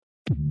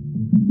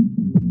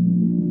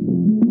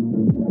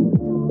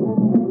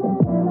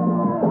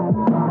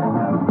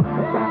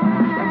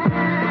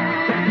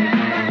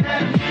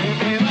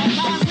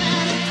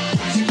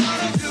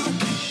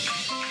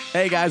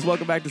Hey guys,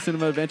 welcome back to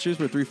Cinema Adventures,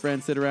 where three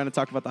friends sit around and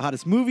talk about the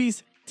hottest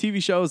movies,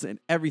 TV shows, and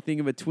everything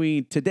in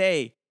between.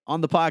 Today on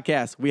the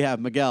podcast, we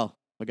have Miguel.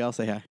 Miguel,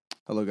 say hi.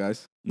 Hello,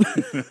 guys.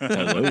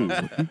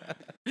 Hello.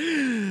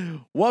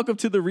 Welcome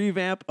to the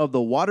revamp of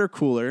the water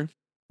cooler,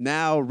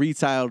 now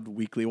retitled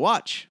Weekly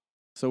Watch.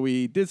 So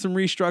we did some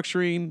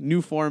restructuring,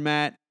 new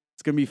format.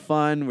 It's going to be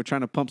fun. We're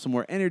trying to pump some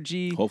more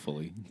energy.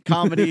 Hopefully.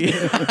 Comedy.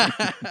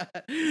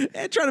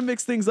 And trying to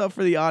mix things up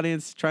for the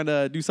audience, trying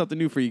to do something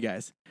new for you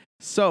guys.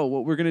 So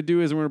what we're going to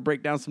do is we're going to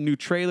break down some new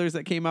trailers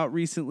that came out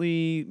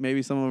recently.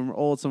 Maybe some of them are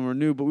old, some of them are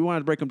new, but we wanted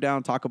to break them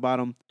down, talk about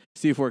them,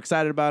 see if we're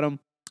excited about them.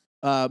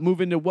 Move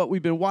into what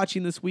we've been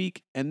watching this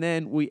week, and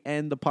then we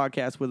end the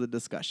podcast with a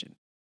discussion.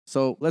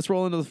 So let's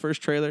roll into the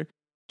first trailer,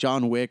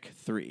 John Wick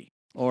 3,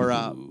 or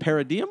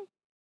Parabellum.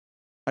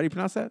 How do you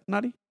pronounce that,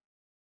 Nadi?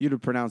 You'd a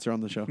pronouncer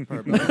on the show.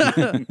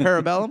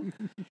 Parabellum.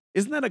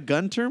 Isn't that a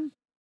gun term?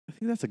 I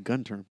think that's a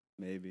gun term.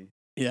 Maybe.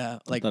 Yeah.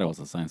 I thought it was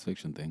a science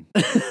fiction thing.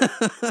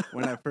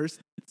 When I first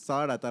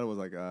saw it, I thought it was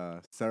like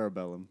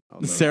cerebellum.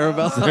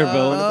 Cerebellum?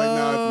 Cerebellum. It's like,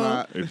 no, it's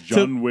not. It's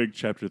John Wick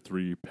Chapter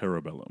 3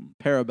 Parabellum.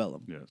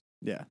 Parabellum. Yes.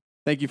 Yeah.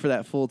 Thank you for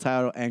that full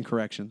title and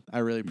correction. I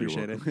really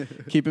appreciate it.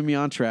 Keeping me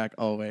on track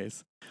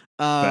always.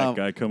 That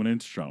guy coming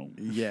in strong.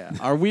 Yeah.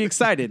 Are we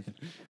excited?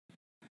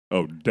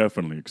 Oh,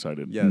 definitely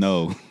excited. Yes.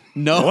 No.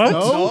 No. What?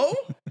 No?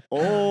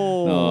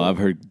 Oh. No, I've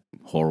heard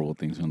horrible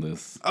things from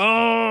this.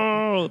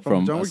 Oh.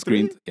 From John Wick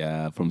screen. 3?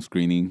 Yeah, from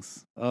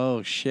screenings.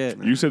 Oh, shit.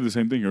 You said the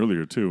same thing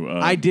earlier, too.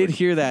 I did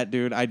hear that,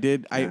 dude. I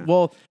did. Yeah.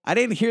 Well, I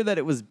didn't hear that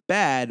it was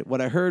bad. What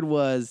I heard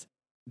was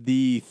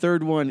the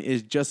third one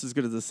is just as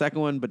good as the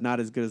second one, but not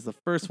as good as the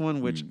first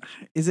one, which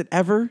is it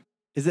ever?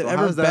 Is it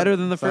ever better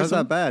than the first How's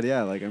one? that bad?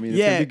 Yeah, like, I mean,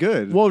 it's going to be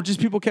good. Well, just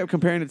people kept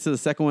comparing it to the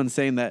second one,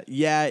 saying that,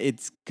 yeah,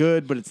 it's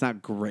good, but it's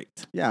not great.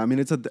 Yeah, I mean,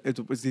 he's going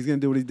to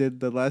do what he did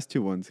the last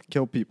two ones,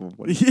 kill people.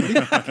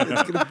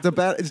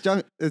 It's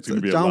John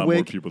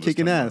Wick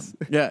kicking ass.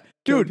 Yeah.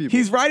 Kill Dude, people.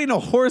 he's riding a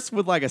horse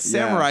with like a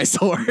samurai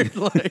sword.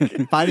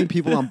 Like, Fighting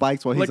people on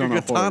bikes while he's like on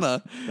a horse.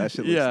 katana. That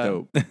shit looks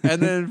dope.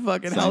 And then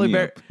fucking Sign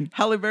me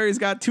Halle Berry's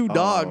got two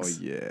dogs.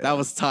 Oh, yeah. That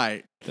was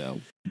tight.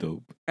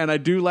 Dope. And I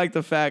do like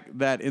the fact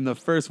that in the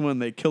first one,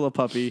 they kill a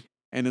puppy,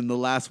 and in the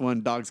last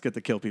one, dogs get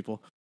to kill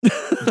people. I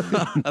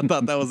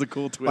thought that was a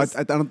cool twist.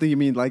 I don't think you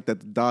mean like that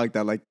the dog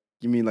that like,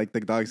 you mean like the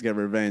dogs get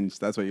revenge.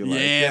 That's what you like.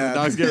 Yeah, the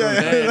dogs get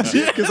revenge.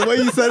 Because the way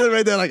you said it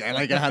right there, like, I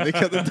like how they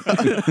kill the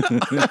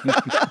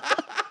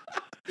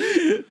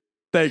dog.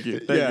 Thank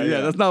you.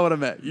 Yeah, that's not what I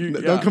meant.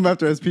 Don't come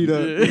after us,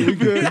 Peter. Yeah. We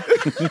good.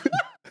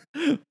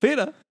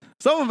 Peter,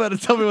 someone better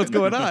tell me what's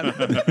going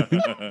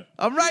on.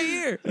 I'm right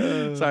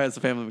here. Sorry, it's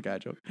a Family Guy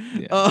joke.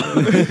 Yeah.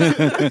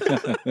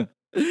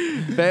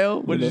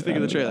 Fail, what did you think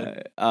of the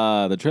trailer?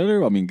 The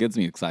trailer, I mean, gets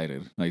me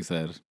excited. Like I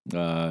said,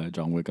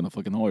 John Wick on a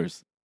fucking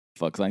horse.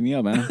 Fuck, sign me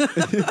up, man.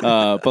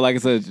 But like I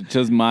said,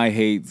 just my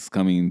hate's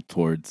coming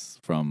towards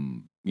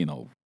from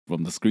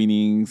the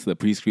screenings, the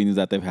pre-screenings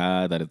that they've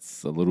had, that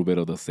it's a little bit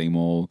of the same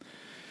old.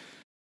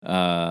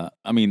 I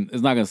mean,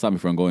 it's not going to stop me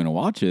from going to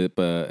watch it,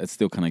 but it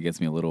still kind of gets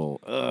me a little,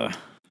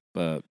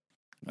 but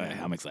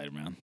I'm excited,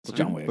 man. It's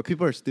John Wick. But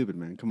people are stupid,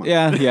 man. Come on.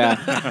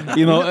 Yeah.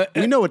 We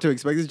know what to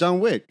expect. It's John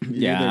Wick.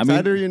 You're either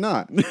excited or you're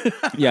not.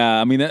 Yeah,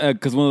 I mean,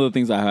 because one of the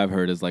things I have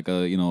heard is like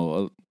a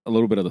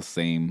little bit of the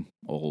same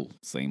old,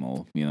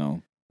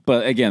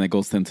 But again, it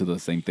goes into the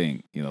same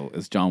thing.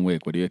 It's John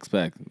Wick. What do you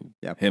expect?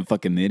 Yeah. Him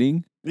fucking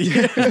knitting? He's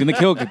gonna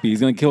kill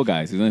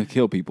guys. He's gonna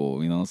kill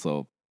people.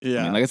 So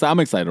Yeah. I mean, like I said,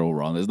 I'm excited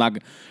overall. It's not,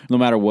 no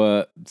matter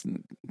what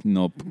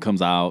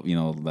comes out.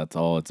 That's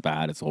all. It's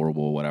bad. It's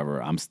horrible.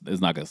 Whatever.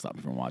 It's not gonna stop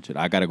me from watching it.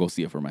 I gotta go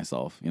see it for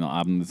myself.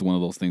 It's one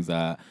of those things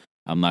that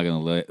I'm not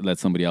gonna let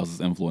somebody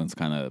else's influence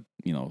kind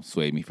of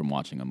sway me from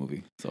watching a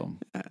movie. So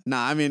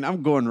Nah, I mean,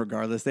 I'm going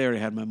regardless. They already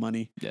had my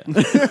money. yeah.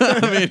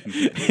 I mean,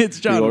 it's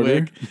John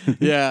Pre-order? Wick.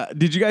 Yeah.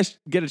 Did you guys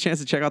get a chance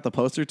to check out the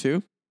poster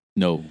too?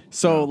 No.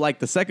 So, like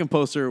the second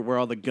poster where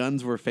all the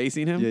guns were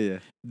facing him, Yeah.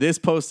 this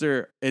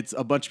poster, it's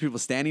a bunch of people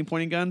standing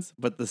pointing guns,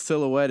 but the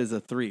silhouette is a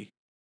 3.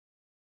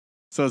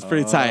 So it's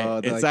pretty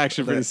tight. It's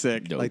actually pretty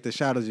sick. Dope. Like the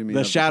shadows, you mean?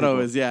 The of shadow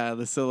people. is,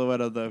 the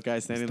silhouette of the guy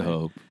standing It's there.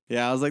 dope.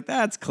 Yeah, I was like,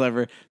 that's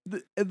clever.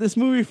 This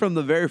movie from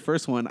the very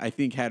first one, I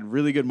think, had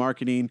really good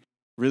marketing,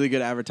 really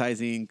good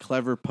advertising,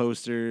 clever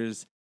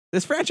posters.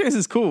 This franchise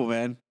is cool,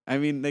 man. I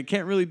mean, they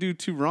can't really do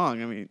too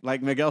wrong. I mean,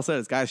 like Miguel said,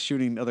 it's guys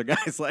shooting other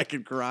guys like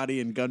in karate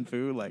and gun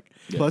fu. Like,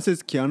 Plus,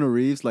 it's Keanu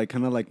Reeves, like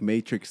kind of like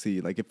Matrix-y.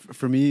 Like,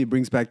 for me, it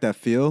brings back that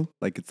feel,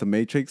 like it's a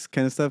Matrix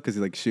kind of stuff because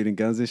he's like shooting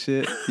guns and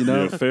shit.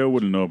 Yeah, Fail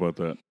wouldn't know about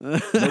that.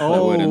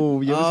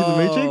 Oh, you ever seen the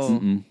Matrix?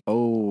 Mm-mm.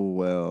 Oh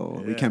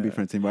well, we can't be Yeah.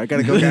 friends anymore. I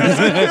gotta go,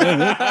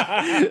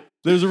 guys.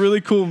 There's a really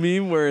cool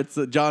meme where it's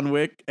John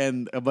Wick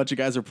and a bunch of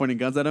guys are pointing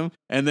guns at him,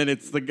 and then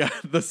it's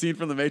the scene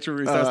from the Matrix where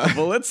he starts the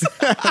bullets.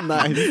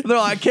 Nice. No,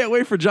 I can't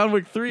wait for John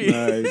Wick 3.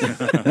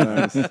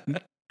 Nice.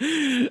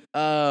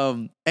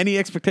 Any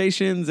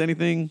expectations?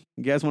 Anything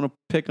you guys want to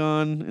pick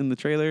on in the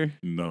trailer?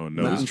 No,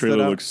 Nothing this stood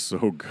trailer out. looks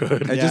so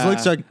good. It just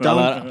looks like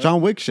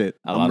John Wick shit.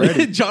 A I'm lot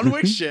ready. John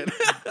Wick shit.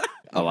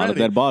 A lot of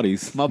dead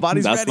bodies. My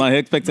body's That's ready. my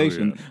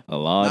expectation. Oh, A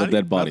lot Not of dead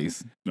even-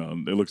 bodies. No,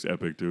 it looks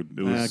epic, dude.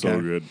 It looks so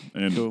Okay. good.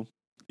 And Cool.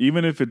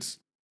 even if it's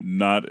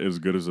not as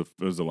good as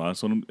the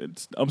last one,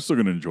 I'm still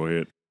gonna enjoy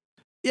it.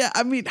 Yeah,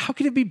 I mean, how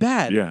can it be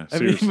bad? Yeah, I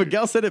mean, seriously.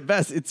 Miguel said it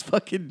best. It's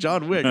fucking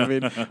John Wick. I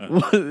mean,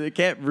 it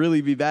can't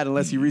really be bad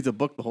unless he reads a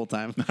book the whole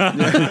time.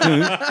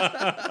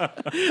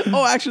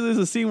 Oh, actually, there's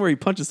a scene where he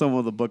punches someone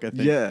with a book, I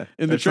think. Yeah.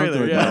 In the Or something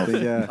trailer, like yeah.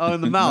 that, yeah. Oh,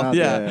 in the mouth,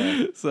 yeah.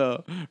 yeah.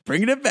 So,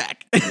 bringing it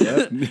back.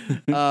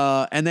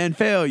 And then,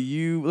 Feo,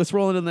 let's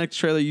roll into the next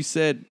trailer. You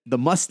said The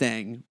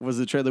Mustang was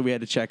the trailer we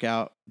had to check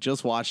out.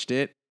 Just watched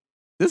it.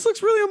 This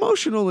looks really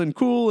emotional and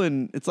cool,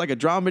 and it's like a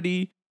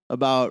dramedy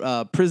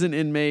about prison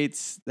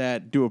inmates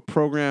that do a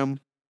program.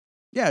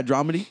 Yeah,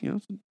 dramedy,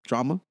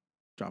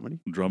 dramedy.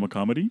 Drama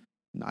comedy?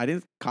 No, I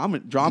didn't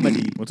comment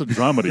dramedy. What's a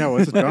dramedy? Yeah,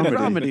 what's a dramedy?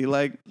 Dramedy,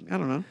 like, I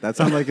don't know. That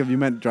sounds like if you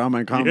meant drama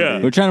and comedy.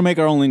 Yeah. We're trying to make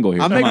our own lingo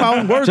here. I'll Come make on. my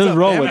own words Just up,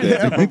 roll damn with it.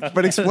 it. Yeah,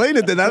 but explain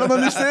it then. I don't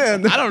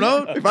understand. I don't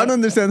know. If I don't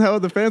understand, how are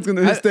the fans going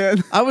to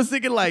understand? I was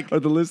thinking like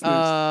Or the listeners.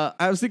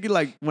 I was thinking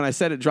like when I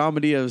said it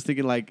dramedy, I was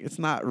thinking like it's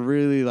not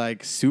really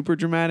like super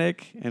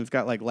dramatic and it's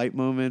got like light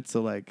moments.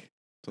 So like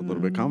It's a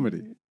little bit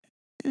comedy.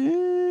 yeah.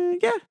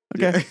 Okay.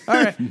 Yeah. All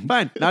right.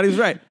 Fine. Now he's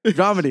right.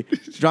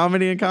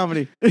 Dramedy and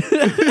comedy.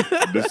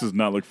 This does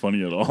not look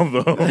funny at all,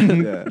 though.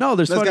 Yeah. No,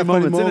 there's That's funny got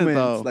moments in it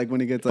though. Like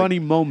when he gets like, funny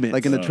moments.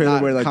 like in the trailer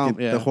Not where like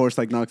yeah. the horse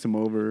like knocks him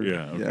over.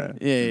 Yeah, okay.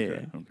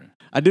 Yeah. Okay.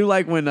 I do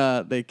like when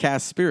they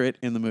cast Spirit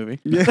in the movie.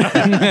 Yeah.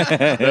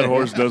 That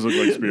horse does look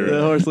like Spirit.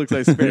 The horse looks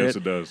like Spirit. Yes,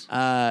 it does.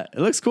 It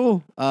looks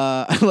cool.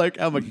 I like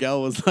how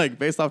Miguel was like,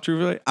 based off true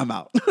really, I'm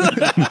out.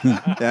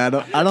 Yeah, I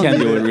don't Can't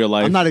need do it it in real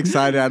life. I'm not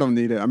excited. I don't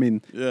need it. I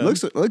mean, Yeah.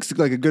 looks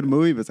like a good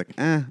movie, but it's like,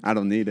 I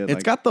don't need it. It's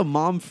like, got the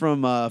mom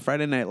from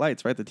Friday Night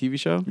Lights, right? The TV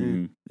show.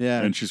 Mhm.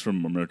 Yeah. And she's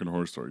from American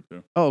Horror Story,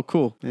 too. Oh,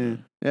 cool. yeah.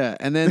 Yeah.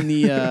 And then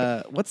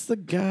the what's the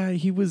guy?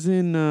 He was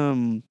in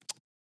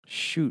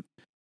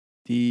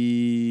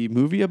the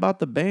movie about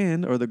the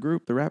band or the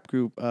group, the rap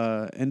group,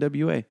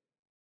 NWA.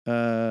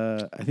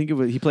 I think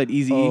he played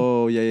Easy.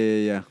 Oh yeah.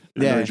 Yeah.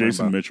 Yeah.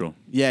 Jason Mitchell.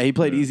 Yeah, he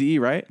played Yeah. Easy E,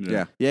 right?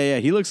 Yeah. Yeah.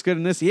 He looks good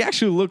in this. He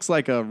actually looks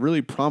like a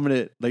really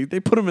prominent. Like they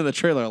put him in the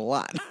trailer a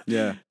lot.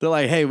 Yeah. They're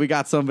like, hey, we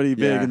got somebody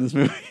big Yeah. in this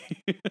movie.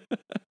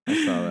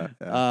 I saw that.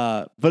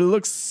 Yeah. But it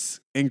looks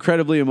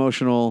incredibly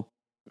emotional.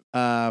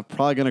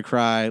 Probably gonna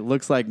cry.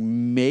 Looks like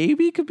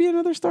maybe could be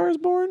another Star is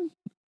Born.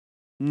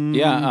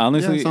 Yeah,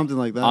 honestly, something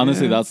like that.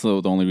 Honestly, yeah. that's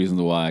the only reason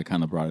why I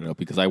kind of brought it up,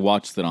 because I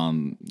watched it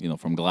on,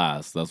 from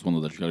Glass. That's one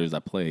of the trailers I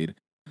played.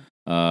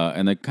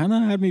 And it kind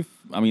of had me,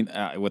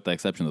 with the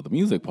exception of the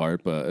music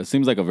part, but it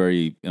seems like a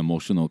very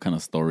emotional kind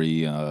of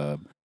story.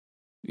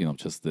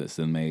 Just this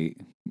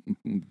inmate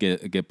he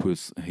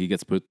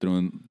gets put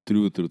through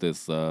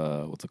this,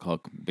 what's it called?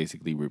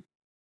 Basically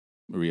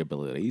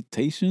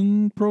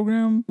rehabilitation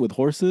program with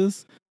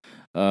horses.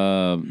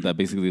 That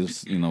basically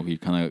just, he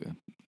kind of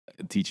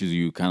teaches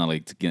you kind of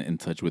like to get in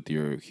touch with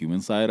your human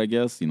side, I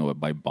guess,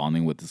 by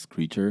bonding with this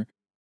creature.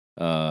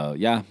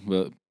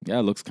 It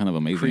looks kind of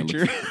amazing.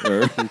 Creature.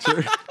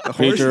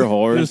 Creature,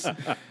 horse.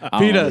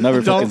 PETA,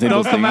 never don't fucking say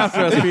those come things.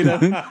 after us,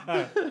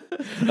 PETA.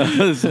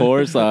 This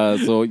horse.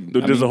 Does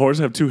the horse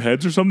have two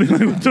heads or something?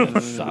 Like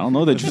that? I don't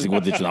know. Did you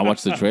not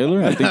watch the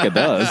trailer? I think it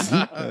does.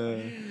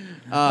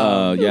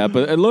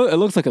 But it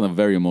looks like a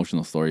very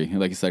emotional story.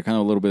 Like you said, kind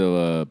of a little bit of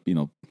a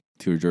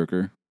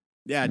tearjerker.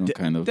 Yeah,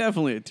 kind of.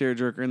 definitely a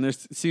tearjerker. And there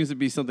seems to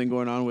be something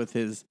going on with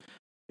his.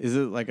 Is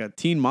it like a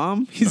teen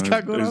mom he's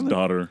got going his on?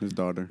 There? His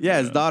daughter. Yeah,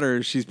 his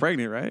daughter. She's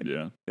pregnant, right?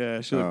 Yeah.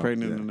 Yeah, she looked Oh,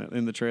 pregnant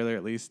in the trailer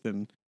at least,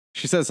 and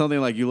she said something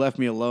like "You left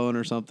me alone"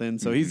 or something.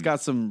 So he's Mhm.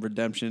 got some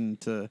redemption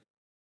to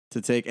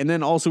take. And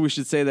then also we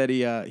should say that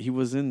he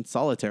was in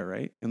solitaire,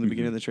 right, in the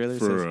beginning of the trailer. It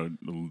For says-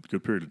 a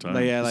good period of time.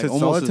 like, yeah, You like said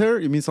almost solitaire?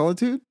 You mean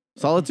solitude?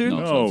 solitude. No.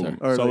 No, Solitary.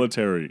 Or like-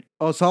 solitary.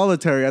 Oh,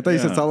 solitary. I thought you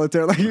said Yeah.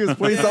 solitaire. Like he was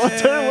playing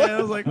solitaire. Yeah,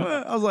 I was like, what?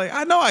 I was like,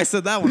 I know I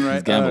said that one He's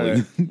right.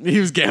 gambling. He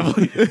was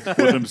gambling.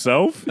 With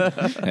himself?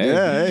 Hey,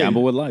 Yeah, hey.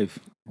 gamble with life.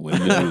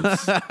 Win or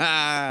lose.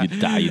 You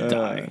die, you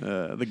die.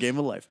 The game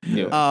of life.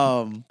 Yeah.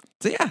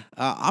 So yeah,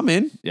 I'm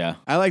in. Yeah.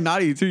 I like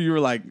Naughty too. You were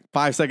like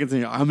 5 seconds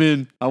in. I'm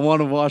in. I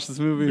want to watch this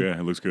movie. Yeah,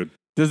 it looks good.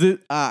 Does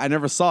it? I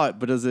never saw it,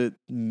 but does it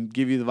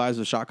give you the vibes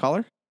of Shot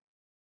Caller?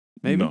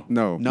 Maybe. No.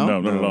 No. No?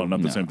 No, not at all.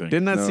 Not No. the same thing.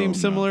 Didn't that No, seem no.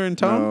 similar in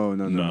tone?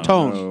 No.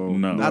 Tone.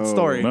 No. Not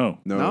story. No.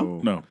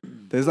 No.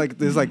 There's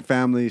like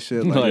family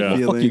shit. Like Like,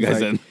 yeah. fuck you guys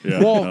feelings, then. Yeah.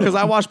 Well, no. because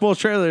I watched both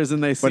trailers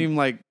and they seem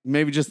like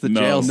maybe just the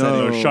jail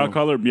setting. no. Shot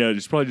caller. Yeah,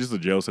 it's probably just the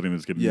jail setting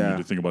that's getting Yeah. me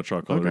to think about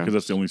shot caller Okay. because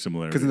that's the only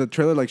similarity. Because in the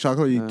trailer, like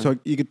chocolate,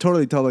 you could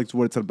totally tell like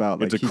what it's about.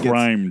 Like It's a he gets,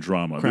 crime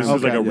drama. crime- This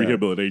is like a Okay. Yeah.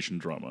 rehabilitation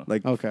drama.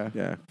 like Okay.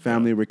 yeah,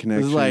 family reconnection.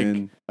 This is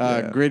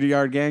like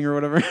Graveyard Gang or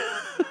whatever.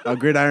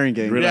 Gridiron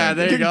Gang. Yeah,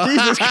 there you go.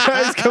 Jesus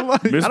Christ, come on.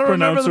 remember the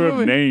Mispronouncer of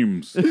movie.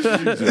 names.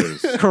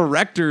 Jesus.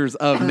 Correctors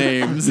of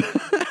names.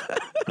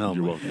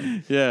 You're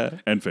welcome. Yeah.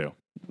 And fail.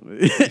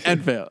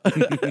 and fail.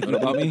 What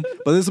about me?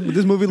 But this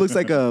movie looks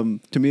like to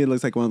me it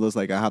looks like one of those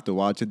like I have to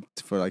watch it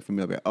for me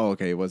to be like, oh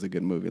okay, it was a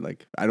good movie.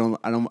 Like I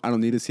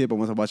don't need to see it, but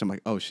once I watch it, I'm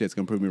like, oh shit, it's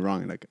gonna prove me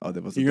wrong. And like, oh,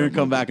 that was You're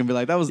gonna come back and be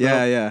like, that was dope.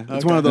 yeah.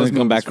 It's one of those.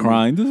 Come back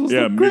crying. This was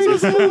the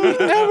greatest movie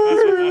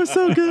ever. It was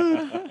so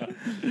good.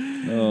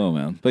 Oh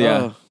man, but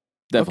yeah,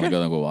 definitely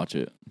gonna go watch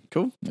it.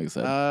 Cool. Like I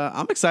said,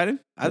 I'm excited.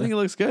 I think it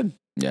looks good.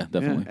 yeah,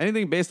 definitely. Yeah.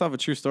 Anything based off a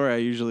true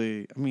story,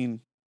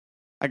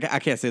 I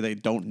can't say they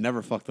don't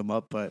never fuck them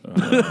up, but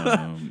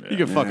you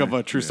can fuck up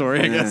a true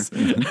story, I guess.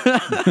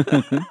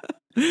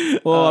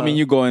 Well, I mean,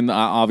 you go in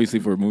obviously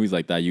for movies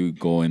like that. You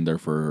go in there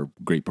for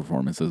great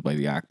performances by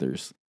the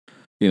actors.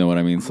 You know what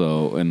I mean?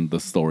 So, and the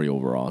story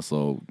overall.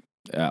 So,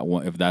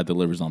 if that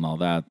delivers on all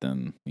that,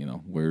 then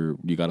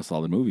you got a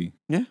solid movie.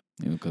 Yeah.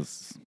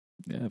 Because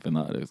if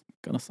not, it's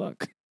gonna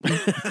suck.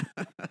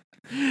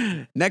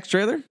 Next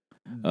trailer,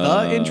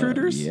 The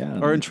Intruders, yeah,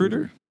 or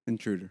Intruder, The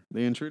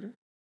Intruder.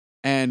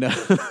 and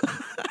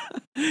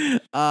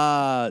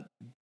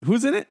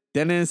who's in it?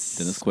 Dennis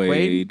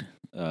Quaid.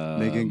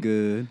 Megan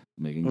Good.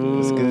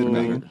 It's good,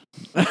 Megan.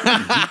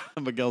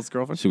 Miguel's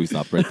girlfriend. Should we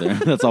stop right there?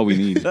 That's all we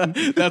need.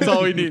 That's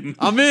all we need.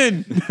 I'm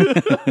in.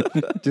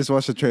 Just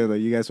watch the trailer.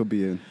 You guys will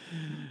be in.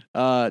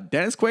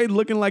 Dennis Quaid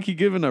looking like he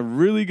giving a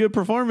really good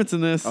performance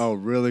in this. Oh,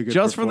 really good.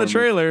 Just from the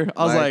trailer,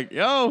 I was like,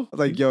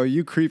 yo,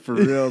 you creep for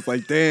real. It's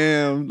like,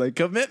 damn, like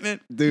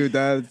commitment, dude.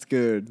 That's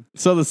good.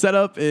 So the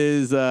setup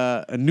is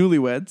a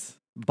newlyweds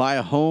buy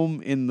a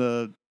home in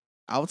the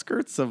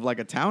outskirts of like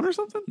a town or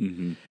something,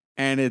 Mm-hmm.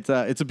 and it's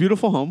a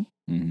beautiful home,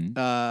 Mm-hmm.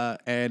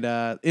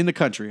 and in the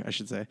country, I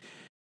should say.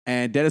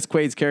 And Dennis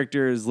Quaid's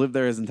character has lived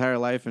there his entire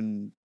life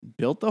and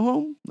built the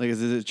home. Like, is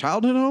it a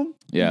childhood home?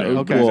 Yeah.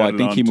 Okay. Well, I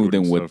think he moved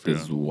in with stuff,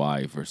 his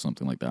wife or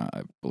something like that,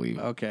 I believe.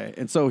 Okay.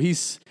 And so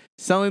he's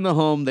selling the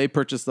home. They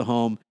purchased the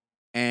home.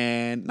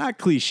 And not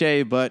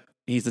cliche, but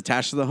he's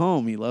attached to the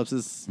home. He loves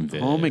his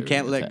home and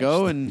can't let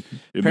go. And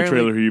in the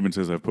trailer, he even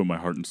says, "I've put my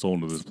heart and soul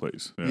into this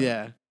place."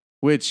 Yeah.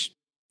 Which,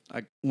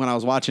 when I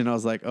was watching, I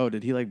was like, oh,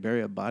 did he like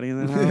bury a body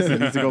in that house? He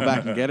needs to go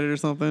back and get it or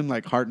something?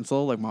 Like heart and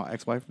soul, like my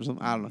ex-wife or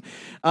something? I don't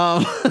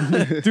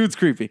know. Dude's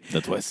creepy.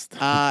 The twist.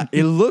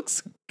 It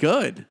looks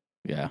good.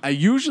 Yeah.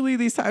 Usually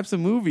these types of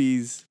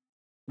movies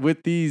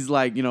with these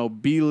like,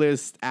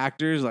 B-list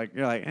actors, like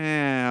you're like,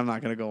 I'm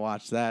not going to go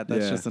watch that.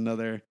 That's just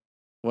another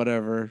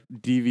whatever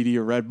DVD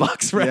or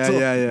Redbox rental.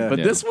 Yeah. But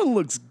this one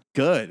looks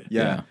good.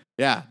 Yeah.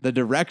 Yeah. The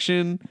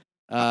direction,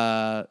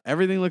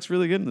 everything looks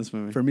really good in this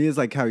movie. For me, it's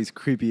like how he's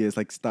creepy is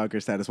like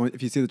stalker status.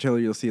 If you see the trailer,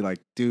 you'll see like,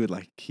 dude,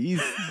 like he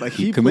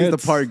plays the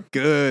part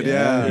good.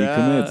 Yeah. He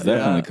commits,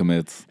 definitely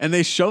commits. And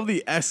they show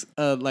the escalation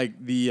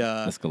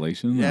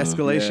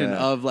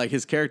of like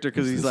his character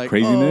because he's like,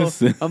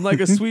 craziness. oh, I'm like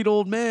a sweet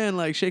old man,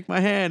 like shake my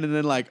hand, and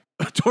then like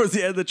towards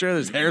the end of the trailer,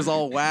 his hair's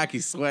all whack,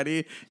 he's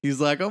sweaty, he's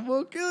like, I'm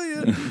gonna kill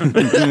you.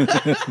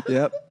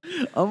 Yep.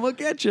 I'm gonna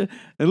get you.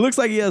 It looks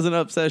like he has an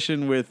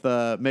obsession with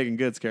Megan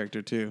Good's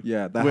character too.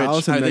 Yeah, the which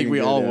house. I think we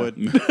all would.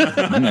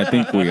 I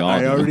think we all.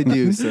 I already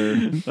do,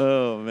 sir.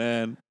 Oh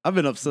man, I've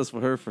been obsessed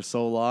with her for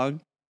so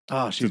long.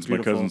 Oh, she's Since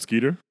beautiful. My Cousin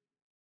Skeeter.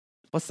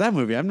 What's that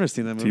movie? I've never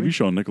seen that movie. TV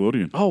show on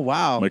Nickelodeon. Oh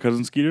wow, My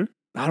Cousin Skeeter.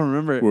 I don't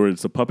remember it. Where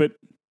it's a puppet.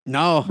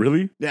 No,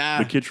 Really? Yeah,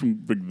 The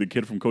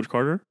kid from Coach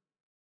Carter.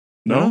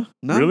 No?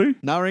 Really?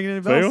 Not ringing any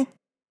bells. Fail?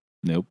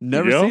 Nope.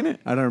 Never Miguel? seen it.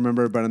 I don't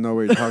remember, but I know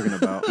what you're talking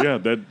about. Yeah,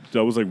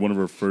 that was like one of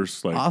her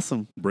first like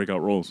Awesome.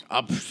 breakout roles.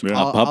 A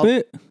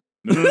puppet?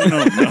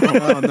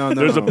 No.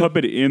 There's a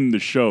puppet in the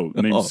show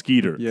named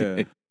Skeeter.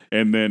 Yeah.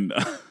 And then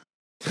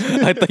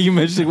I thought you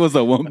mentioned it was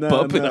a one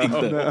puppet.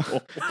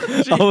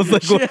 She, I was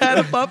like, she had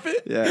a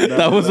puppet. Yeah.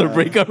 that was her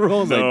breakout role.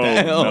 I was like,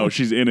 damn. No,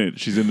 she's in it.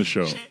 She's in the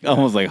show. I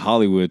was like,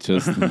 Hollywood,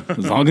 just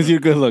as long as you're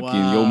good looking,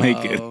 you'll make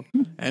it.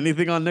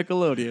 Anything on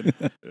Nickelodeon.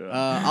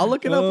 Yeah. I'll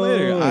look it up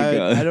later. my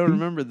God. I don't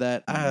remember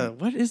that.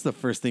 What is the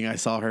first thing I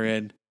saw her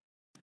in?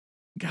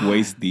 God.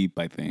 Waist deep,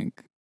 I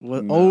think.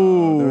 What?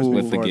 No, there was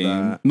With the before game.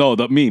 that. No,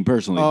 me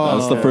personally.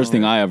 That's the Oh. first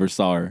thing I ever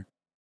saw her.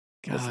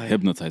 I was God.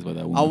 hypnotized by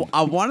that woman.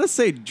 I want to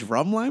say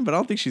Drumline, but I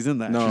don't think she's in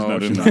that. No,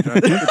 She's she's not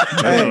not. That's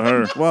not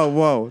her.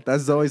 Whoa.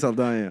 That's Zoe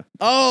Saldana.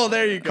 Oh,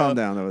 there you go. Calm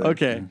down over there.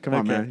 Okay. Come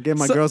on, okay. man. Get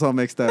my girls all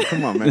mixed up.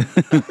 Come on,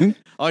 man.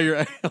 All your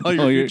your-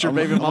 future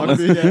baby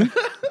mamas. Yeah.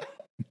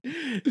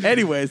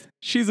 Anyways,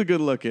 she's a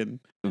good looking.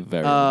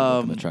 Very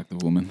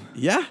attractive woman.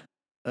 Yeah.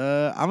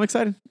 I'm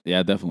excited.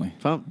 Yeah, definitely.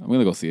 Fun. I'm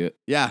gonna go see it.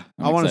 Yeah,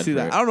 I'm I want to excited see for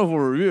that. it. I don't know if we'll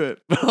review it,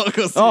 but I'll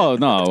go see Oh it.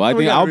 no, I We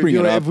think gotta I'll bring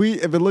review it up.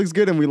 If it looks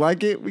good and we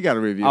like it, we gotta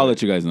review I'll it.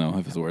 let you guys know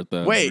if it's worth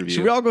it. Wait,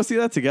 should we all go see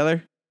that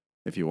together?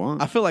 If you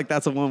want. I feel like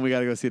that's a one we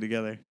got to go see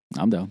together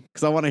I'm down.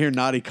 because I want to hear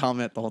Naughty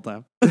comment the whole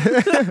time.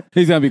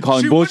 He's gonna be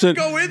calling She bullshit.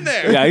 wouldn't go in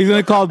there. Yeah, he's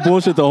gonna call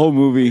bullshit the whole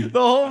movie. The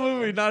whole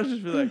movie, not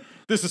just be like,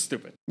 "This is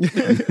stupid.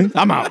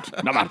 I'm out.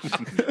 I'm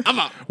out. I'm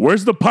out.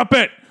 Where's the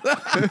puppet?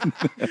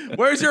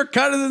 Where's your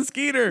cousin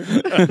Skeeter?"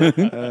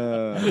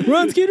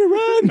 Run, Skeeter,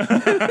 run!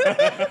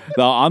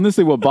 No,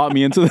 honestly, what brought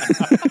me into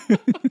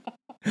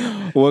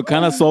what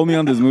kind of sold me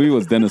on this movie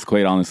was Dennis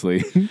Quaid.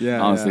 Honestly,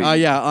 Yeah, honestly,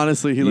 Yeah,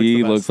 honestly, he looks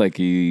the best. looks like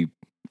he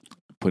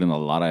put in a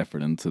lot of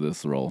effort into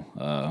this role.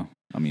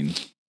 I mean,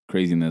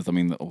 craziness. I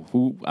mean,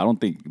 I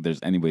don't think there's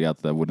anybody out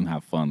there that wouldn't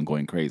have fun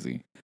going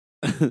crazy.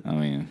 I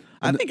mean,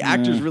 I think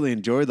actors really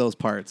enjoy those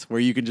parts where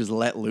you can just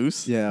let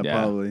loose. Yeah, Yeah.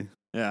 probably.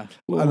 Yeah.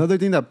 Another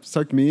thing that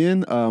sucked me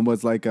in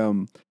was like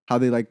how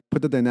they like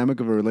put the dynamic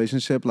of a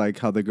relationship, like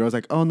how the girl's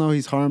like, oh no,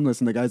 he's harmless,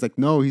 and the guy's like,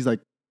 no, he's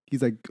like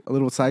a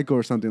little psycho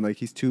or something, like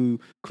he's too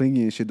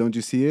clingy and shit. Don't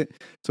you see it?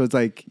 So it's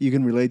like you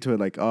can relate to it,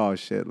 like, oh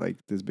shit, like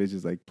this bitch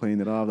is like playing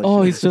it off. Like, oh,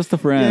 shit. he's just a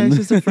Yeah, friend. he's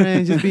just a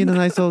friend, just being a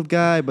nice old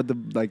guy. But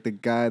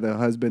the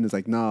husband is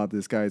like, nah,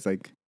 this guy's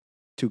like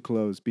too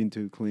close, being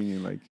too clingy,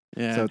 like.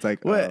 Yeah. So it's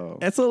like, Well,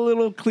 it's a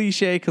little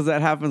cliche because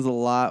that happens a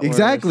lot.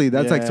 Exactly.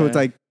 whereas- That's like, so it's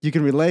yeah. like you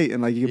can relate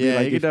and like you can Yeah, be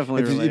like, you can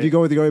definitely if you relate.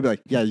 go with the girl, you'll be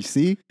like, yeah, you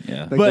see,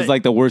 Yeah, Like- it's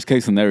like the worst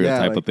case scenario Yeah,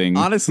 type like, of thing.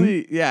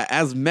 Honestly, yeah,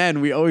 as men,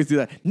 we always do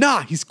that.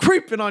 Nah, he's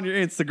creeping on your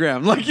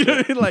Instagram. Like, you know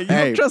what I mean? Like, you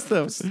Hey, don't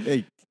trust him.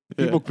 hey,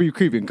 people be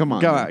creeping. Come on,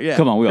 Come man. on, yeah.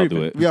 Come on, we all creeping.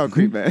 do it. We all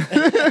creep, man.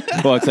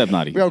 Well, except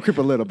Naughty. We all creep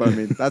a little, but I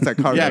mean, that's a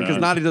car. Yeah, Yeah. because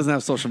Naughty doesn't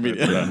have social I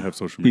media. don't have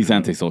social media. He's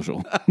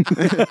antisocial.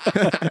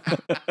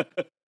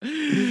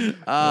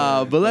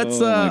 But let's,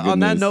 Oh, my on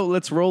that goodness. note,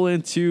 let's roll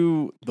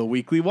into the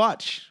weekly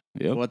watch.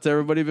 Yep. What's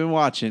everybody been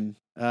watching?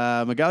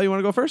 Miguel, you want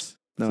to go first?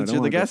 No, Since I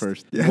you're don't the wanna go guest?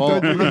 first. Yeah, Well,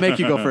 I'm don't- going to make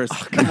you go first.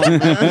 Come on,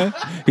 man.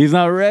 He's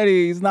not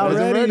ready. He's not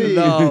Wasn't ready. ready.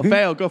 No,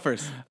 fail. Go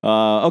first.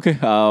 Okay,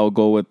 I'll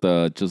go with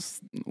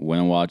just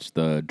went and watched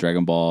the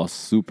Dragon Ball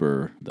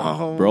Super, the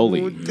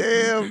Broly.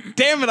 Damn.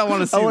 Damn it, I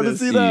want to see I wanna this.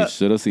 see You that.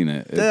 should have seen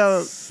it.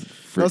 Damn. It's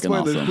No freaking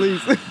spoilers, awesome.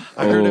 please.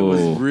 I heard it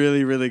was Oh.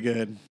 really, really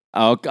good.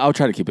 I'll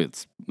try to keep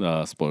it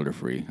spoiler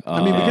free.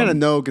 I mean, we kind of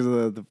know because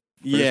of the first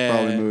Yeah.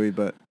 Broly movie,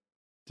 but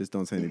just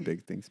don't say any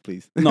big things,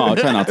 please. No, I'll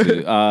try not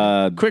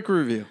to. Quick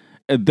review.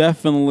 It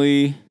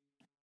definitely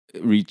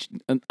reached.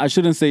 I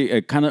shouldn't say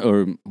it kind of,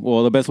 or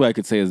well, the best way I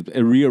could say is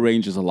it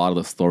rearranges a lot of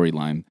the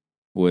storyline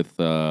with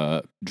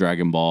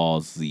Dragon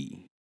Ball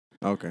Z.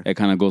 Okay. It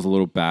kind of goes a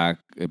little back,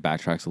 it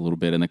backtracks a little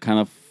bit, and it kind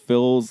of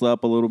fills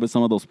up a little bit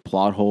some of those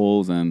plot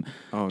holes and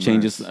Oh,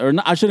 changes. nice. Or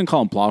not, I shouldn't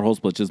call them plot holes,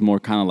 but just more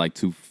kind of like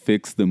to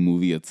fix the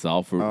movie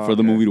itself for the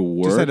okay. movie to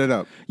work. Just set it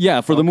up. Yeah,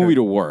 for the Okay. movie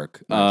to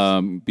work.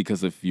 Nice.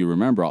 Because if you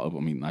remember, I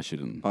mean, I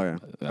shouldn't. Oh, yeah.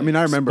 I mean,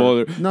 I remember.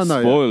 Spoiler, No, yeah.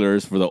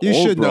 spoilers for the You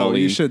old should know,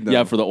 Broly. you should know.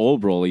 Yeah, for the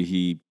old Broly,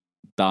 he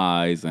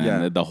dies, and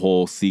Yeah. the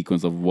whole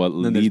sequence of what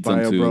And then there's leads him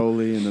Bio to.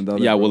 Broly and then the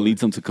other Yeah, what Broly.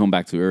 leads him to come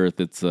back to Earth.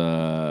 It's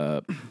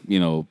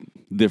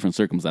different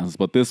circumstances,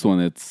 but this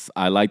one,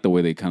 I like the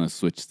way they kind of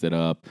switched it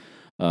up.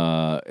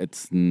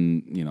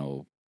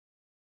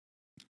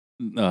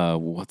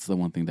 What's the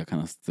one thing that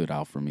kind of stood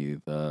out for me?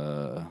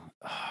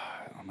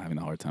 I'm having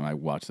a hard time. I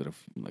watched it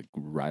like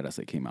right as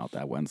it came out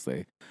that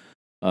Wednesday.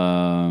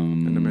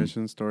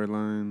 Animation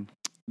storyline.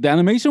 The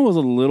animation was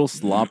a little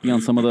sloppy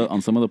on some of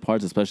the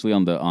parts, especially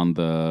on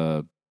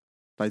the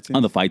Fight scenes.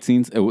 on the fight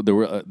scenes. They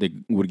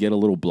would get a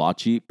little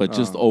blotchy, but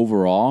just Oh.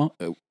 overall,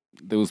 it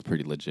was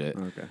pretty legit.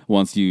 Okay.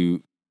 Once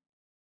you,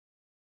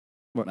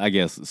 What? I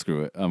guess,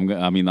 screw it.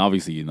 I mean,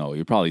 obviously, you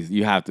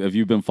have to, if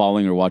you've been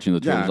following or watching the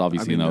trailers, Yeah,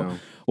 obviously, I mean, you know. no.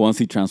 Once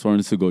he transformed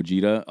into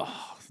Gogeta, dude,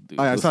 Oh,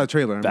 yeah, I it was saw the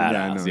trailer. badass.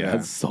 Yeah, I know, Yeah,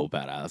 it's so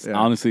badass. Yeah.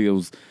 Honestly, it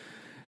was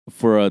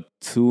for a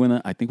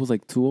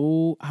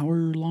 2-hour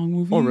long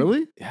movie. Oh,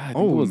 really? Yeah, I think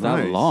Oh, it was that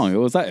nice. long. It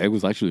was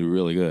actually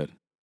really good.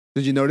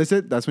 Did you notice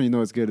it? That's when you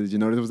know it's good. Did you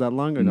notice it was that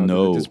long or no? Did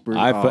No, it just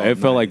it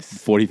felt like nice.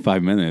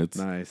 45 minutes.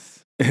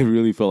 Nice. It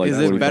really felt like. Is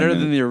it 45 better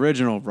minutes. than the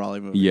original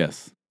Broly movie?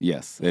 Yes,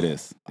 it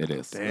is. It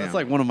is. Damn. That's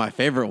like one of my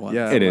favorite ones.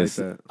 Yeah. It I like is.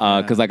 that.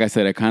 Because, like I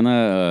said, it kind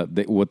of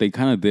what they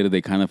kind of did.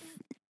 They kind of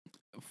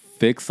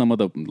fixed some of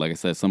the, like I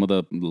said, some of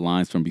the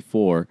lines from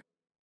before,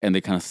 and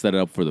they kind of set it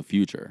up for the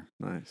future,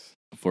 Nice.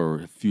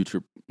 for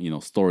future,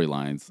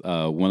 storylines.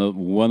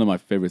 One of my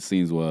favorite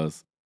scenes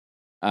was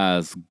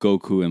as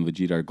Goku and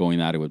Vegeta are going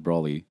at it with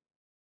Broly.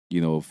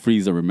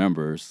 Frieza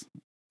remembers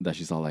that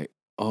she's all like,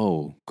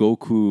 "Oh,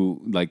 Goku,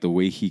 like the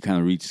way he kind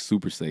of reached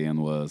Super Saiyan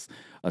was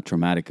a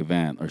traumatic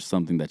event or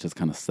something that just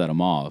kind of set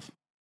him off."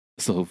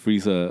 So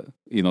Frieza,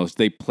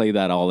 they play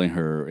that all in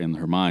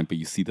her mind, but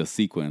you see the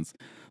sequence.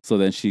 So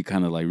then she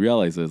kind of like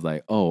realizes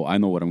like, "Oh, I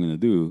know what I'm gonna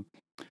do."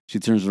 She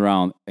turns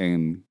around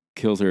and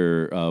kills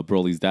her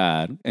Broly's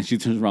dad, and she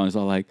turns around and is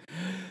all like,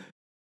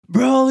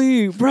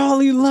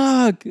 Broly,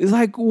 look! It's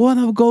like one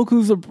of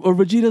Goku's or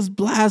Vegeta's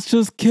blasts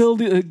just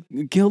killed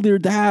your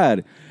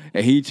dad,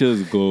 and he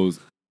just goes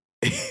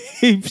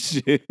ape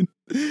shit.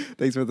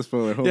 Thanks for the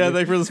spoiler. Homie. Yeah,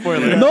 thanks for the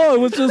spoiler. No, it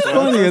was just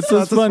funny. It's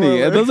just That's a funny.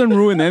 spoiler. It doesn't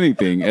ruin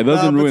anything. It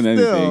doesn't But ruin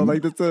still, anything.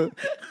 Like that's a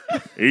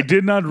It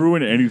did not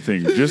ruin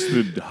anything. Just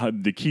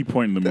the key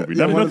point in the movie.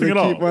 yeah, one of Nothing the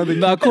at key- all. one of the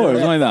No, of key-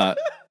 course, why not?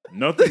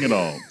 Nothing at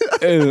all.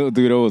 Dude,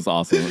 it was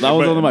awesome. That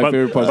was one of my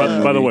favorite parts. of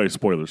the By the movie. way,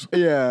 spoilers.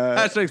 Yeah.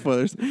 Hashtag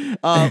spoilers.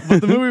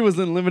 But the movie was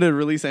in limited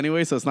release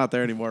anyway, so it's not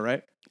there anymore,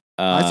 right?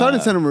 I saw it in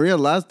Santa Maria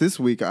this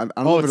week. I don't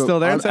know if it's still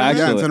there in Santa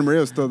Yeah, Maria? in Santa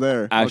Maria, it's still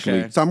there. Actually,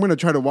 Okay. So I'm gonna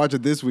try to watch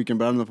it this weekend,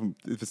 but I don't know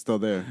if it's still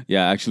there.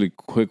 yeah, actually,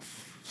 quick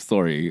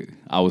story.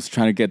 I was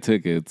trying to get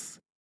tickets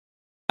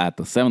at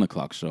the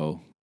 7:00 show,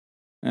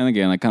 and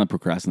again, I kind of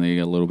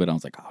procrastinated a little bit. I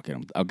was like,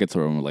 I'll get to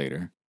them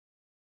later.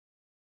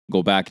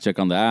 Go back, check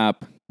on the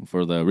app.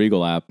 for the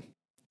Regal app,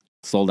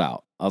 sold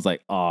out. I was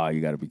like, oh,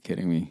 you got to be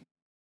kidding me.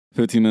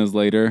 15 minutes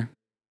later,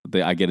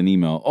 I get an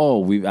email. Oh,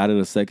 we've added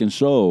a second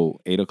show,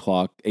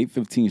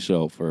 8:15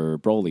 show for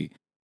Broly. I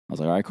was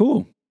like, all right,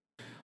 cool.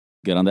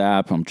 Get on the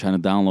app. I'm trying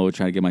to download,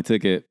 trying to get my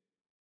ticket.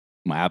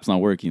 My app's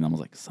not working. I was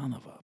like, son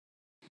of a.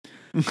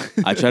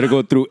 I tried to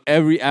go through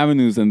every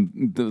avenues and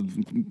the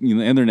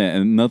internet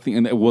and nothing,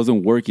 and it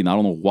wasn't working. I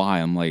don't know why.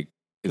 I'm like,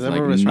 it's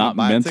like not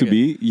meant to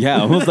be.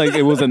 Yeah, I was like,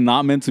 it wasn't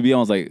not meant to be. I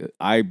was like,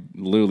 I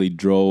literally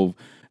drove.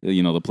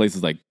 The place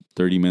is like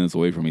 30 minutes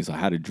away from me, so I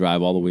had to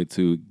drive all the way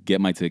to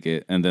get my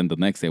ticket, and then the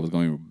next day I was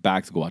going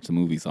back to go watch the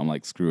movie. So I'm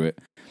like, screw it.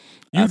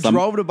 You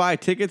drove to buy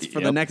tickets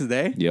for the next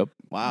day? Yep.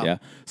 Wow. Yeah.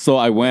 So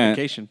I went,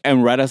 Vacation.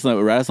 and right as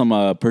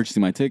I'm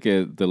purchasing my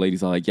ticket, the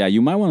lady's all like, "Yeah, you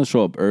might want to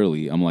show up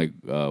early." I'm like,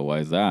 "Why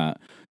is that?"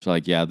 She's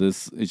like, "Yeah,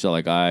 she's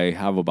like, I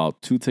have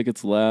about 2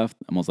 tickets left."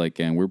 I was like,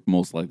 "And we're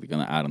most likely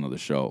gonna add another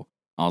show."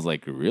 I was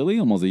like, "Really?"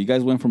 I was like, "You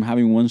guys went from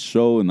having 1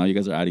 show and now you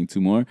guys are adding 2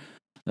 more."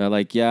 They're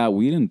like, "Yeah,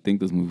 we didn't think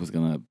this movie was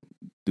gonna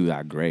do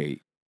that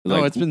great."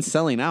 No, it's been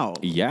selling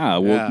out. Yeah,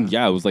 well,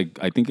 yeah, it was like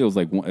I think it was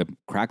like it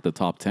cracked the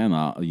top 10,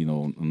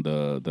 in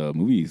the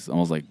movies. I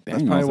was like, dang,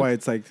 that's probably why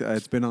it's like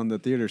it's been on the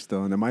theater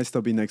still, and it might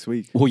still be next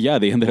week. Well, yeah,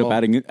 they ended up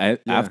adding it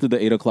after the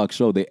 8:00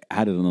 show. They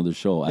added another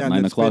show at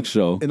 9:00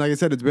 show, and like I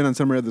said, it's been on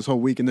Summer this whole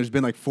week, and there's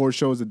been like 4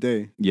 shows a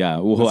day. Yeah,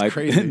 well, That's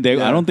crazy.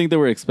 I don't think they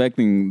were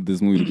expecting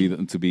this movie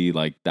to be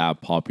like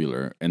that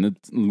popular. And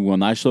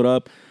when I showed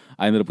up,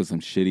 I ended up with some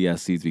shitty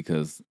ass seats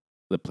because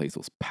the place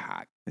was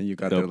packed. And you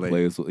got there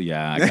late.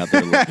 I got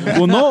there late.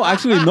 Well, no,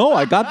 actually, no.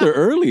 I got there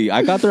early.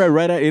 I got there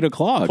right at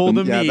 8:00. Pulled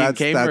a me, that's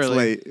came early.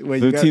 late.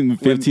 Wait, 15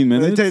 minutes?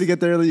 When they tell you to get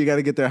there early, you got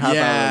to get there half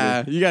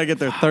hour early. You got to get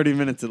there 30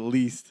 minutes at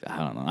least. I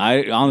don't know.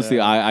 I honestly,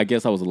 I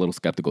guess I was a little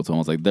skeptical. So I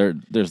was like,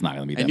 there's not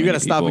going to be that And you got to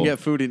many stop and people. get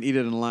food and eat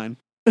it in line.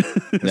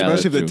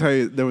 Especially if they true. tell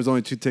you there was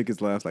only 2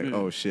 tickets left. Like,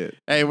 oh, shit.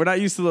 Hey, we're not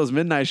used to those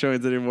midnight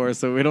showings anymore,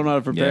 so we don't know how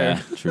to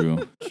prepare. Yeah,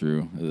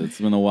 true. It's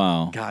been a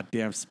while.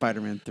 Goddamn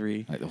Spider-Man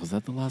 3. Was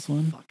that the last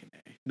one? Fucking A.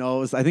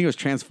 No, I think it was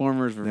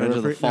Transformers Revenge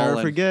of the Fallen.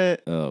 Never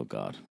forget. Oh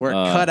God. Where it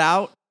cut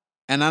out,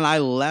 and then I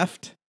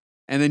left,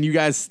 and then you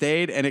guys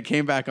stayed, and it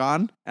came back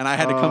on, and I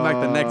had to come back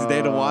the next day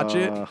to watch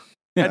it. I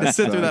had to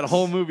sit through that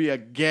whole movie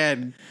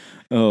again.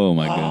 Oh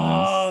my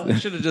goodness. I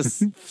should have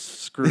just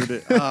screwed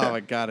it. Oh my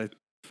God, I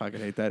fucking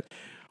hate that.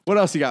 What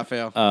else you got,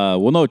 Fail?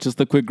 Well, no,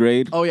 just a quick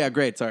grade. Oh yeah,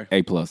 great. Sorry.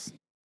 A+.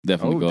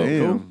 Definitely go.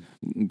 Damn.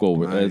 Go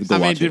over. Nice. Go I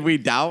mean, watch did it. we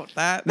doubt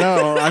that?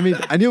 No, I mean,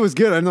 I knew it was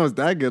good. I know it's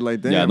that good. Like,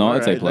 damn. Yeah, no,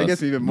 it's all right. A+. I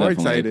guess I'm even more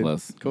Definitely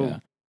excited. A+. Cool. Yeah.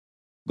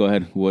 Go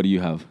ahead. What do you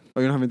have?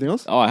 Oh, you don't have anything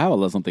else? Oh, I have a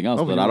little something else,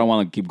 Oh, but you I don't don't-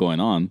 want to keep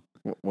going on.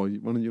 Well,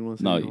 one of you want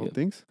to say No, the whole yeah.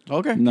 things?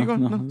 Okay, No, keep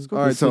going. no. No, let's go.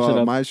 All right, switch it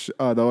so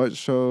up. the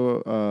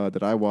show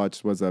that I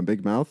watched was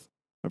Big Mouth.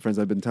 My friends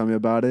have been telling me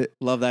about it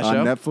Love that on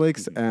show.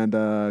 Netflix,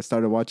 and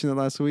started watching it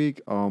last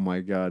week. Oh my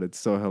god, it's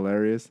so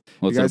hilarious!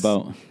 What's You it guys-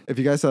 about? If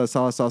you guys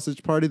saw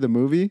Sausage Party, the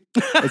movie,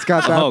 it's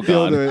got that Oh,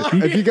 feel God. to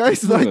it. If you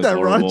guys like That's that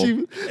horrible.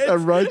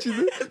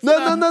 raunchy,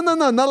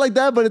 no, not like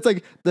that, but it's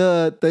like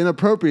the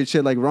inappropriate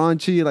shit, like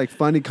raunchy, like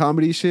funny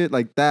comedy shit,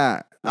 like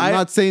that. I'm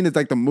not saying it's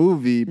like the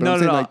movie, but I'm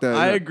saying like the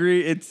I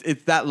agree. It's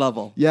that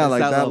level. yeah, It's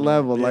like that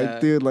level. Yeah. Like,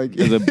 dude, like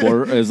Is it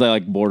is that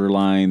like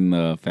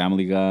borderline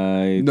Family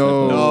Guy? type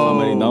No. of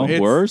comedy? No,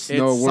 it's- worse. it's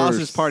no worse.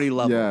 Sausage Party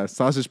level. Yeah,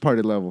 Sausage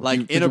Party level.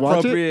 Like Did you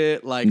watch it?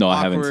 inappropriate, like No, I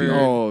awkward. haven't seen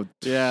it. Oh,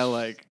 Yeah,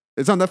 like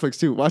it's on Netflix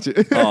too. Watch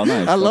it. Oh,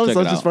 nice. I I'll love check it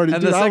Sausage out. Party.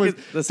 and Dude,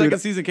 the second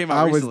dude, season came out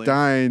I recently. was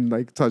dying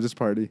like Sausage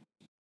Party.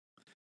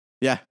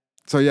 Yeah.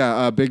 So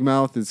yeah, Big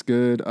Mouth is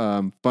good.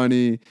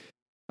 Funny.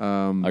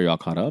 Are y'all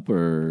caught up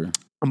or?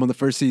 I'm on the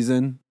first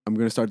season. I'm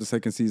gonna start the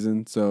second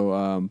season.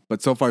 So,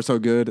 but so far so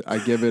good. I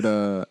give it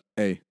a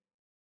A.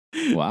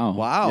 Wow.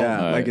 Wow. Yeah,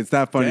 All like right. it's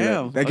that funny.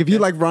 Damn, Like if you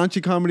okay. like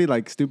raunchy comedy,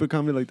 like stupid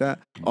comedy like that.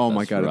 Oh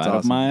my That's god, it's right up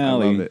awesome. my I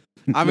love alley. it.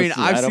 I mean, That's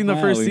I've right seen up the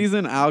my first alley.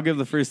 season. I'll give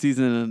the first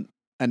season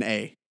an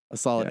A, a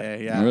solid Yeah.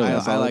 A. Yeah, Really? I A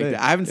like solid it.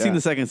 A. I haven't seen Yeah.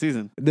 the second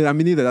season. Dude, I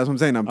mean, neither. That's what I'm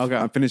saying. Okay.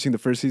 I'm finishing the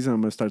first season.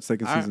 I'm gonna start the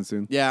second All right. season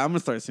soon. Yeah, I'm gonna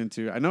start soon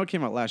too. I know it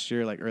came out last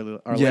year, like early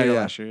or Yeah, later yeah.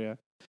 last year. Yeah.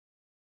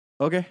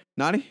 Okay,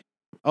 Nani.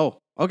 Oh,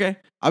 okay.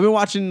 I've been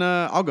watching.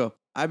 I'll go.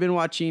 I've been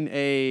watching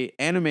a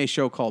anime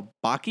show called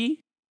Baki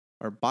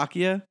or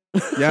Bakia.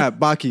 Yeah,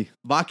 Baki.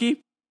 Baki.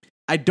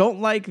 I don't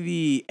like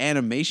the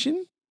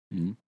animation,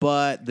 Mhm.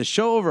 but the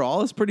show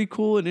overall is pretty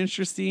cool and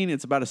interesting.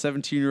 It's about a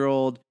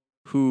 17-year-old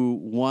who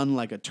won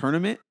like a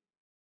tournament,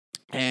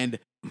 and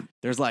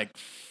there's like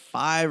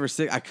 5 or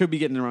 6. I could be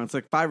getting it wrong. It's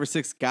like 5 or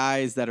 6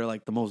 guys that are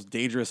like the most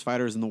dangerous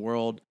fighters in the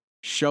world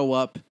show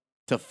up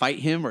to fight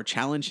him or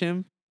challenge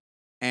him,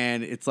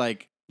 and it's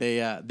like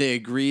they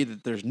agree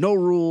that there's no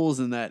rules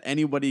and that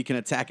anybody can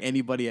attack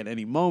anybody at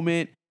any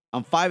moment.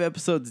 I'm 5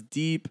 episodes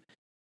deep.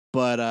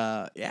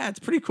 But yeah, it's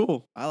pretty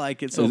cool. I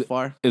like it so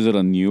far. Is it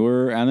a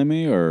newer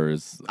anime or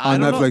is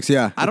On Netflix,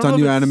 yeah. I It's don't a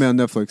know new if anime on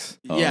Netflix.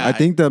 Yeah, I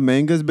think the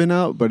manga's been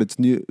out, but it's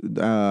new.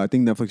 I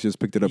think Netflix just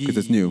picked it up because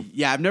it's new.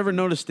 Yeah, I've never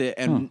noticed it,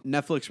 and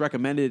Netflix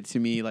recommended it to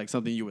me like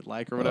something you would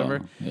like or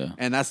whatever. yeah.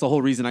 And that's the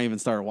whole reason I even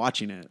started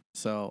watching it.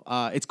 So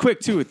it's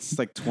quick too. It's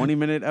like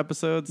 20-minute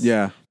episodes.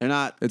 Yeah. They're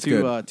not It's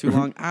too good. too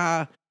long.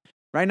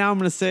 Right now I'm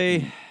gonna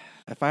say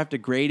if I have to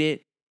grade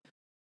it,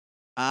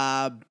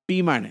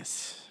 B-,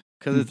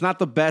 because it's not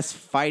the best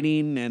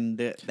fighting and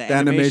the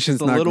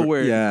animation's a not little gr-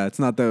 weird. Yeah, it's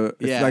not the.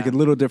 It's Yeah. like a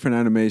little different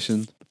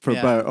animation.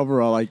 Yeah. But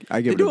overall, I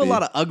They give it do a a B.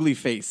 lot of ugly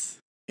face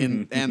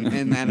in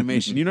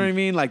animation. You know what I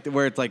mean? Like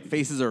where it's like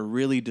faces are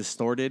really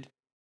distorted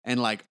and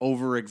like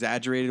over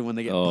exaggerated when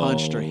they get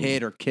punched or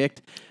hit or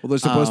kicked. Well, they're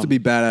supposed to be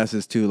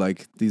badasses too.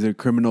 Like these are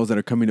criminals that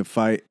are coming to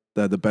fight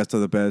the best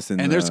of the best.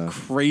 And And there's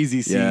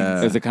crazy scenes.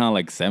 yeah. Is it kind of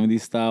like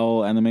 70s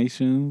style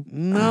animation?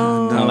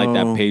 No, Kind of like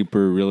that No.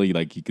 paper, really,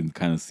 like you can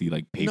kind of see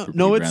like paper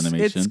no,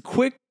 animation. it's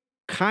quick,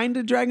 kind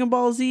of Dragon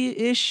Ball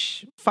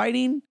Z-ish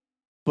fighting,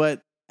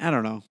 but I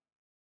don't know.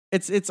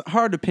 It's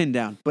hard to pin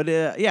down, but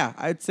yeah,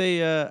 I'd say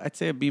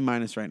a B-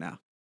 right now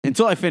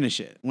until I finish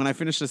it. When I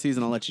finish the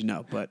season, I'll let you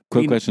know. But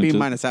Quick question, B-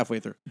 just- halfway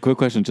through. Quick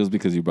question, just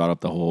because you brought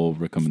up the whole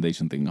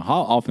recommendation thing.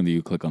 How often do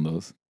you click on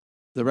those?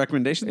 The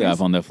recommendation. Yeah,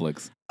 on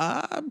Netflix.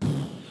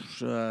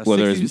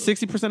 Whether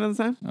 60% of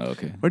the time. Oh,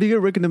 okay. Where do you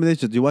get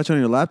recommendations? Do you watch it on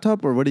your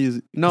laptop or what do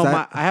you? No,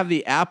 'cause I have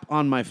the app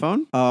on my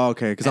phone. Oh,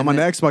 okay. Because And I'm on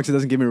the then- Xbox, it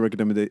doesn't give me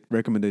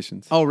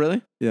recommendations. Oh,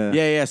 really? Yeah.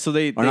 Yeah. So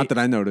they Or not that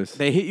I noticed.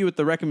 they hit you with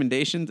the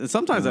recommendations, and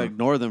sometimes I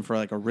ignore them for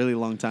like a really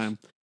long time.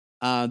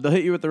 They'll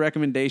hit you with the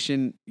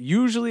recommendation.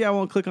 Usually, I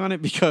won't click on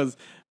it because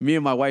me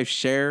and my wife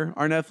share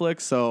our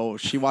Netflix, so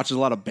she watches a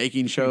lot of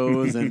baking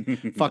shows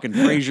and fucking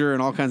Frasier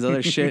and all kinds of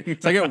other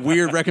shit. So I get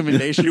weird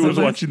recommendations. She was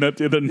sometimes. watching that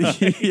the other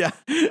night. Yeah.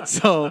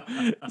 So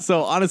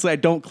honestly, I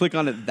don't click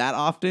on it that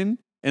often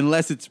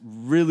unless it's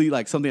really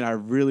like something I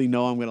really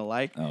know I'm gonna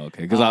like. Oh,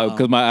 okay. Because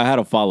I had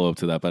a follow up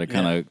to that, but I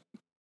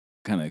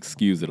kind of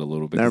excused it a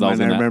little bit. Never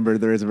mind. I remember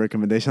there is a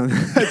recommendation.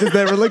 I just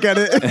never look at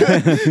it.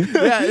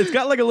 Yeah, it's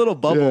got like a little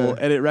bubble Yeah.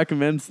 and it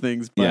recommends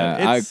things. But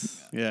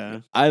Yeah,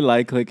 I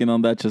like clicking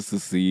on that just to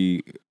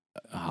see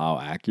how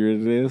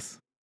accurate it is.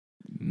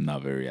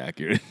 Not very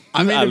accurate.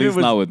 I mean, at if it least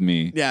was- not with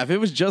me. Yeah, if it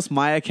was just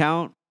my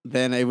account,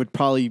 then it would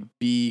probably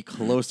be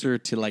closer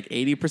to like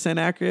 80%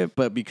 accurate.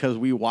 But because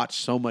we watch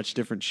so much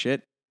different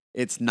shit,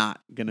 it's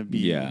not gonna be.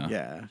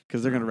 Yeah.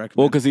 Because they're gonna recommend.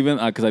 Well,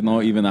 because I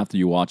know even after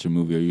you watch a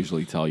movie, I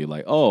usually tell you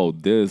like, oh,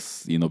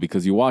 this,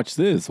 because you watch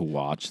this,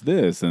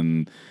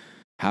 and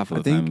half of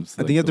I the time, think it's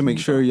I like, think you have to those make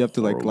movies sure are you have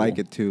to like horrible.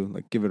 it too,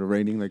 like give it a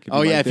rating. Like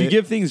Oh yeah, liked if you it.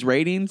 give things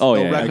ratings, Oh,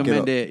 they'll yeah, I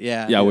recommend it.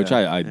 Yeah. Yeah, which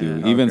I do.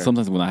 Yeah. Even Okay.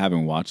 sometimes when I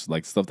haven't watched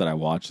like stuff that I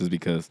watch is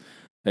because,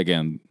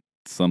 again,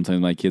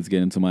 sometimes my kids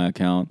get into my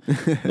account,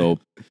 they'll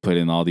put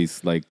in all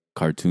these like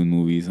cartoon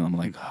movies, and I'm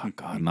like, oh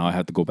god, now I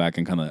have to go back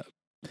and kind of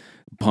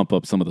pump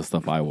up some of the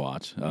stuff I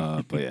watch.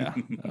 But yeah.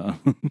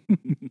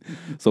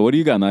 So what do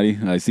you got,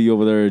 Nadi? I see you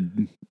over there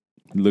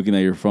looking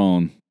at your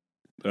phone.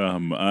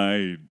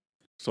 I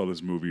saw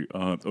this movie.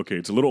 Okay,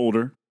 it's a little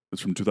older.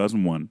 It's from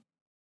 2001,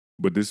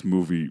 but this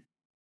movie,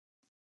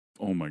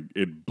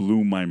 it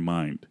blew my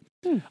mind.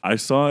 I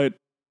saw it.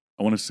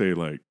 I want to say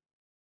like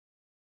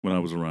when I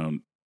was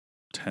around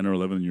 10 or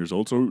 11 years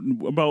old. So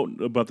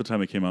about the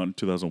time it came out in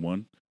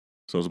 2001.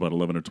 So I was about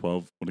 11 or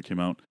 12 when it came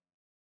out.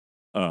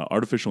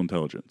 Artificial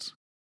Intelligence.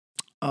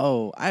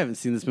 Oh, I haven't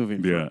seen this movie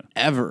in Yeah.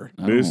 forever.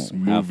 I This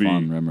don't have movie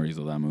fond memories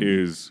of that movie.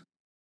 Is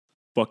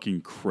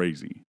fucking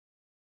crazy.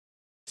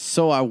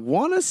 So I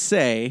want to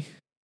say,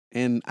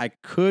 and I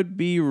could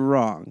be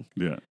wrong,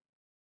 Yeah.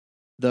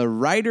 the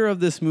writer of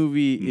this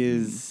movie Mhm.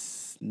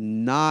 is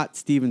not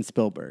Steven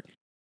Spielberg.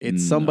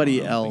 It's No,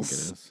 somebody I don't think it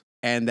else, is.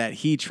 and that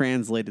he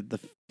translated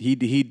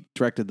he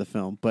directed the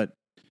film, but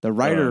the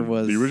writer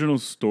was the original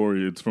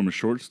story. It's from a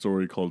short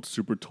story called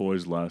 "Super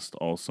Toys Last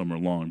All Summer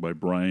Long" by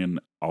Brian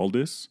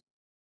Aldiss,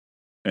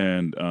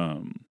 and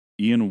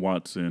Ian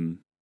Watson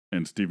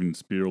and Steven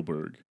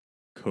Spielberg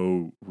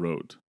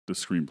co-wrote the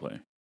screenplay,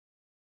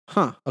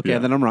 Huh? Okay, Yeah.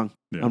 then I'm wrong.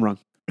 Yeah. I'm wrong.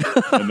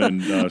 and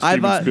then I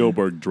Steven thought-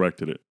 Spielberg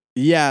directed it.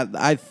 Yeah,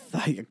 I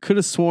could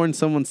have sworn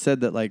someone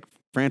said that like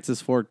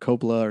Francis Ford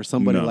Coppola or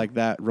somebody No. like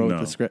that wrote No.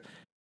 the script.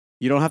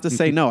 You don't have to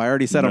say no. I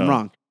already said I'm No.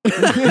 wrong.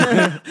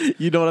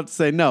 You don't have to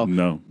say no.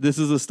 No, This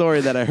is a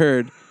story that I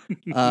heard.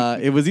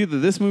 It was either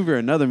this movie or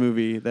another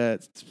movie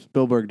that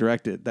Spielberg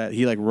directed that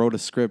he like wrote a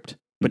script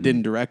but Mhm.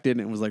 didn't direct it,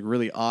 and it was like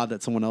really odd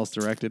that someone else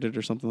directed it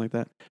or something like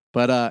that.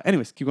 But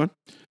anyways, keep going.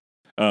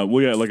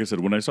 well, yeah, like I said,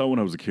 when I saw it when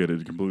I was a kid,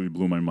 it completely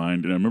blew my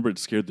mind, and I remember it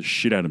scared the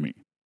shit out of me.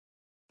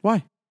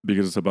 Why?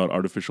 Because it's about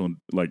artificial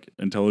like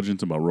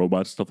intelligence, about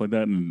robots, stuff like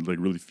that, and like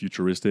really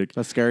futuristic.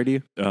 That's scary to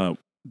you?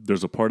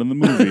 There's a part in the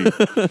movie.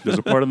 There's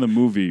a part in the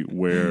movie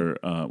where,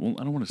 I don't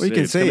want to say. Well, you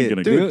can It's say kinda it,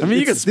 gonna dude. I mean,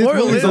 you can This spoil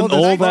movie's it. an It's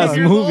old ass 19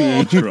 years movie.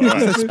 old. True, all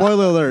right. It's a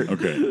spoiler alert.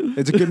 Okay.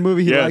 It's a good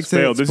movie. He Yes, likes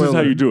fail. it. This is how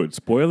Spoiler. you do it.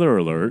 Spoiler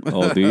alert.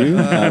 Oh, do you?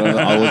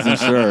 I wasn't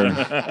sure.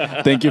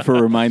 Thank you for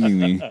reminding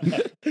me.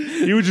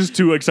 He was just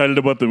too excited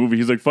about the movie.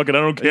 He's like, "Fuck it, I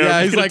don't care. Yeah,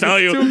 I'm he's just gonna like, tell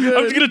 "It's you. too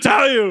I'm just gonna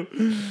tell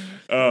you."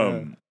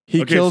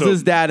 He Okay, kills so-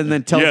 his dad and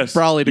then tells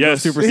Brawley to go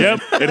Super Saiyan.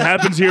 Yep, it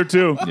happens here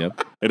too.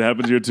 Yep. It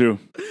happens here too.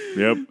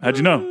 Yep. How'd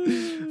you know?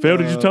 Fail,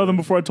 did you tell them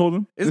before I told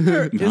them? Isn't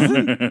I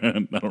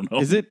don't know.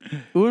 is it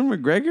Ewan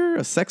McGregor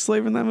a sex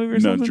slave in that movie or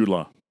No, something? Jude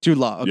Law. Jude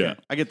Law. Okay, Yeah.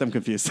 I get them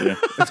confused. Yeah,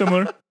 it's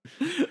similar.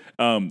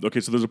 Okay,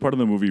 so there's a part of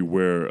the movie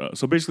where,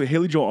 so basically,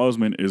 Haley Joel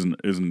Osment is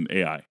an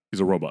AI. He's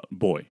a robot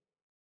boy.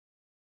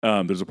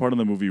 There's a part of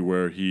the movie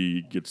where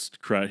he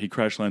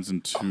crash lands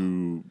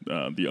into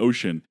the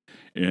ocean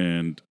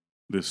and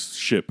this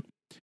ship,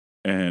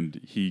 and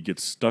he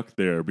gets stuck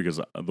there because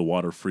the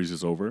water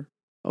freezes over.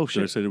 Oh Did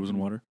I shit! say it was in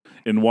water?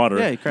 In water.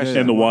 Yeah, he crashed.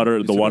 And the water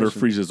It's an ocean.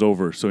 freezes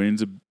over, so he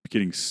ends up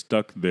getting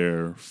stuck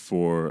there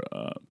for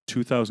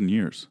 2,000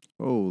 years.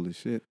 Holy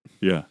shit.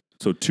 Yeah,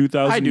 so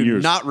 2,000 I do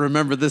years. not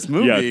remember this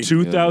movie. Yeah,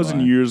 2,000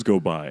 Why? years go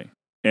by,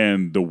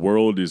 and the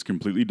world is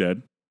completely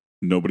dead.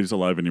 Nobody's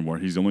alive anymore.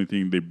 He's the only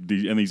thing.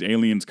 And these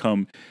aliens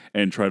come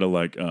and try to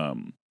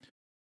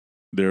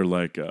they're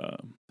like,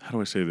 how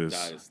do I say this?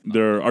 That is not-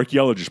 They're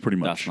archaeologists, pretty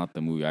much. That's not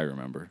the movie I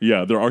remember.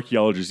 Yeah, they're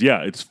archaeologists.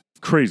 Yeah, it's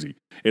crazy.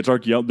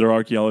 They're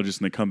archaeologists,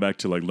 and they come back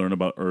to learn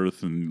about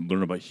Earth and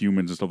learn about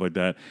humans and stuff like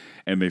that.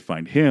 And they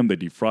find him, they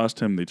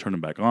defrost him, they turn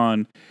him back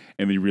on,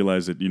 and they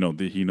realize that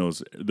that he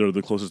knows they're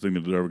the closest thing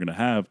that they're ever going to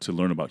have to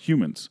learn about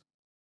humans.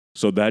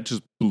 So that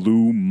just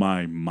blew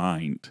my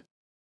mind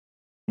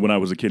when I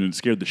was a kid, and it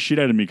scared the shit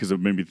out of me because it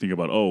made me think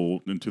about,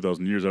 in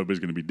 2,000 years everybody's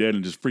going to be dead,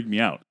 and just freaked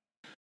me out.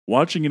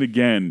 Watching it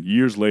again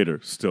years later,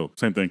 still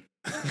same thing.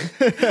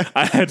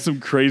 I had some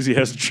crazy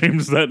ass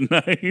dreams that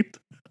night.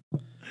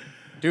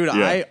 Dude,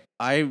 Yeah.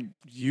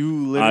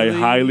 you I literally.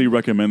 highly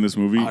recommend this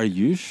movie. Are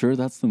you sure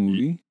that's the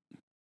movie?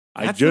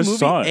 I That's the just movie?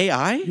 saw it.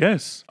 AI.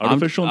 Yes,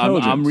 artificial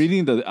intelligence. I'm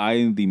reading the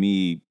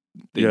IMDb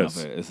thing Yes,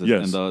 of it. It says,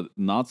 yes. And the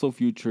not so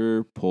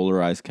future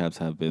polar ice caps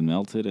have been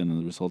melted,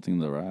 and resulting in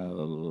the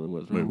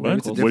Wait, what?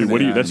 It's a Wait, different what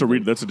do you? AI.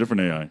 That's a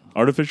different AI.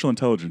 Artificial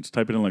intelligence.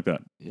 Type it in like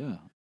that. Yeah,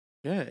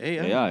 Yeah,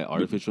 AI. AI,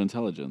 artificial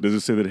intelligence. Does it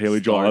say that Haley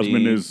Joel Starting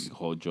Osment is?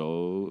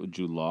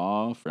 Jude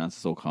Law,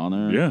 Francis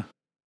O'Connor. Yeah,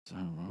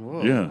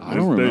 Whoa. yeah. I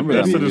don't remember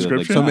That's that the movie,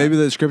 description. So maybe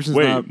the description's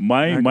Wait, not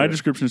my accurate.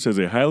 description says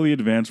a highly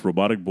advanced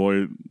robotic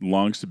boy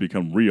longs to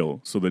become real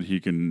so that he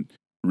can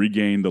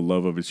regain the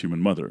love of his human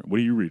mother. What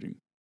are you reading?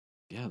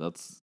 Yeah,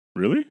 that's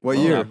Really? What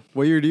Oh, year? yeah.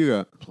 What year do you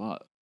got?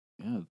 plot.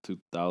 Yeah,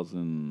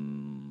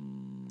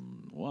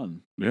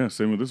 2001. Yeah,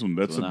 same with this one.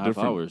 That's 2.5 a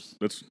different. hours.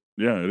 That's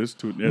it is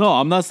two. Yeah, No,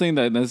 I'm not saying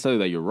that necessarily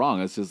that you're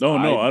wrong. It's just no,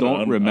 I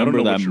don't remember know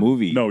what that you're-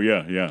 movie No,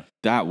 yeah.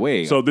 that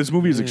way. So this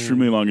movie is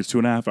extremely long. It's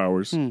 2.5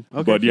 hours. Okay,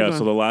 But keep yeah, going.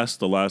 so the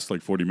last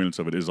 40 minutes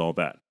of it is all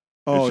that.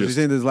 Oh, It's so you're just-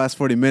 saying this last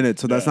 40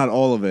 minutes, so that's Yeah. not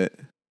all of it.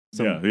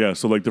 So yeah.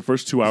 So the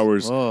first 2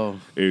 hours Whoa.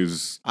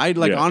 is. I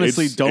yeah,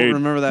 honestly it's- don't it-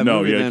 remember that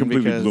no, movie. yeah, then it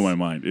completely because blew my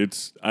mind.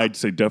 I'd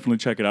say definitely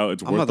check it out.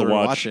 It's I'm worth about the to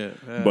watch. rewatch it.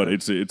 Yeah. But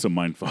it's a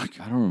mind fuck.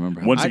 I don't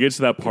remember. Once I it gets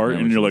to that part, and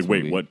never you're seen like, this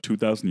wait, movie. what?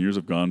 2,000 years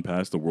have gone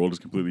past. The world is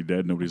completely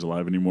dead. Nobody's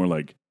alive anymore.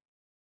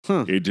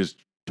 Huh. It just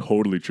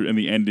totally true. And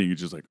the ending is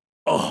just like,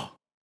 oh,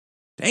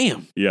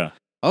 Damn. yeah.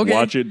 Okay.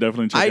 Watch it.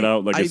 Definitely check it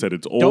out. Like I I said,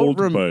 it's don't old,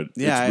 rem- but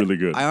yeah, it's really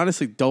good. I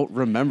honestly don't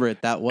remember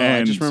it that well. I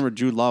And- just remember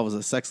Jude Law was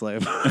a sex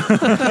slave.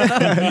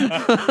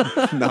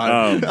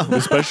 The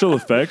special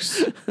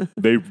effects,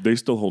 they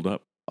still hold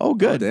up. Oh,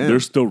 good. damn. They're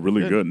still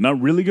really Good. good.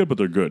 Not really good, but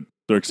they're good.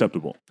 They're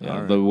acceptable. Yeah,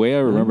 Alright. the way I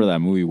Mm-hmm. remember that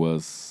movie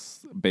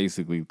was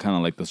basically kind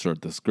of like the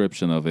short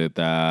description of it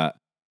that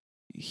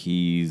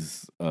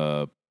he's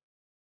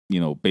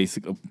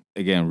basic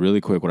again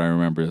really quick. What I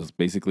remember is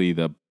basically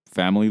the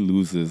family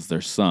loses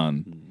their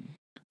son,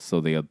 so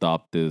they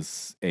adopt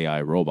this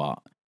AI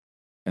robot,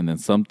 and then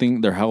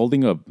they're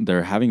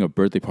having a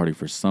birthday party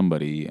for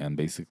somebody, and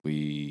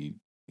basically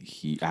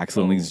he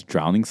accidentally is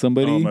drowning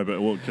somebody. Oh, my bad.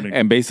 Well, can I,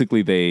 And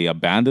basically, they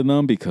abandoned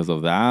them because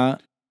of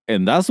that.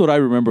 And that's what I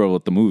remember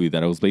about the movie.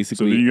 That it was So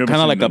basically you haven't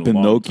kind of seen like it a in a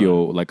long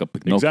Pinocchio, time. like a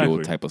Pinocchio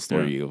Exactly. type of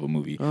story of a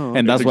movie. Oh,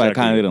 And that's why I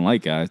exactly kind of it. didn't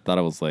like it. I thought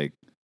it was like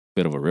a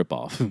bit of a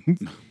ripoff.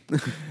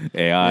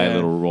 AI, Yeah.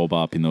 little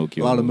robot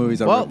Pinocchio. A lot of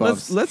movies are well,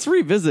 rip-offs. let's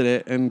revisit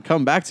it and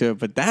come back to it.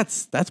 But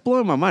that's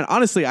blowing my mind.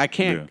 Honestly, I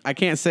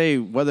can't say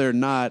whether or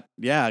not.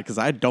 Yeah, because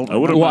I don't. I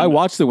would've remember. Well, I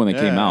watched it when it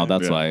came Yeah. out.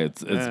 That's Yeah. why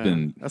it's Yeah.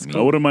 been. That's I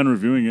cool. wouldn't mind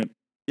reviewing it.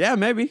 Yeah,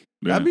 maybe.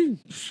 Yeah.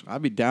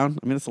 I'd be down.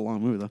 I mean, it's a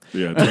long movie though.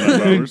 Yeah,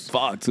 2.5 hours.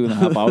 Fuck,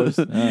 2.5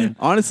 hours.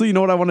 Honestly, you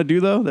know what I want to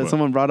do though? That What?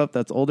 someone brought up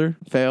that's older.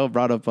 Fail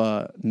brought up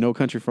No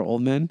Country for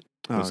Old Men.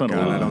 Oh, It's not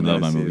God, old. I don't Love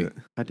know that see movie. it.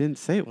 I didn't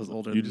say it was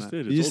older. You than just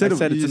that. did. You It's said I old.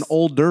 said it's an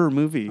older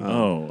movie.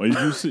 Oh,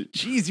 you see.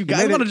 Jeez, you made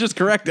guys it- want to just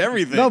correct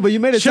everything. No, but you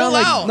made it Chill sound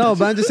like out. no.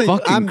 But I'm just saying.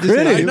 Fucking I'm just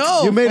saying. critics. You, I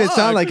know, you made it fuck.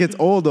 sound like it's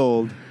old.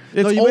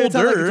 It's no, you made it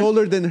sound like older. it's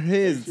older than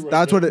his.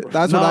 That's what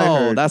that's what I No,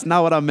 heard. that's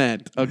not what I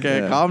meant.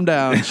 Okay, Yeah. calm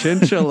down.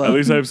 Chinchilla. At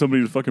least I have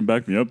somebody to fucking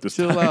back me up this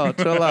chill time. out.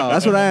 Chill out.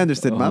 That's what I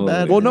understood. My Oh,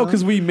 bad. Well, no,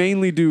 because we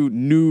mainly do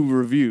new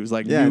reviews,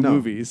 like Yeah, I new know.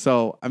 movies.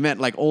 So I meant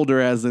like older,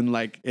 as in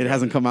like it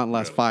hasn't come out in the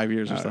last 5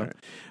 years or so.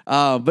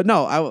 Alright. But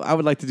no, I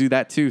would like to do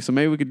that too. So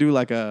maybe we could do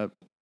like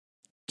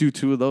do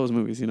 2 of those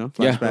movies. You know,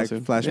 Yeah.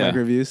 flashback Yeah.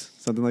 reviews,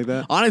 something like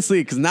that. Honestly,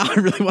 because now I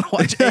really want to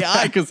watch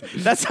AI because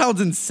that sounds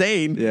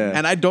insane. Yeah.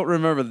 And I don't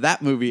remember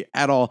that movie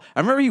at all. I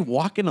remember he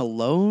walking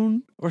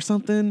alone or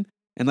something.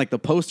 And like the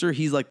poster,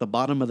 he's like the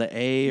bottom of the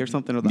A or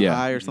something, or the Yeah.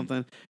 I or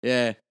something.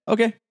 Yeah.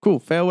 Okay, cool.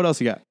 Fail, what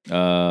else you got?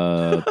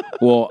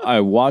 Well, I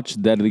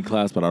watched Deadly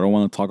Class, but I don't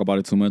want to talk about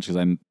it too much because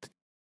I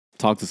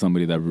talked to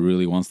somebody that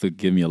really wants to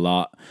give me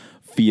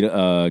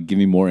give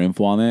me more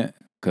info on it.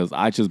 Because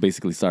I just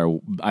basically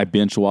I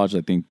binge watched,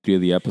 I think, 3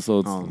 of the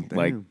episodes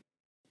like damn.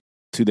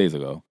 2 days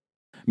ago.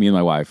 Me and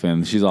my wife,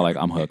 and she's all like,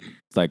 "I'm hooked."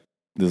 It's like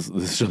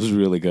this show's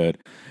really good.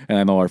 And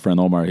I know our friend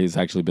Omar, he's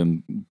actually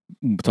been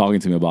talking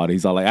to me about it.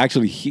 He's all like,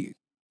 actually,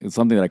 it's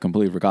something that I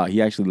completely forgot.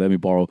 He actually let me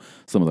borrow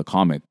some of the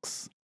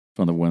comics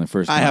from when it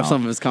first came I have out.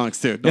 some of his comics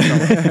too. Don't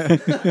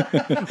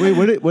tell me.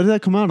 Wait, what did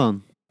that come out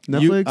on?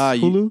 Netflix,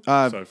 Hulu?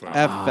 Sci-fi.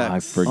 FX. I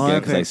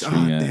forget because I FX.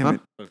 stream it. Damn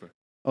it.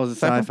 Oh, is it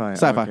sci-fi?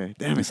 Sci-fi. Okay.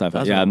 Damn it. Sci-fi.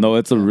 That's Yeah, what- no,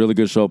 it's a really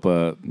good show,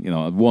 but we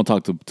won't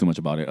talk too much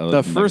about it. other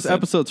The than, like I first said,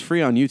 episode's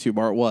free on YouTube,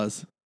 or it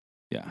was.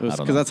 Yeah, It I was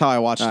don't because know. that's how I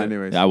watched it.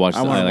 Anyways, Yeah, I watched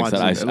it. wanna Like I watch said,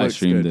 it. I looks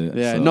streamed good. it.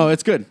 Yeah, so- no,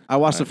 it's good. I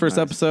watched the Alright, first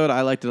nice. episode.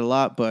 I liked it a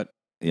lot, but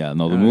Yeah,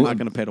 no, the I'm movie. not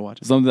gonna pay to watch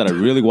it. Something that I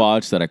really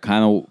watched that I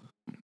kind of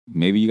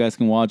maybe you guys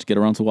can get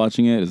around to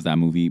watching it is that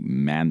movie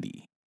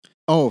Mandy.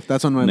 Oh,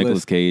 that's on my Nicolas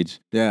list. Cage.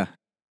 Yeah.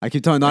 I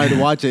keep telling Nari to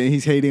watch it, and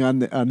he's hating on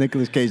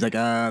Nicolas Cage. Like,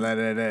 da, da,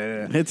 da,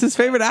 da. It's his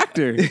favorite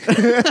actor.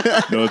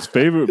 No, it's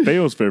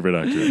Bayo's favorite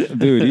actor.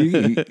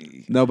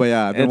 Dude, No, but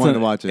yeah, I've been wanting to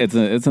watch it.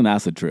 It's an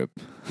acid trip.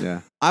 Yeah.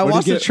 I What do you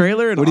watched the get-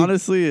 trailer, and what do you-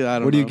 honestly, I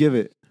don't know. What do you give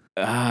it?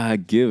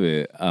 Give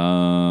it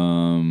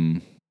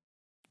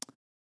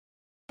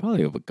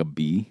probably like a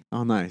B.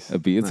 Oh, nice. A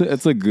B. Nice.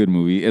 It's a good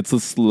movie. It's a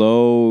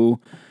slow.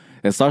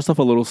 It starts off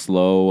a little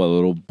slow, a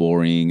little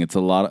boring. It's a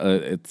lot.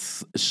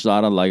 It's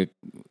shot of like,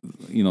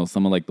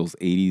 some of like those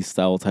 '80s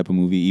style type of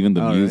movie. Even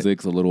the All right.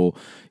 music's a little, old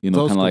kind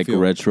of school like feel.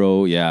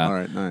 retro. Yeah. All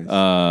right,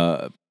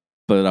 nice.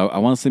 But I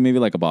want to say maybe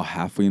like about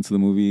halfway into the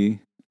movie,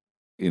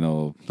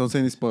 Don't say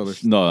any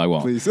spoilers, No, I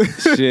won't. please.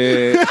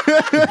 Shit.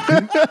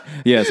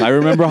 Yes, I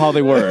remember how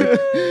they were.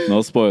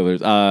 No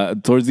spoilers.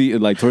 Towards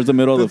the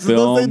middle of the Don't say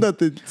film.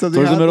 nothing. Something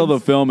Towards the middle of the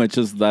happens. film, it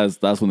just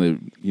that's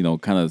when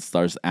it kind of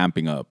starts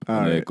amping up and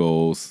Alright. it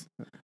goes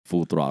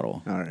full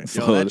throttle. All right.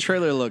 Yo, that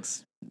trailer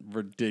looks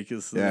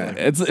ridiculous. Yeah.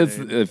 It's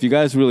if you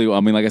guys really, I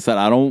mean, like I said,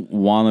 I don't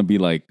want to be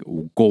like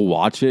go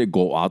watch it,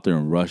 go out there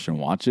and rush and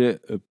watch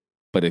it.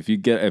 But if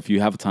you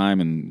have time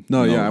and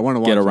No, yeah, I wanna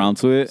get watch it. around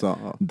to it,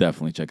 So,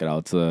 definitely check it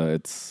out.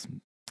 It's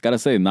gotta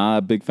say, not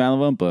a big fan of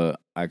them, but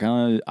I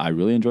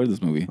really enjoyed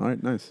this movie. all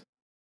right, nice.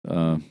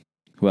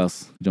 Who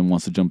else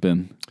wants to jump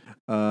in?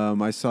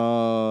 I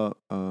saw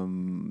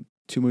 2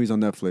 movies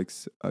on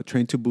Netflix: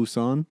 Train to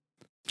Busan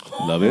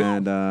Love it.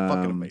 and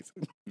Fucking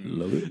amazing.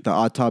 Love it. The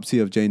Autopsy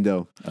of Jane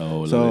Doe. Oh,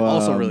 love So, it.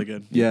 Also Um, really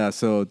good. Yeah,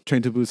 so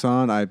Train to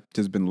Busan, I've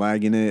just been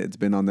lagging it. It's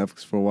been on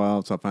Netflix for a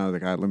while, so I finally was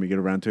like, all right, let me get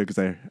around to it because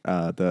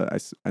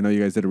I know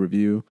you guys did a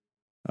review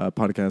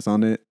podcast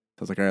on it. So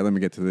I was like, all right, let me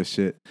get to this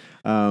shit.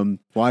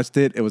 Watched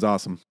it. It was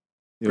awesome.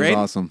 It Great? was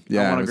awesome.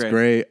 Yeah, want it a was grade.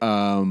 great.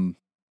 I'm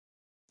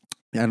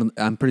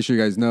pretty sure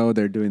you guys know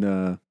they're doing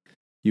a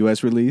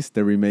U.S. release.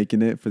 They're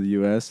remaking it for the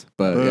U.S.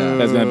 But yeah,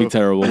 That's gonna be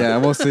terrible. yeah,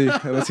 we'll see.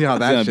 Let's see how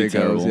gonna that be shit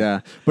goes. terrible.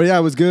 Yeah, but yeah,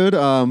 it was good.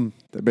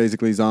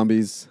 Basically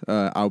zombies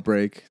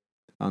outbreak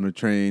on a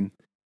train.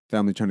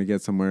 Family trying to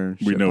get somewhere.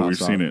 We shit know, pops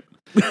we've seen off.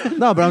 it.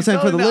 No, but I'm saying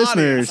for the telling the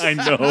audience.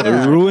 listeners. I know.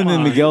 They're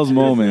ruining Miguel's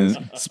moment.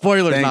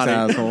 Spoilers, Thanks, naughty.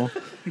 asshole.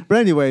 But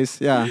anyways,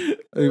 yeah.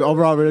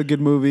 Overall, really good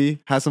movie.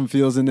 Has some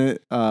feels in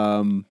it.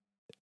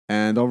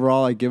 And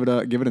overall, I give it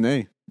an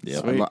A. Yeah.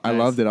 Sweet. I Nice.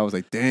 loved it. I was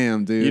like,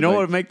 damn, dude. You know like,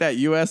 what would make that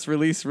U.S.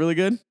 release really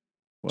good?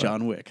 What?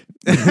 John Wick.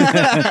 Yep.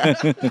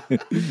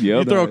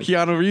 You throw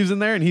Keanu Reeves in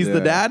there, and he's the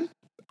Yeah. dad.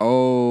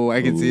 Oh,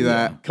 I can see Ooh,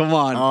 that. Come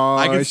on, Oh,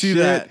 I can see shit.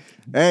 that.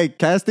 Hey,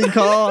 casting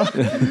call.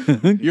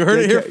 You heard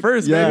it here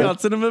first, Yeah. baby, on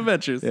Cinema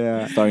Adventures.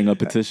 Yeah. Starting a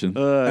petition.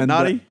 And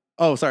Naughty.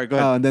 Oh, sorry. Go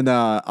ahead. And then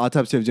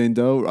Autopsy of Jane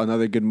Doe,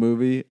 another good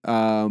movie.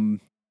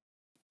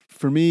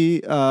 For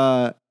me,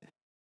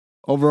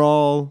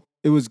 overall,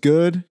 it was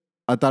good.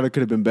 I thought it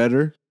could have been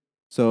better,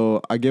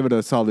 so I give it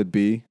a solid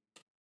B.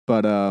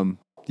 But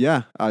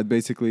yeah,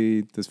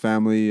 basically this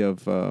family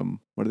of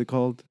what are they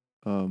called?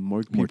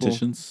 Morgue people.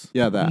 Morticians.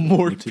 Yeah, that.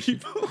 More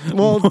people.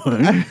 Well,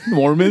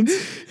 Mormons.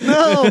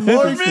 no,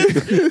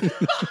 Mormons.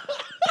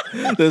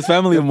 This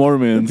family of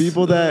Mormons.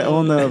 People that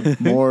own the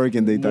morgue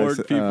and they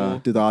Morgue people.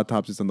 do the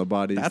autopsies on the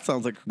bodies. That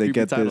sounds like a They creepy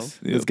get title. this.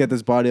 Yep. Let's get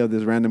this body of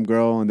this random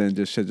girl, and then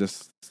just shit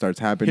just starts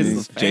happening.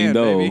 His fan, Jane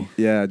Doe. baby.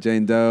 Yeah,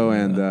 Jane Doe,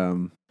 Yeah.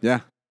 and yeah,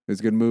 it was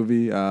a good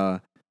movie.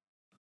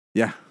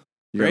 Yeah,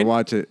 You gotta Great.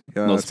 watch it.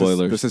 No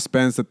spoilers. The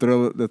suspense,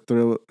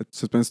 the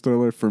suspense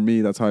thriller for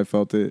me. That's how I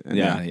felt it. And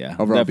Yeah.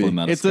 Overall, Definitely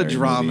not It's a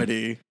scary movie.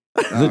 dramedy.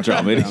 It's a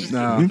dramedy.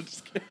 No.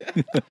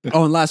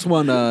 Oh, and last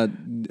one. No,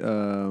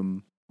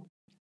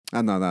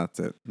 that's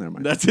it. Never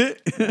mind. That's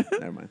it.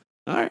 Never mind.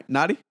 All right,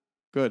 naughty.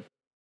 Good.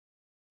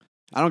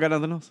 I don't got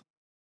nothing else.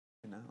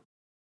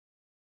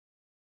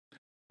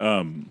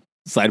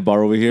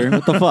 Sidebar over here.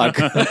 What the fuck?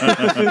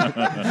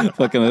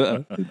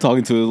 Fucking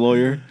talking to his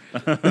lawyer.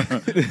 I'm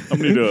gonna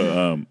need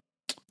to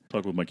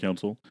talk with my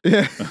counsel.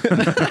 Yeah.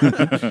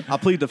 I'll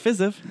plead the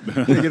fifth.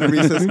 Can we get a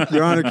recess?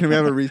 Your Honor, can we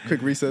have a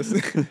quick recess?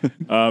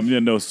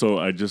 So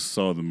I just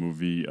saw the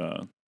movie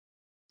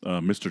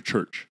Mr.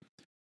 Church.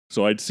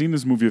 So I'd seen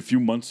this movie a few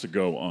months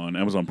ago on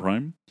Amazon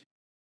Prime,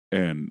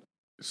 and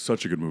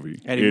such a good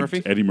movie.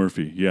 Eddie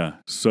Murphy, yeah,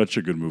 such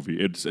a good movie.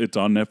 It's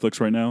on Netflix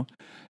right now.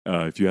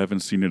 If you haven't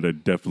seen it, I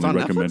definitely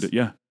recommend it.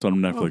 Yeah, it's on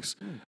Netflix.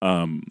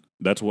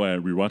 That's why I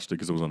rewatched it,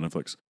 because it was on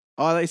Netflix.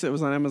 Oh, I thought you said it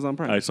was on Amazon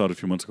Prime. I saw it a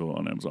few months ago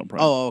on Amazon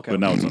Prime. Oh, okay. But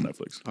now it's on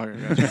Netflix.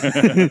 Okay,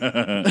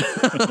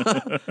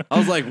 gotcha. I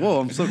was like,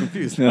 whoa, I'm so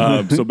confused.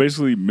 So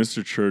basically,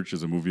 Mr. Church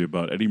is a movie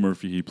about Eddie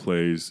Murphy. He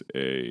plays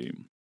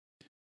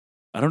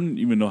I don't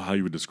even know how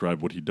you would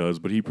describe what he does,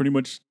 but he pretty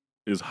much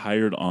is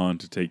hired on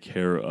to take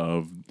care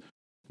of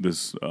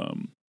this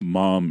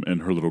mom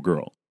and her little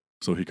girl.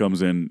 So he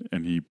comes in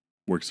and he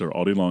works there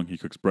all day long. He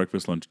cooks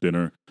breakfast, lunch,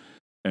 dinner,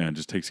 and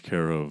just takes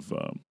care of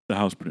the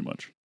house pretty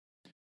much.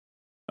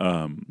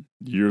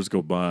 Years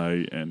go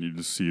by, and you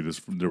just see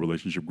the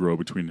relationship grow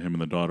between him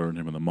and the daughter, and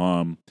him and the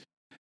mom.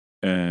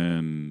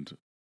 And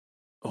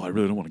I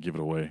really don't want to give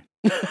it away.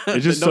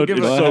 It's just so good.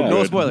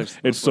 No spoilers.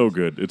 It's so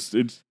good. It's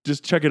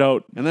just check it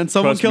out. And then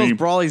someone Trust kills me.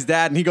 Brawley's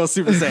dad, and he goes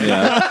Super Saiyan.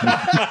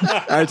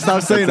 Yeah. All right,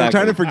 stop saying it. I'm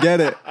trying to forget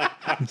it.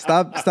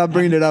 Stop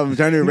bringing it up. I'm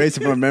trying to erase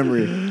it from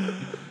memory.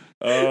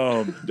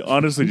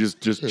 Honestly,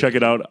 just check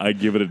it out. I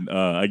give it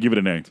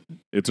an A.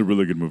 It's a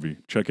really good movie.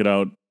 Check it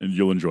out, and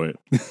you'll enjoy it.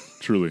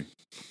 Truly.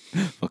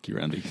 Fuck you,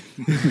 Randy.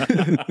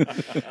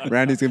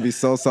 Randy's gonna be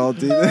so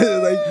salty.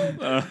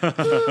 So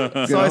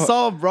I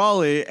saw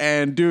Brawley,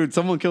 and dude,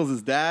 someone kills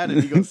his dad,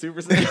 and he goes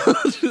Super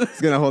Saiyan. He's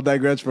gonna hold that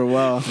grudge for a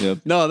while. Yep.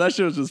 No, that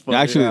shit was just funny.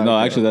 Actually,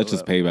 that's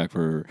just payback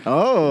for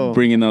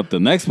bringing up the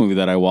next movie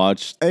that I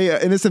watched. Hey,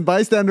 innocent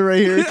bystander right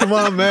here. Come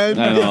on, man.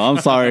 I know. I'm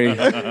sorry.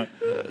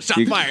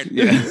 Shot fired.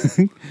 Yeah.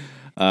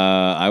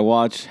 I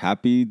watched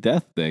Happy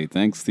Death Day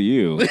thanks to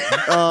you.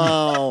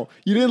 Oh,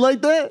 you didn't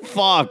like that?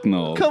 Fuck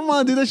no. Come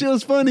on, dude. That shit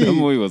was funny. The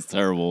movie was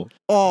terrible.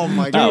 Oh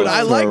my That god, was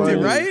I liked it,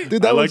 terrible. right?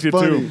 Dude, that I was liked it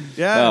funny. too.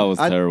 Yeah. That was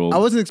terrible. I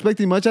wasn't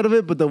expecting much out of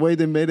it, but the way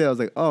they made it, I was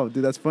like, oh,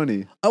 dude, that's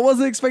funny. I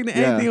wasn't expecting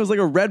anything. Yeah. It was like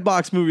a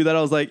Redbox movie that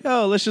I was like,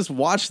 oh, let's just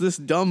watch this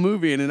dumb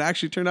movie. And it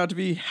actually turned out to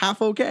be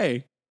half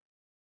okay.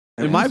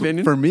 In my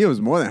opinion. For me, it was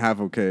more than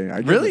half okay.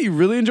 Really? You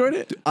really enjoyed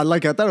it? I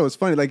thought it was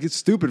funny. Like, it's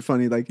stupid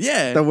funny. Like,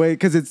 Yeah. the way,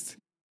 because it's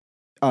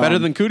Better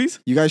than Cooties?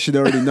 you guys should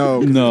already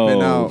know. 'Cause No. It's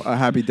been out. A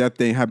Happy Death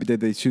Day. Happy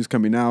Death Day 2's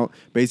coming out.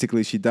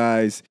 Basically, she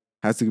dies,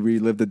 has to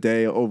relive the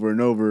day over and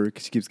over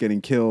because she keeps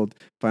getting killed.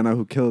 Find out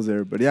who kills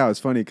her. But yeah, it was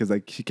funny because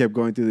like she kept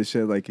going through this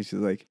shit. Like she's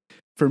like,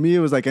 for me, it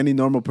was like any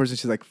normal person.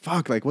 She's like,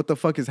 fuck, like what the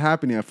fuck is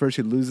happening? At first,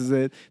 she loses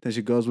it. Then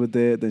she goes with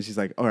it. Then she's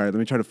like, all right, let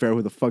me try to figure out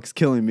who the fuck's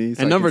killing me.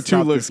 So And I number can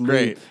stop 2 looks this loop.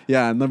 great.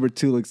 Yeah, and number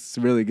 2 looks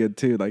really good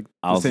too. Like the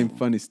I'll- same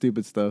funny,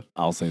 stupid stuff.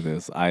 I'll say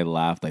this. I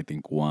laughed, I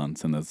think,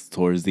 once, and that's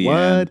towards the What?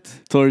 end.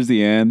 Towards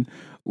the end,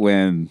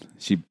 when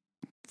she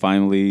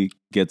finally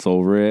gets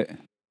over it,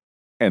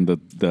 and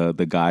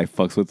the guy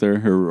fucks with her,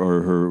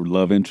 her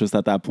love interest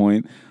at that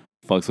point,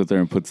 fucks with her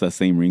and puts that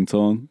same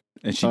ringtone,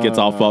 and she gets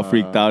all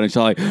freaked out, and she's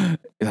like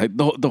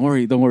don't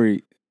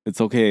worry,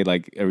 it's okay,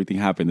 like everything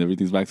happened,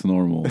 everything's back to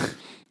normal.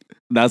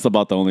 That's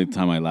about the only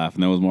time I laughed,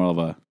 and it was more of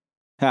a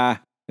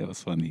it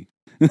was funny.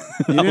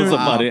 That was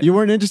about it. You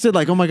weren't interested?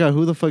 Like, oh my god,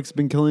 who the fuck's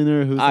been killing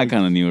her? Who's I like,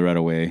 kind of knew it right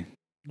away.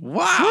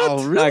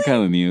 Wow, really? I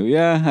kind of knew.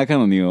 Yeah, I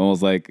kind of knew. I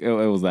was like, it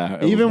was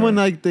that. even when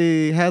like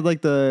they had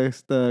like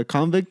the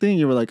convict thing,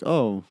 you were like,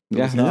 oh, it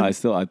Yeah, was no, him? I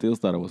still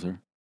thought it was her.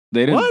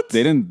 They didn't. What?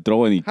 They didn't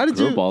throw any How did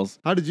you- curveballs.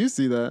 How did you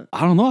see that?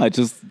 I don't know.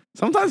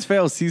 Sometimes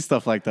Fail sees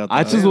stuff like that.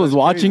 I though. just Yeah, was that's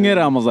watching crazy. it. And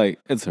I was like,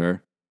 it's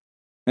her.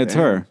 It's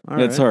Damn, her.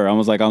 all It's right. her. I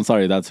was like, I'm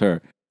sorry, that's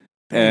her.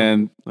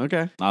 And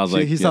Okay. I was He,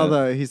 like, he saw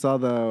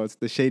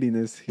the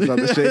shadiness. He saw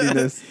the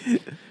shadiness.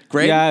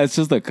 Great. Yeah, it's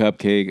just a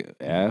cupcake.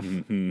 F.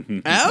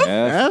 F?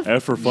 F.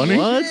 F for funny?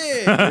 What?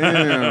 Shit.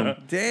 Damn.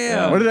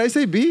 Damn. What did I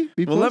say? B?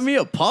 B Well, let me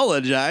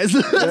apologize.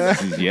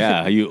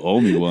 Yeah, you owe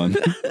me one.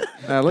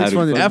 That looks How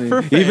funny. do to F me.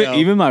 for fail.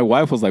 Even my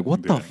wife was like,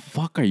 "What the Yeah.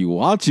 fuck are you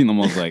watching?" I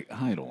was like,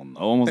 "I don't know."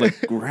 I was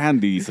like,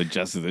 "Randy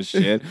suggested this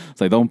shit."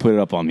 It's like, "Don't put it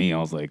up on me." I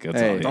was like, "It's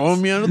Hey. all his."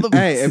 Throwing me under the bus.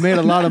 Hey, it made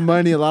a lot of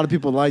money. A lot of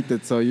people liked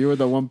it. So you were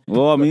the one.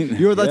 Well, I mean,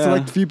 You were like yeah.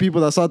 select few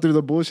people that saw through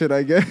the bullshit,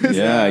 I guess.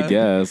 Yeah, I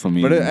guess. I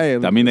mean, But hey,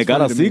 I mean, they it's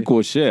got a funny to me.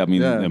 sequel. Shit, I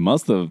mean, Yeah. it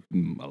must have.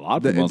 A lot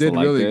of It people must did have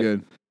liked really it.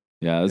 good.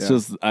 Yeah, it's Yeah.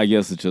 just. I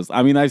guess it's just.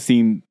 I mean, I've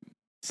seen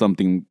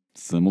something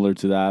similar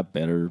to that,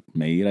 better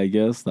made. I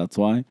guess that's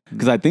why.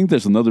 Because I think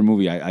there's another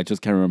movie. I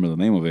just can't remember the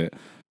name of it.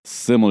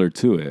 Similar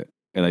to it,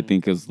 and I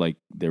think it's like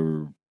they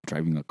were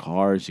driving a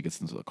car. She gets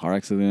into a car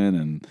accident,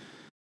 and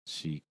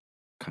she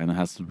kind of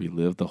has to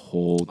relive the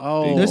whole.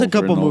 Oh. thing There's a over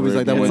couple and over movies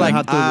like that again. where It's they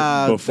like,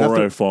 have to. Before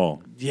after- I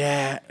Fall.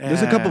 Yeah.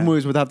 There's a couple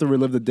movies would have to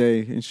relive the day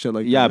and shit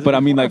like Yeah, that. but I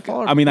mean, Before I like,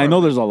 Fall or I mean, I Before know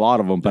I there's a lot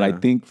of them, but I Yeah,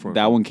 think Before I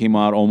that Fall. one came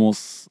out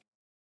almost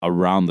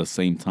around the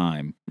same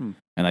time, and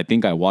I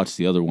think I watched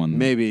the other one,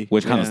 Maybe.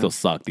 which kind of Yeah. still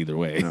sucked either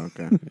way. Oh,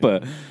 okay.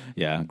 But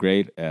yeah,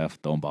 great F.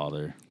 Don't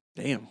bother.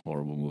 Damn.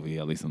 Horrible movie,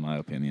 at least in my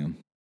opinion.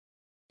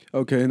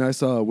 Okay, and I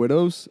saw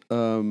Widows.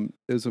 It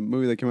was a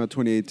movie that came out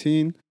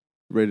 2018,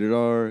 rated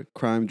R,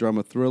 crime,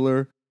 drama,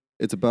 thriller.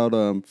 It's about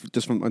I'll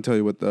tell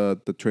you what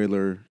the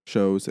trailer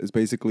shows. It's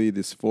basically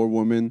these 4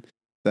 women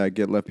that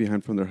get left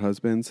behind from their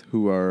husbands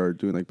who are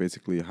doing like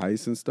basically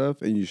heists and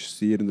stuff, and you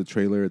see it in the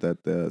trailer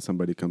that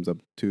somebody comes up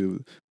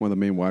to one of the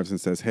main wives and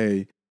says,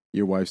 "Hey,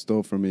 your wife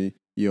stole from me.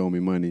 You owe me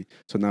money."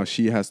 So now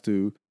she has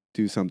to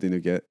do something to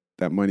get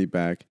that money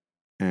back.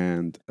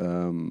 And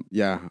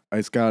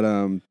it's got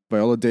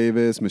Viola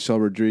Davis, Michelle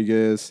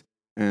Rodriguez,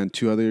 and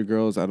 2 other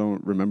girls. I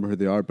don't remember who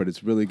they are, but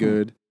it's really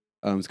good.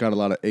 It's got a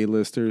lot of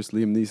A-listers.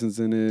 Liam Neeson's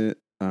in it.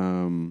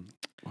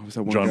 What was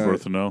that one John guy?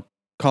 Berthenau.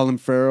 Colin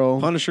Farrell.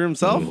 Punisher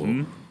himself.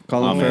 Mhm.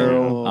 Colin I'm in.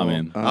 Farrell. I'm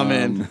in. I'm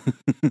in.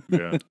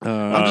 Yeah.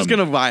 I'm just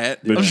gonna buy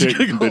it. The I'm just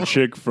chick, gonna go- the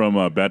chick from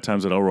Bad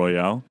Times at El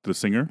Royale, the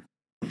singer,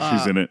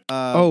 she's in it.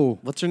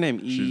 What's her name?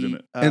 She's in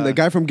it. And the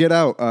guy from Get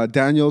Out,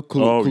 Daniel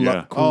Oh,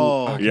 yeah. I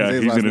can't Yeah, say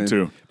his he's last in name. it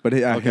too. But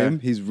Okay.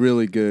 he's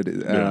really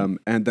good. Yeah.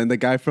 And then the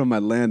guy from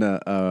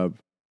Atlanta,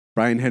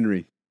 Brian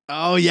Henry.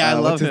 Oh yeah, I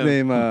love what's his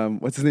him. name?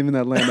 What's his name in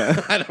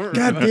Atlanta? I don't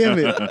God remember. damn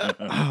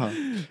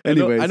it.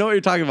 Anyways. I know what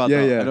you're talking about. Yeah,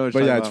 though. I yeah. know what you're But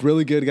yeah, talking it's about.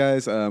 really good,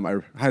 guys. I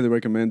highly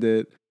recommend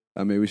it.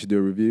 Maybe we should do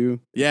a review.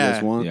 If you Yeah.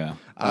 guys want. Yeah.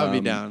 I would be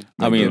Um, down.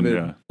 I mean,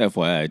 yeah.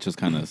 FYI, it just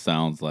kind of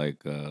sounds like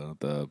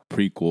the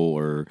prequel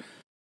or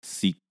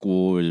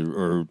sequel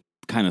or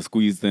kind of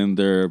squeezed in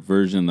their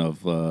version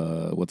of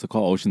what's it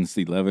called, Ocean's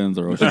 11s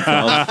or Ocean's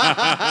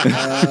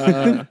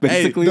 12s.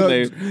 Basically,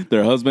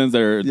 their husbands,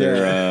 their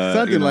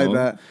something like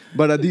that.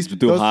 But these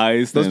do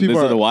heists those and people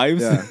visit are the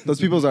wives. Yeah, those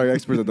people are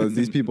experts at those.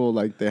 These people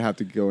like they have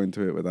to go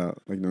into it without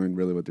like knowing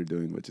really what they're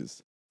doing, which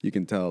is you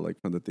can tell like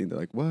from the thing they're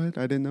like, what?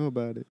 I didn't know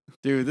about it.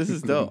 Dude, this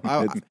is dope.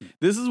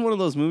 This is one of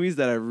those movies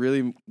that I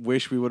really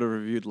wish we would have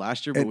reviewed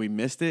last year, but we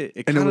missed it.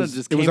 It And kind of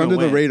just came it was under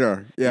and the went.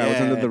 radar. Yeah, it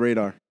was under Yeah. the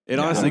radar. It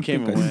I honestly don't came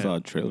think and I went. saw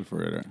a trailer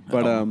for it.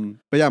 But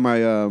yeah,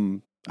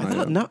 I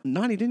thought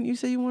Naughty, didn't you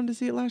say you wanted to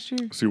see it last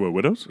year? See what,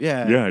 Widows?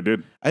 Yeah. Yeah, I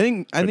did. I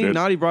think did.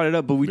 Naughty brought it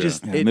up, but we Yeah.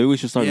 just yeah, it- maybe we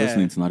should start yeah.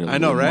 listening to Naughty. I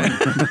know, right?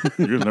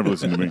 You guys never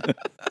listen to me.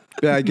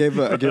 yeah, I gave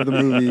the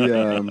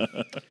movie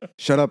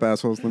shut up,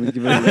 assholes. Let me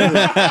give it a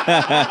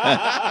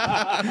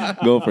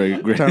Go for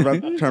it. Great. trying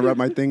to wrap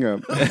my thing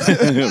up.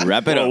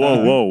 Wrap it Whoa, up.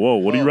 whoa, whoa, whoa.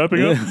 What are you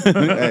wrapping up?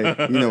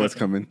 Hey, you know what's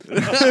coming.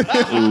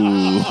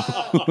 Ooh.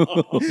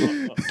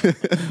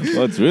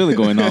 What's really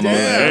going on over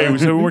there? Hey, we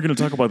said we weren't going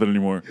to talk about that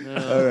anymore.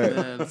 All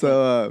right.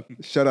 So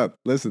shut up.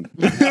 Listen.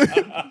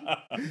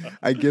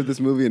 I give this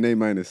movie an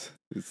A-.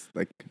 It's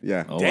like,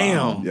 yeah. Oh, Damn.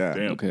 wow. Yeah.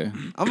 Damn. Okay.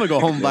 I'm gonna go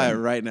home and buy it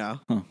right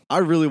now. Huh. I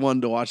really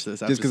wanted to watch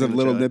this. Just because of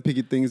little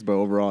nitpicky things, but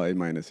overall A-,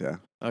 yeah.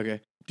 Okay.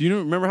 Do you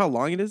remember how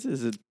long it is?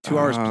 Is it 2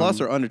 hours plus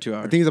or under 2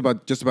 hours? I think it's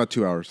just about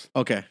 2 hours.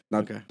 Okay.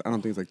 Not, Okay. I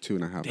don't think it's like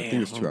 2.5. I think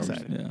it's Damn, 2 I'm hours.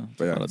 excited. Yeah.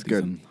 But yeah, Not a it's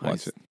good. decent Watch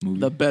heist it. movie.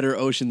 The better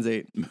Ocean's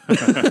 8.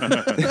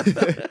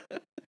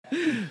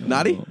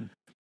 Naughty?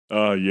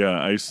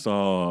 Yeah, I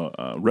saw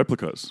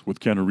Replicas with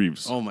Keanu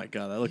Reeves. Oh my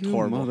god, that looked You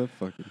horrible.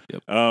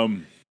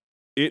 motherfucker.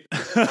 It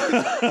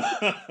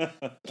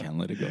Can't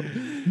let it go.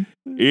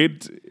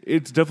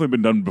 it's definitely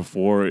been done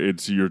before.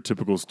 It's your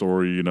typical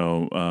story, you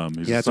know.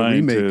 He's Yeah, a it's a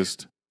remake.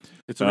 scientist.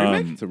 It's a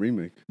remake? It's a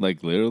remake.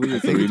 Like literally, I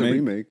it's a think it's a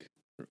remake. remake.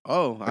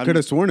 Oh, I could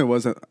have sworn it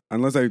wasn't,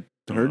 unless I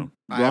heard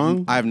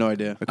wrong. I have no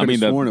idea. I mean,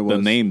 sworn it the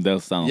was. name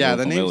does sound. Yeah, a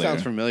the little name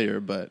sounds familiar. familiar,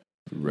 but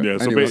Yeah,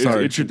 so Anyway,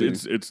 sorry,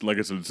 it's like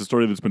I said, it's a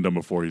story that's been done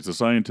before. He's a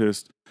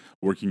scientist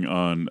working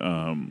on.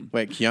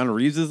 wait, Keanu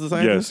Reeves is the Yes,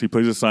 scientist? he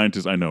plays a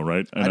scientist. I know,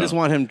 right? I just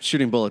want him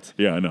shooting bullets.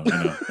 Yeah, I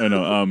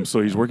know.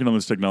 So he's working on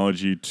this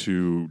technology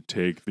to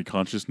take the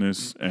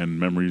consciousness and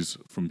memories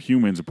from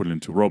humans and put it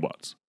into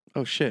robots.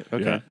 Oh shit.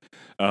 Okay.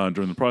 Yeah.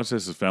 During the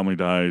process, his family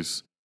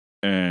dies,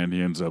 and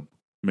he ends up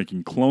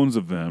making clones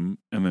of them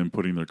and then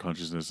putting their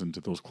consciousness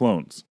into those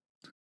clones.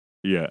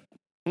 Yeah.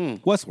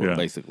 Westworld, Yeah.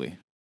 basically.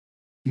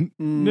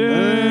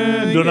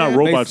 They're not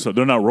robots.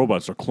 They're not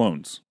robots. They're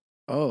clones.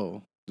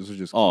 Oh. This was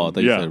just Oh,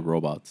 they Yeah. said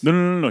robots.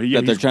 No.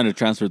 That they're trying to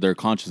transfer their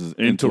consciousness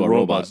into a robot.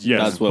 robots.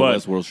 Yes, That's what but-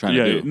 Westworld's trying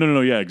yeah, to do.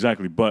 No, yeah,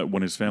 exactly. But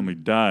when his family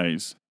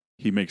dies,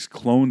 he makes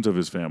clones of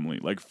his family,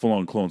 like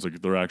full-on clones,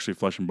 like they're actually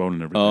flesh and bone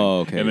and everything. Oh,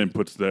 okay. And then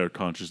puts their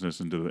consciousness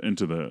into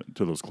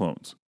those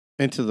clones.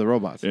 Into the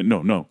robots.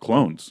 No,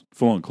 clones,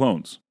 full-on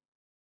clones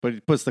But he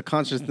puts the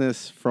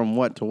consciousness from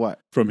what to what?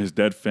 from his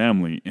dead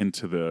family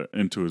into the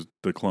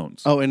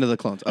clones. Oh, into the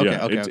clones. Okay,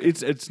 yeah, okay.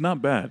 it's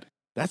not bad.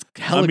 That's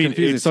hella I mean,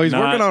 confusing. it's So he's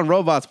not- working on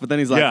robots, but then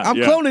he's like, Yeah, I'm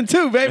yeah. cloning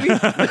too, baby.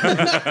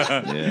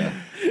 Yeah.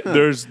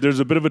 There's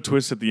a bit of a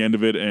twist at the end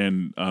of it,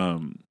 and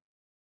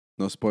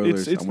no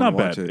spoilers. it's I not wanna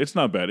bad. watch it. It's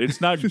not bad. It's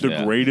not the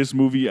Yeah. greatest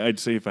movie. I'd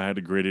say if I had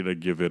to grade it, I'd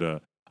give it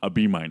a a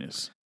B-.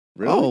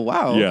 Oh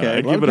wow. Yeah, Okay.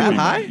 I give it a that B-.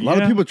 high? A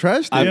lot of people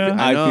trashed it.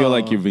 I feel know.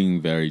 like you're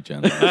being very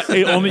generous.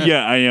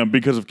 I am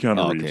because of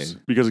Keanu Okay. Reeves.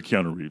 Because of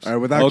Keanu Reeves. All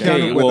right, without Okay,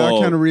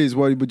 Keanu Reeves,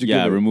 what would you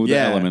Yeah, give it? remove the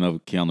Yeah. element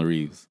of Keanu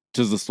Reeves.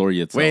 Just the story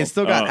itself. Wait, it's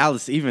still got Oh.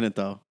 Alice Even it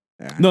though.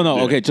 No,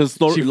 Yeah. okay, just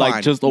story, She like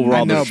fine. just I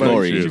overall know, the but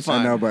story. she- She's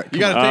fine. I know, but You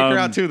got to take her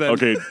out too then.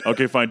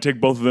 Okay, fine. Take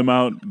both of them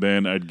out,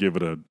 then I'd give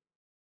it a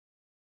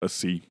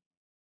C.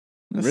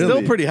 It's Really?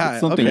 still pretty high. It's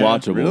something okay.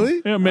 watchable.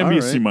 Really? Yeah, maybe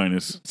a All C-.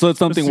 right. So it's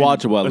something A C-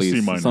 watchable at a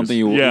least. C-. Something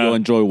Yeah. you'll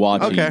enjoy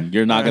watching. Okay.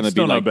 You're not Alright, gonna It's be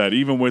still like, not bad,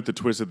 even with the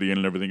twist at the end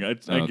and everything. I'd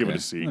give it Okay. a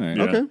C. All right.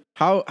 Yeah. Okay.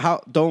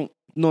 How don't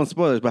no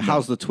spoilers, but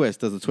how's the twist?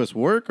 Does the twist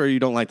work or you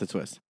don't like the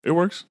twist? It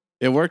works.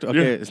 It worked? Okay.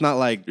 Yeah. It's not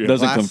like It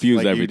doesn't Glass, confuse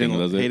like you everything,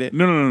 didn't does it? hate it?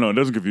 No. It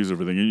doesn't confuse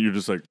everything. You're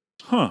just like,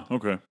 huh,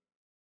 okay.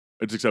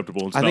 It's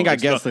acceptable. It's I think not, I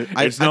it's guessed not- it.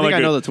 I it's not think like I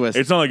a- know the twist.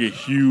 It's not like a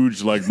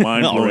huge, like,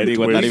 mind-blowing Already,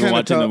 twist. without You even kinda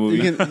watching the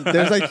movie.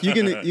 there's like you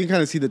can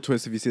kind of see the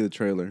twist if you see the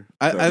trailer.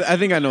 So. I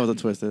think I know what the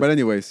twist is. But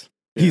anyways,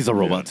 he's a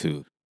robot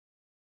too.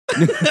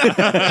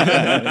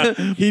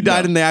 He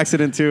died in the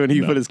accident too, and he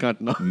No. put his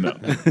content on. No.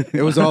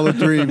 it was all a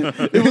dream.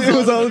 It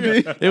was all a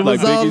dream. It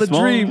was Like all Biggie a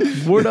Small?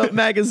 dream. Word Up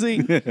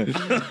magazine.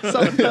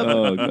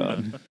 Oh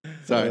god.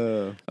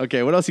 Sorry.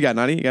 Okay, what else you got,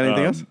 Nani? You got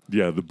anything else?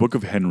 Yeah, the Book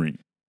of Henry.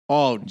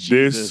 Oh,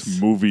 Jesus.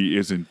 This movie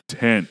is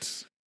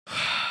intense.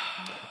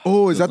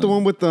 Oh, is that the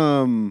one with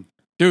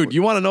Dude,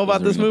 you want to know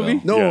about this Doesn't ring a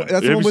movie? bell. No, Yeah. that's the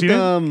Have one you with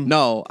seen it?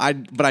 No,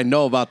 but I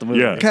know about the movie.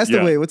 Yeah.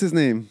 Castaway. What's his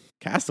name?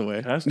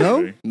 Castaway.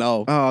 No?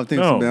 No. Oh, I'm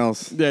thinking No. something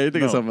else. Yeah, you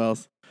think of No. something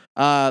else.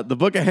 The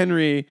Book of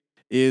Henry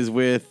is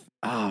with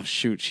what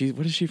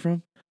is she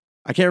from?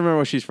 I can't remember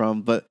where she's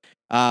from, but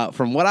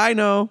from what I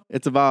know,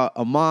 it's about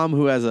a mom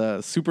who has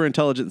a super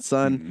intelligent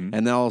son Mhm.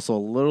 and then also a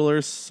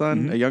littler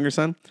son, Mhm. a younger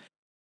son.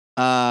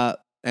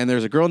 And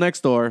there's a girl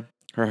next door.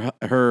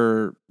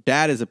 Her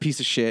dad is a piece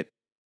of shit,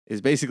 is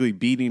basically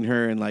beating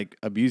her and like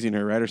abusing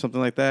her, right, or something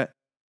like that.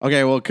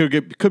 Okay, well, it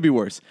could be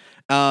worse.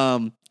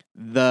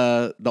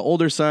 The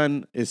older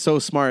son is so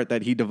smart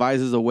that he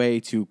devises a way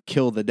to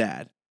kill the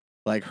dad,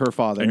 like her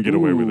father, And get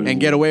away with it. and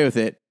get away with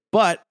it.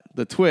 But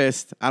the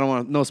twist, I don't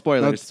want no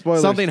spoilers. No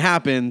spoilers. Something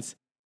happens,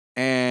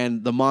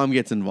 and the mom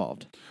gets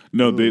involved.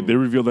 No, they Ooh.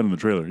 revealed that in the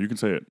trailer. You can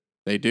say it.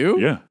 They do?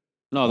 Yeah.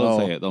 No, don't Oh.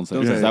 say it. Don't say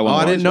Don't it. say Because it. I Oh, wanna I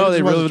watch didn't it. know Just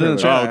they watch the revealed it in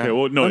the trailer. trailer. Oh, okay.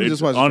 Well, no, Let me it's,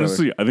 just watch the trailer.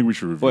 honestly, I think we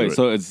should review Wait, it.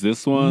 so it's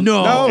this one?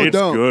 No. No, it's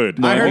don't.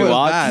 good. I heard it was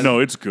watch? bad. No,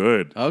 it's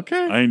good.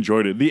 Okay. I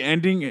enjoyed it. The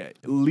ending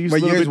leaves Wait, a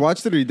you little guys bit.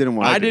 watched it or you didn't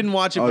watch it? I didn't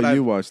watch it, Oh, but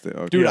you watched it.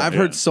 Okay. Dude, Yeah, I've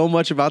heard so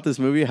much about this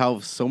movie, how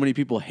so many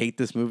people hate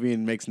this movie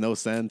and makes no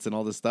sense and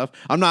all this stuff.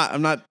 I'm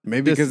not.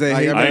 Maybe because they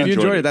hate I mean, if you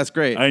enjoyed enjoyed it. it, that's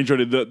great. I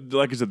enjoyed it.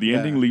 Like I said, the Yeah.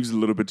 ending leaves a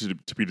little bit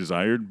to be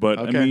desired, but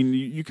Okay. I mean,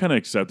 you kind of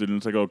accept it, and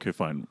it's like, okay,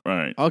 fine, all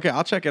right. Okay,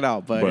 I'll check it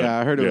out. But But, yeah,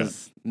 I heard it yeah.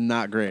 was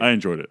not great. I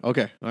enjoyed it.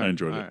 Okay, all I right,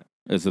 enjoyed all it. right.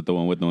 Is it the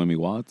one with Naomi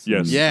Watts?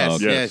 Yes. Yes,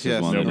 Okay. yes,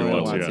 yes. Naomi Naomi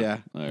Watts, Watts, yeah. yeah,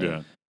 All right.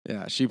 Yeah.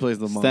 yeah. She plays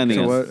the mom. Standing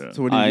So as what?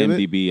 So what do you give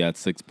it? IMDb at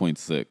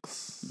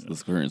 6.6.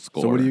 This current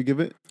score. So what do you give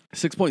it?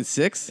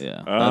 6.6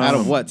 Yeah. out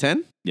of what?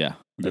 10? Yeah.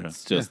 Yeah.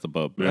 That's just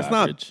above Yeah. That's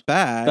average. not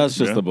bad. That's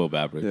just Yeah. above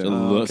average. Yeah. A Oh,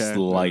 little okay.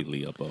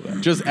 slightly above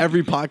average. just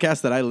every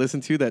podcast that I listen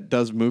to that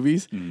does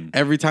movies. Mm.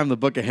 Every time the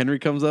Book of Henry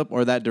comes up,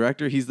 or that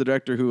director, he's the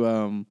director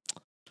who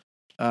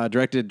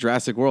directed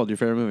Jurassic World, your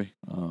favorite movie.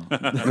 Oh.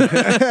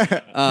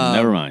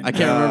 Never mind. I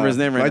can't remember his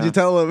name right Why'd now. you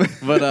tell him?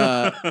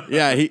 But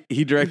yeah,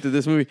 he directed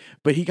this movie,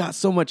 but he got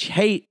so much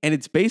hate, and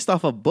it's based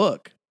off a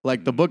book.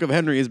 Like the Book of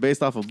Henry is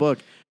based off a book,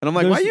 and I'm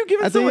like, why are you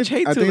giving so much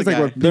hate to the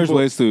guy? There's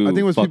ways to. I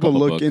think when fuck people up a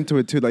look book. into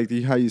it too, like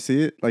how you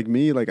see it, like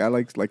me, like I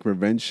like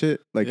revenge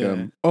shit. Like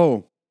Yeah.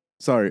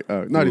 sorry,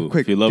 not Ooh,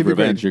 quick. If you love give your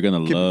revenge, grade. you're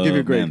gonna love give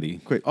your grade. Mandy.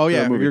 Quick. Oh for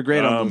yeah, that movie. you're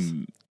great on this.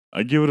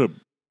 I give it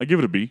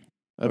a B.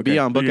 A B okay.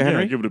 on Book Yeah, of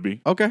Henry. I give it a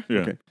B. Okay. Yeah.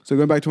 Okay. So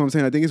going back to what I'm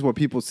saying, I think it's what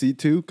people see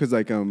too, because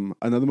like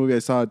another movie I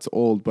saw, it's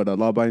old, but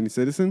Law Abiding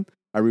Citizen.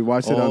 I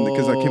rewatched it on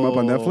because it came up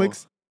on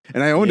Netflix,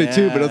 and I owned it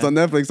too, but it was on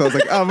Netflix. So I was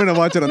like, oh, I'm gonna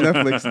watch it on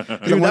Netflix.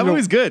 Dude, that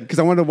movie's good. Because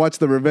I wanted to watch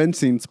the revenge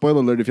scene. Spoiler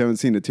alert if you haven't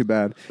seen it, too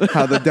bad.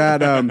 How the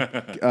dad,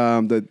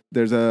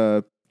 there's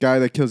a guy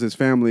that kills his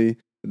family.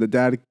 The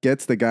dad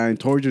gets the guy and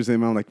tortures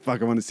him. I'm like,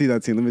 fuck, I want to see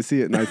that scene. Let me see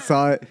it. And I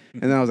saw it,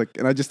 and then I was like,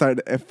 and I just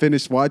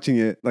finished watching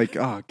it. Like,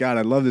 oh god,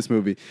 I love this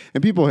movie.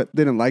 And people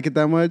didn't like it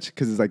that much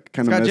because it's like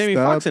kind It's of got messed Jamie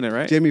up. Foxx in it,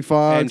 right? Jamie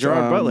Foxx And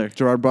Gerard Butler.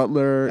 Gerard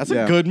Butler. That's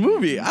yeah. a good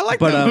movie. I like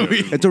But that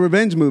movie. it's a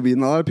revenge movie,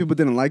 and a lot of people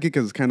didn't like it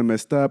because it's kind of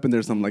messed up, and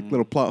there's some like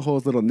little plot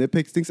holes, little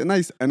nitpicks, things.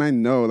 And I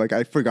know, like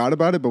I forgot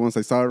about it, but once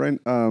I saw it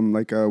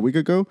like a week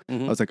ago, I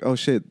was like, oh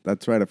shit,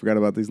 that's right, I forgot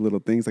about these little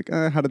things. Like,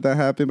 how did that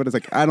happen? But it's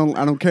like I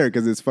don't care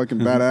because it's fucking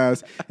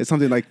badass. It's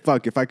something like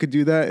fuck, if I could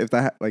do that, if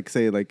that like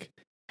say like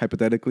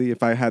hypothetically,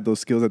 if I had those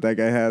skills that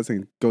guy has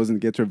and goes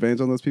and gets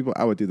revenge on those people,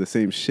 I would do the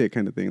same shit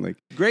kind of thing. Like,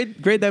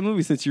 Grade that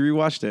movie since you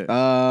rewatched it.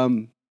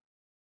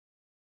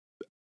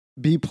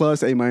 B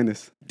plus A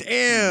minus.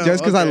 Damn.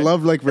 Just because I okay.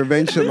 love like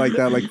revenge shit like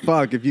that. Like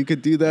fuck, if you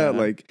could do that, Yeah.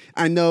 like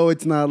I know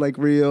it's not like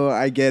real,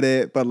 I get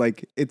it, but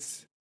like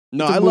it's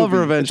No, it's a I love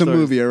movie. revenge. It's a stories.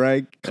 movie, all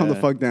right? Calm the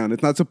Yeah. fuck down.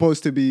 It's not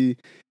supposed to be.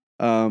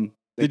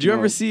 Did you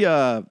ever see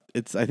I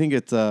think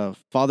it's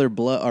Father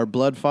Blood or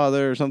Blood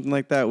Father or something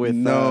like that with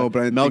No,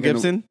 but I Mel think I know-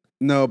 Gibson?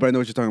 No, but I know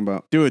what you're talking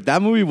about. Dude,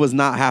 that movie was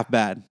not half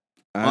bad.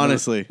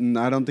 Honestly.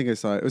 I don't think I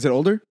saw it. Was it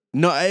older?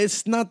 No,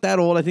 it's not that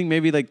old. I think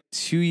maybe like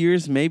 2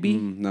 years, maybe.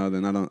 No,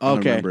 then I don't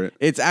remember it.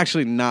 It's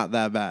actually not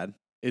that bad.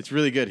 It's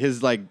really good.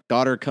 His like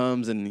daughter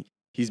comes and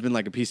he's been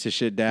like a piece of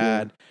shit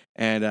dad,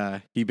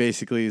 and he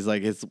basically is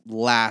like his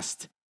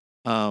last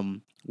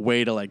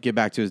way to like get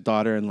back to his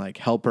daughter and like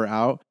help her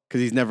out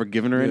because he's never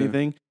given her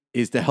anything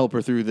is to help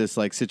her through this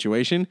like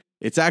situation.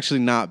 It's actually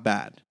not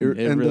bad.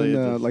 And really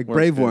then like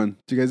Brave good. One.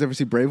 Did you guys ever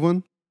see Brave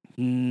One?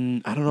 I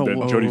don't know. That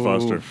Jodie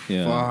Foster.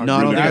 Yeah. Fuck. No,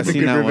 I don't think I've That's a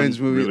seen good that one.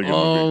 revenge movie. Really good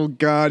Oh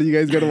God, you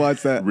guys gotta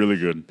watch that. Really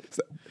good.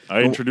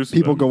 I introduced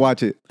people. them. Go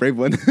watch it. Brave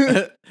One.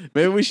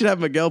 Maybe we should have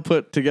Miguel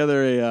put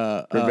together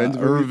a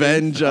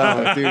revenge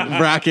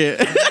bracket.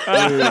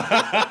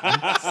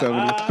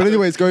 But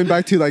anyways, going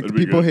back to like That'd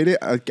be people good. hate it.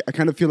 I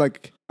kind of feel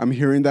like I'm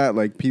hearing that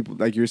like people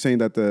like you're saying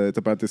that it's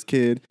about this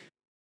kid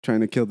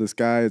trying to kill this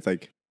guy. It's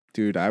like,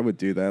 dude, I would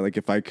do that. Like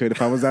if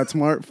I was that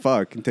smart,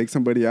 fuck, and take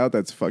somebody out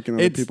that's fucking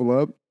other people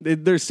up.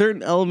 There's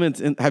certain elements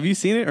in. Have you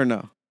seen it or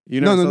no?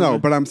 You No.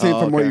 But I'm saying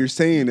from what okay. you're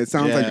saying, it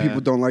sounds like Yeah.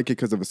 people don't like it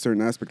because of a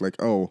certain aspect. Like,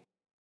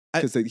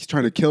 because he's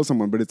trying to kill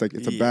someone, but it's like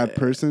it's a bad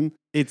person.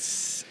 I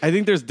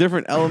think there's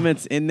different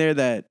elements in there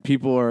that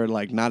people are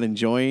like not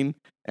enjoying,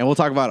 and we'll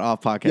talk about it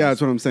off podcast. Yeah,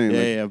 that's what I'm saying. Yeah,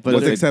 Like, yeah, but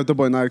what's it-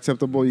 acceptable and not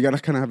acceptable? You gotta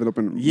kind of have an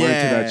open mind to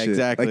Yeah, that shit.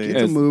 exactly. Like it's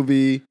a Yes.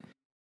 movie.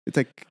 It's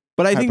like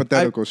But I think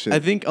hypothetical shit. I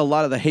think a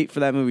lot of the hate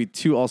for that movie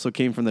too also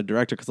came from the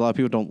director because a lot of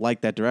people don't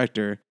like that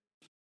director,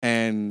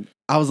 and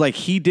I was like,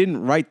 he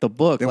didn't write the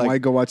book. then like, why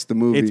go watch the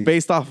movie? it's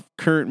based off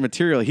current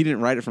material. He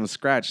didn't write it from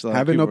scratch. So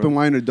have an open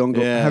mind or don't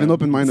go. Yeah. Have an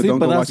open mind or See, don't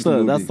but go watch that's the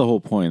movie. that's the whole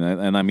point.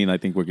 And I mean, I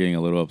think we're getting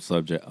a little off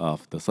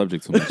the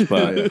subject too much.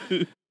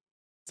 But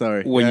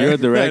Sorry. when Yeah. you're a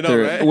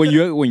director, right? when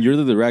you're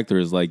the director,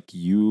 is like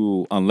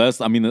you unless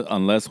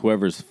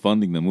whoever's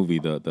funding the movie,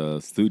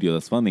 the studio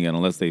that's funding it,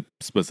 unless they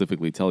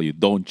specifically tell you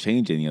don't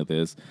change any of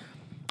this,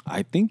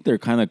 I think they're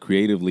kind of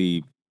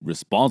creatively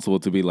responsible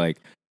to be like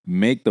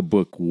make the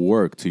book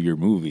work to your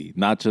movie,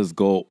 not just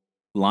go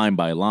line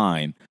by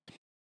line.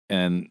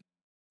 And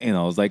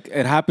it's like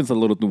it happens a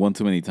little one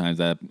too many times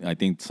that I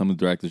think some of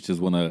the directors just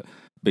want to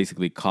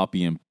basically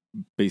copy and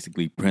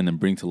basically print and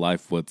bring to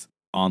life what's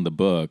on the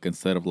book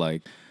instead of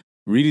like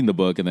reading the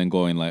book and then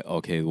going like,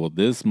 okay, well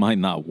this might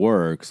not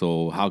work,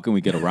 so how can we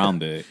get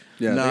around it?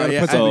 Yeah, No, they gotta yeah,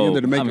 put something in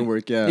there to so, make I mean, it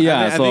work. Yeah. Yeah,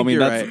 I so I think mean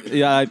you're that's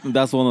right.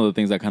 that's one of the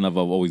things that kind of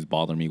always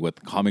bother me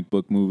with comic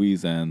book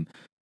movies and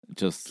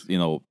just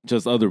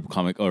other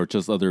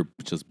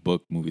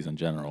book movies in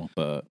general.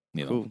 But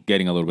Cool.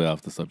 getting a little bit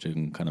off the subject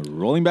and kind of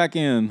reeling it back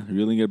in.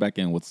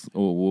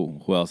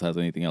 Who else has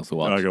anything else to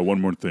watch? I got one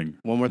more thing.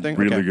 One more thing.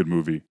 Really Okay. good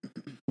movie.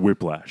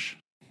 Whiplash.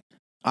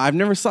 I've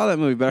never saw that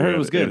movie, but I heard it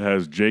was good. It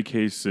has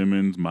J.K.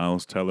 Simmons,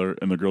 Miles Teller,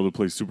 and the girl who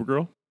plays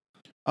Supergirl.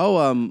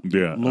 Oh,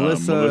 Yeah,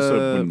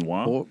 Melissa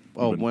Benoit.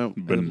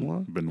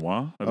 Benoit.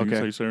 Benoit. I think Okay. that's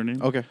how you say her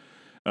name. Okay,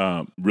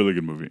 Really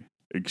good movie.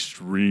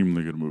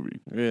 Extremely good movie.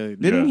 really?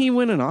 Didn't Yeah. he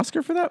win an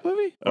Oscar for that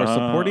movie or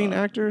supporting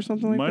actor or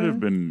something like that? Might have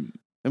been.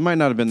 It might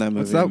not have been that movie.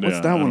 What's that? What's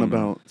Yeah, that I one don't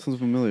know. about? Sounds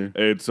familiar.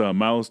 It's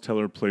Miles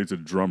Teller plays a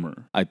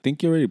drummer. I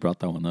think you already brought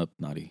that one up,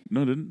 Naughty.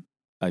 No, didn't.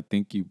 I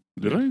think you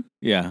Did I?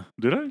 Yeah.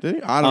 Did I? Did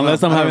he? I don't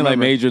Unless know. I'm I don't having like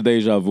remember. major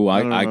deja vu.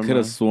 I don't I could remember.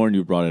 have sworn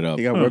you brought it up.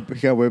 He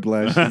got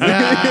whiplash.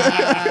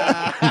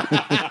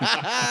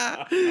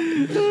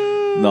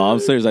 No, I'm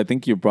serious. I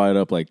think you brought it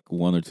up like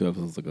 1 or 2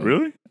 episodes ago.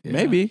 Really? Yeah.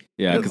 Maybe.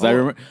 Yeah, because We'll- I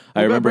remember. I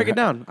We'll remember. break it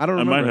down. I don't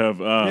I remember. might have.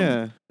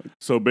 Yeah.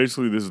 So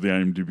basically, this is the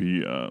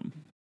IMDb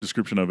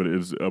description of it.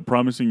 Is a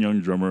promising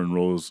young drummer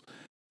enrolls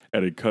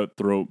at a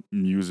cutthroat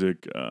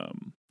music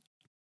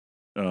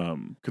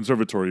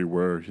conservatory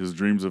where his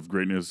dreams of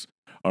greatness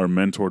are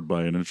mentored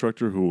by an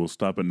instructor who will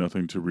stop at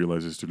nothing to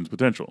realize his student's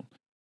potential.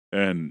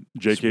 And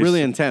It's J.K.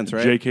 really intense,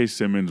 right? J.K.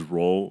 Simmons'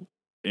 role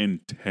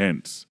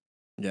intense.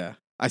 Yeah.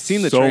 I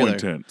seen the so trailer.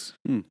 intense.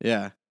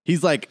 Yeah.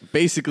 He's like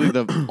basically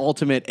the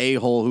ultimate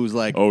a-hole who's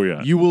like, Oh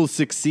yeah. you will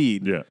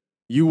succeed. Yeah.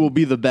 You will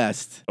be the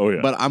best. Oh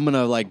yeah. But I'm going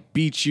to like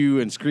beat you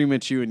and scream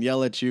at you and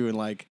yell at you and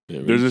like,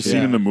 There's a scene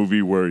Yeah. in the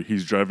movie where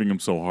he's driving him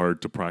so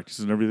hard to practice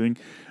and everything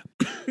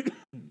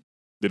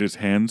that his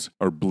hands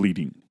are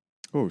bleeding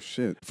Oh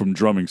shit. from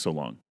drumming so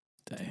long.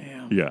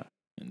 Damn. Yeah.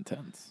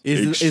 Intense.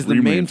 is the Extremely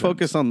main intense.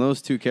 focus on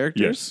those two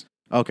characters? Yes.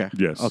 Okay.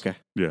 Yes. Okay.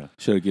 Yeah.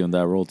 Should have given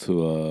that role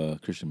to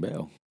Christian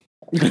Bale.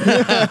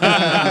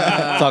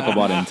 Talk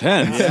about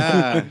intense.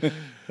 Yeah.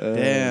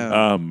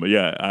 Damn.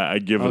 Yeah. I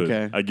give it.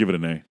 Okay. I give it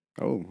an A.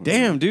 Oh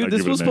Damn, dude, I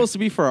this give it was an A. supposed to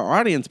be for our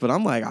audience, but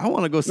I'm like, I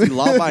want to go see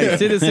Law Abiding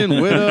Citizen,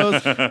 Widows,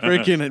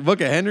 freaking Book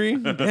of Henry.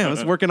 Damn,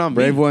 it's working on me.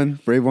 Brave one.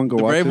 Go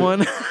The watch brave it.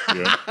 one.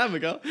 Yeah. There we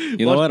go.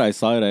 You know what? I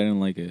saw it. I didn't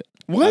like it.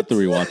 I What? have to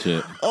rewatch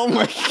it. Oh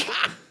my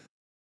god.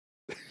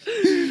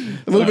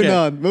 Moving Okay.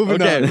 on.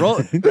 Moving Okay,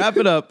 on. wrap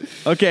it up.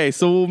 Okay,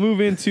 so we'll move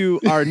into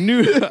our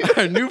new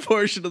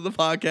portion of the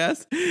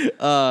podcast.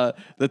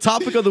 The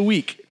topic of the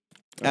week.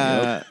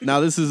 Now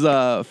this is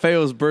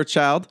Feo's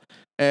birthchild,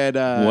 and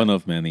One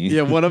of many.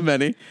 yeah, one of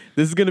many.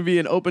 This is going to be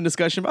an open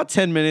discussion, about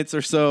 10 minutes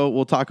or so.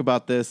 We'll talk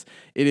about this.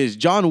 It is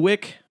John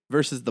Wick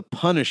versus The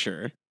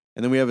Punisher.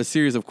 and then we have a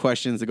series of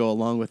questions to go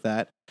along with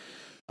that.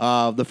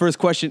 The first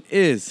question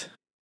is,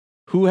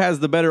 who has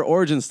the better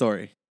origin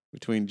story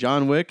between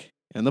John Wick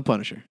and the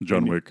Punisher?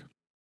 John Wick.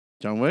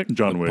 John Wick?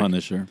 John Wick.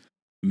 Punisher.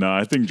 No,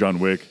 I think John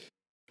Wick.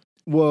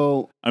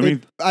 Well, I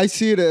mean- I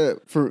see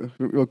it for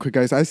real quick,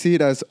 guys. I see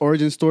it as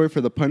origin story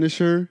for the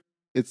Punisher.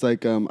 It's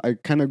like I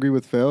kind of agree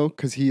with Phil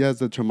because he has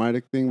the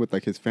traumatic thing with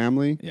like his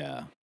family.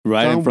 Yeah.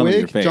 Right in front of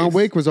your face. John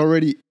Wick was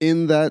already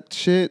in that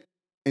shit,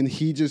 and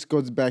he just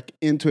goes back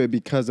into it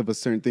because of a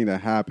certain thing that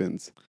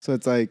happens. So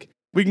it's like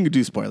We can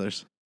do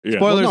spoilers. Yeah.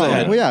 Spoilers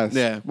ahead. Well, yeah.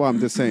 Yeah. Well, I'm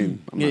just saying.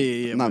 I'm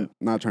Yeah,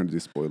 not trying to do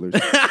spoilers.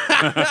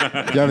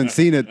 If you haven't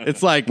seen it,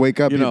 It's like, wake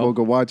up, you people, know,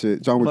 go watch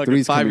it. John Wick fucking 3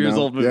 is 5 coming years out.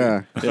 old movie.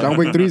 Yeah. John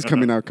Wick 3 is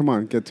coming out. Come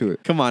on, get to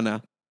it. come on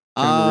now.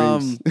 Crown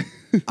the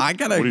Rings. I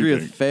gotta What do you agree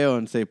with think? Theo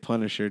and say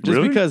Punisher, just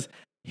Really? because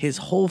his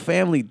whole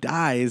family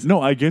dies.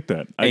 No, I get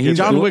that. I And get he's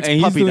that. John doing- Wick's and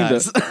he's puppy doing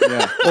dies.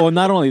 Yeah. Well,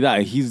 not only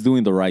that, he's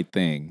doing the right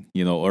thing,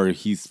 or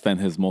he spent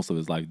most of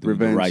his life doing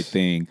Revenge. the right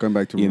thing, Going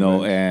back to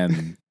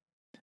and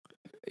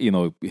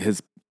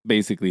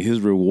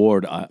his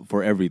reward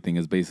for everything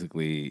is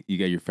basically you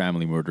get your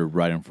family murdered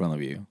right in front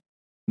of you.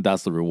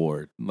 That's the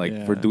reward, for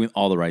Yeah. doing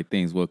all the right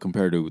things. Well,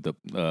 compared to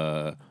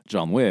the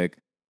John Wick,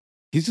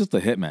 he's just a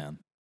hitman.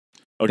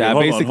 Okay, That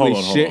hold on, basically hold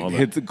on, shit hold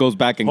on. goes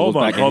back and Hold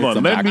goes on, back hold and hits on.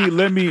 him Let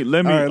back. me.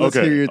 All right, let's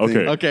okay, hear your thing.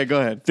 okay. Okay, go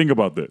ahead. Think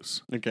about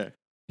this. Okay.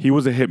 He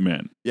was a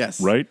hitman,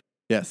 Yes. right?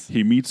 Yes.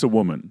 He meets a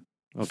woman,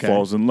 Okay.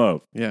 falls in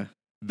love. Yeah.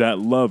 That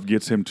love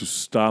gets him to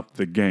stop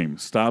the game,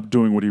 stop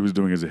doing what he was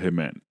doing as a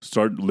hitman,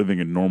 start living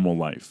a normal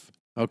life.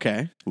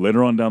 Okay.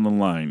 Later on down the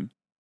line,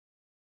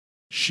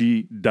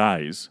 she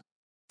dies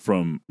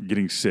from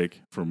getting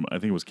sick from, I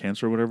think it was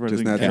cancer or whatever.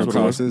 Just I think natural cancer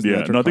was. causes, Yeah,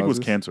 natural no, I think it was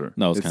causes. cancer.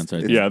 No, it's It's- cancer.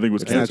 it's- Yeah, I think it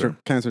was It's cancer.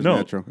 natural. Cancer's No.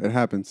 natural. It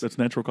happens. That's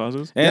natural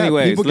causes?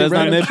 Anyways, people get let's not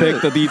random nitpick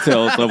shit. the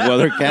details of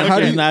whether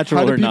cancer is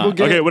natural or not.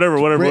 get Okay, whatever.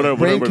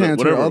 brain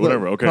cancer, all the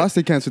Whatever. Okay.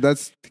 prostate cancer?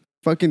 That's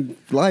fucking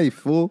life,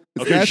 fool.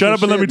 It's Okay, natural shut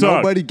up and let me shit.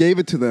 talk. Nobody gave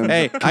it to them.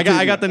 Hey,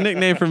 I got the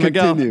nickname for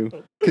Miguel. Continue.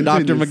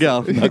 Dr.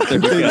 Miguel. Dr.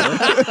 Miguel.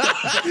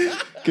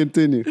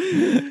 Continue.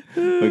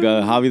 We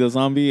got Javi the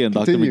Zombie and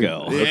Dr. Continue.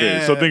 Miguel.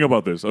 Okay, so Yeah. think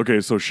about this. Okay,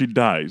 so she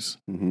dies.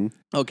 Mm-hmm.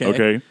 Okay.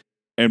 Okay.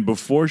 And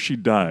before she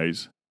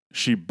dies,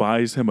 she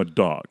buys him a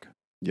dog,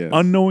 Yes.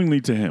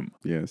 unknowingly to him.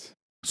 Yes.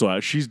 So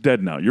she's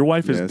dead now. Your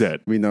wife is Yes. dead.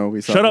 We know. We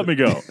saw Shut up, it.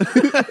 Miguel.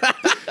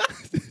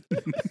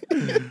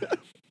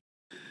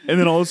 And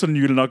then all of a sudden,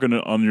 you get a knock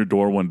on your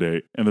door one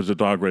day, and there's a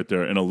dog right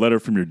there, and a letter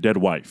from your dead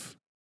wife.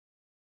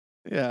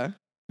 Yeah.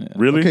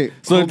 Really? Okay.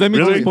 So let me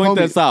Really? just point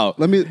this out.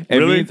 Let me. It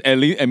Really? means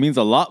it means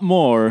a lot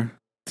more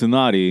to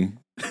Naughty.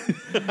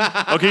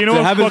 Okay, you know To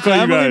what? have his Fuck all you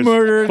family guys.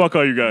 murdered. Fuck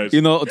all you guys.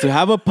 To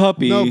have a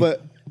puppy. No,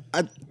 but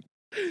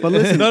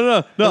listen.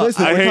 No. But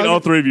listen, I we're hate talking- all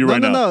three of you No,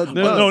 right no, now.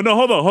 no. No,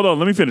 hold on.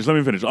 Let me finish.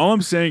 All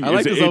I'm saying I is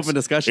like this it's, open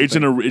discussion It's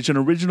an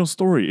original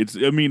story.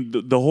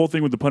 The whole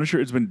thing with the Punisher,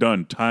 it's been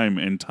done time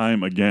and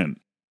time again.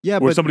 Yeah,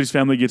 Where but somebody's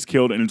family gets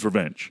killed and it's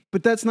revenge.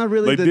 that's not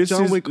really Like, the this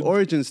John is- Wick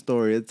origin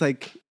story. It's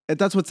like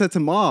that's what sets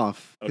him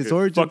off. His Okay,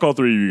 origin. fuck all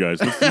three of you guys.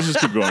 Let's just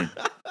keep going.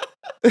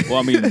 well,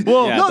 I mean,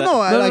 Well, yeah, no, that-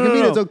 no, I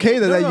mean it's okay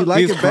that you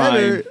like He's it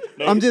better.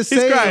 crying. I'm just He's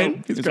saying.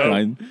 crying. He's No.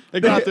 crying. It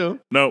got to him.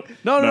 No.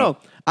 No.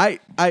 I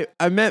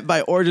meant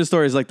by origin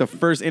story is like the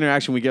first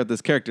interaction we get with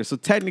this character. So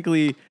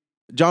technically,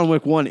 John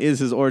Wick 1 is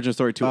his origin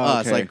story to Oh,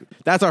 us. okay. Like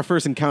that's our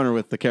first encounter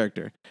with the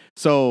character.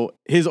 So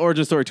his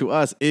origin story to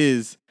us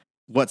is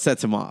what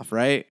sets him off,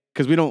 right?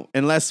 Because we don't,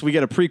 unless we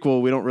get a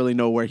prequel, we don't really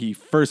know where he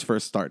first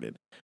started.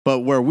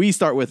 But where we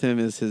start with him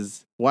is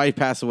his wife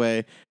passed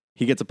away,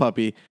 he gets a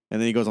puppy, and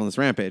then he goes on this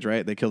rampage,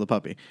 right? They kill the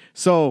puppy.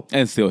 So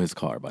And steal his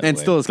car, by the way. And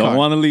steal his Don't car.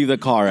 want to leave the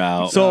car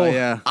out. So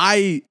yeah.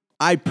 I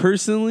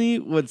personally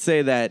would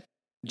say that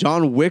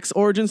John Wick's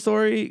origin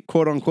story,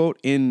 quote unquote,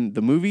 in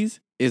the movies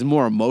is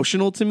more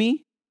emotional to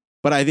me.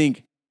 But I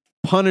think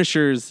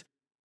Punisher's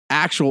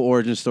actual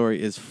origin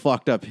story is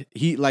fucked up.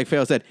 He, like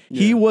Fail said,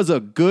 he Yeah. was a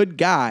good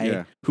guy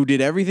Yeah. who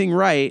did everything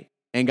right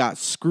and got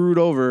screwed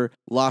over,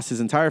 lost his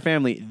entire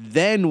family,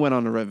 then went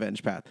on a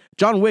revenge path.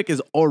 John Wick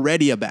is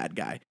already a bad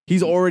guy.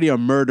 He's already a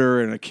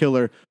murderer and a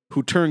killer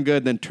who turned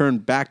good, then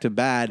turned back to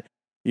bad,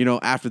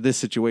 after this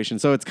situation.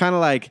 So it's kind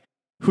of like,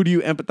 who do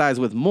you empathize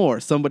with more?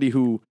 Somebody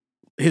who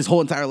his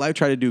whole entire life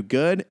tried to do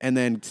good and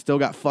then still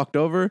got fucked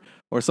over,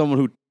 or someone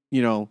who,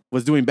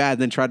 was doing bad,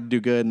 then tried to do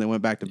good and then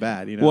went back to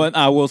bad, Well,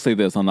 I will say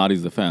this on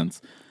Naughty's defense.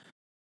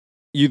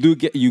 You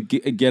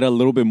get a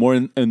little bit more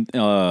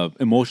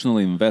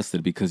emotionally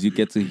invested because you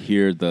get to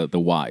hear the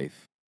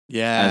wife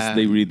Yeah. as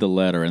they read the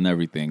letter and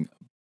everything.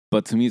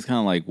 But to me, it's kind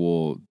of like,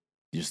 well,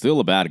 you're still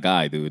a bad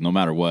guy, dude. No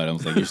matter what, I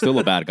was like, you're still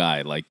a bad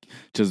guy. Like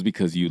just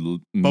because you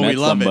met we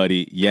love it.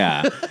 somebody,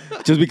 yeah,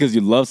 just because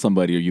you love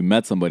somebody or you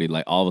met somebody,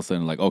 like all of a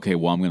sudden, like okay,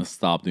 well, I'm gonna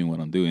stop doing what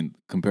I'm doing.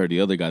 Compared to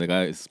the other guy, the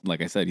guy is,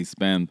 like I said, he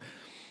spent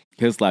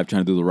his life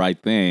trying to do the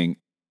right thing,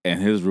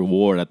 and his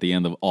reward at the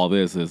end of all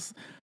this is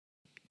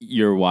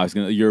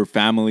your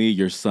family,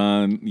 your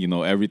son,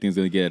 everything's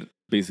gonna get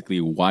basically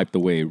wiped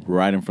away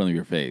right in front of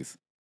your face.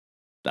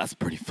 That's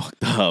pretty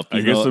fucked up. I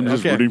you guess know? I'm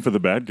just Okay. rooting for the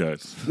bad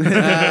guys.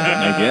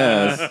 I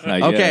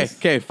guess.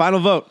 Okay. Final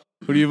vote.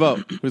 Who do you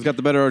vote? Who's got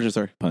the better origin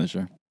story?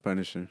 Punisher.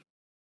 Punisher.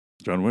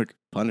 John Wick.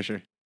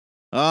 Punisher.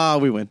 Ah,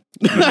 we win.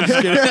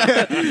 Just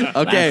kidding.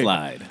 Okay.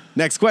 Landslide.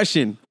 Next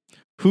question.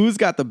 Who's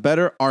got the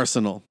better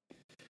arsenal?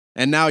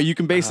 And now you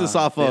can base this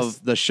off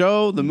of the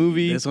show, the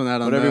movie, This one I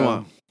don't whatever know. you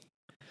want.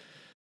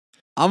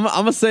 I'm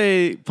gonna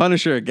say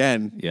Punisher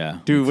again. Yeah.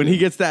 Dude, when he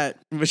gets that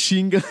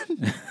machine gun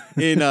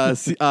in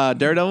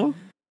Daredevil.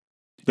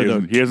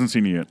 He hasn't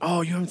seen it yet.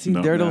 Oh, you haven't seen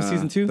No. Daredevil Nah,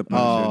 season 2? The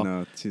Punisher, Oh,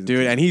 no. Season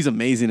dude, 2. and he's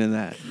amazing in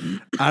that.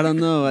 I don't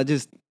know.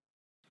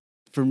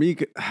 For me,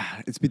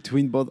 it's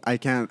between both. I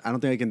don't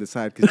think I can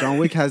decide because John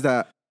Wick has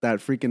that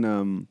freaking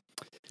The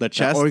that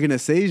chest.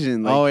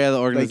 organization. Like, Oh yeah, the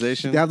like,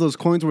 organization. they have those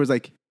coins where it's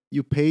like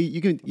you pay,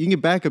 you can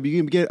get backup. You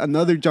can get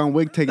another John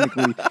Wick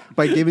technically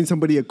by giving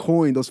somebody a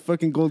coin. Those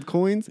fucking gold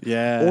coins.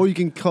 Yeah. Or you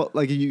can call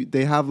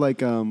they have like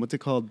what's it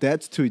called,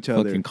 debts to each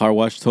other. Fucking car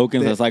wash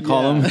tokens, as I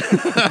call them.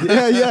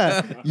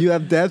 Yeah. You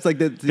have debts like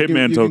that.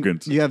 Hitman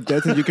tokens. You have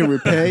debts that you can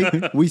repay.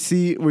 we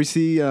see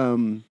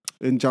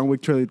in John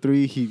Wick Trailer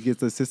 3, he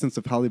gets the assistance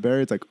of Halle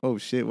Berry. It's like, oh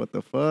shit, what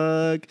the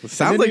fuck?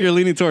 Sounds like you're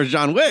leaning towards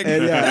John Wick.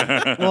 And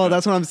yeah, well,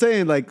 that's what I'm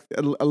saying. Like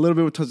a little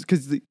bit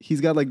because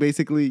he's got like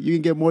basically you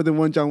can get more than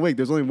one John Wick.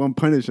 There's only one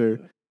Punisher.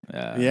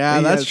 Yeah,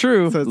 He that's has-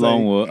 true. so it's Lone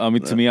like, wolf. I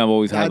mean, to me, I've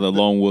always had the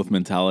lone wolf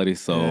mentality.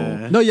 So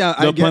Yeah. no, yeah,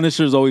 the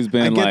Punisher's always I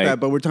been get like, that,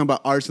 but we're talking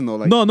about Arsenal.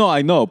 Like no,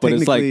 I know, but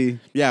it's like, technically,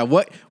 Yeah,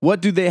 what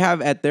do they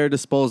have at their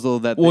disposal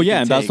that well, they yeah,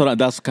 can and that's take?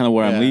 that's kind of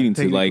where Yeah, I'm leading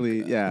to. Like,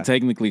 technically, yeah.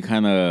 technically,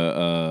 kind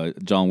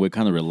of, John Wick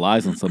kind of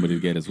relies on somebody to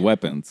get his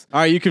weapons.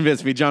 All right, you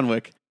convinced me, John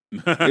Wick. You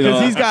Because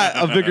know? he's got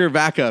a bigger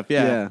backup,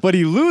 yeah. Yeah. But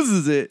he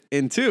loses it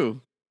in 2.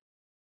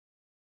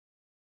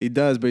 he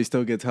does, but he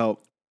still gets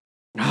help.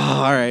 Oh,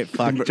 all right,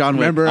 fuck. John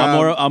Wick. Remember,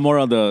 I'm more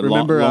on the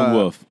remember, lone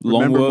wolf.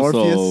 Lone remember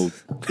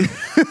wolf.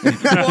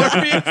 Morpheus?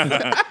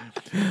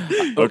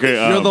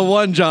 Okay, You're the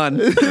one, John.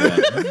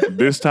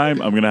 this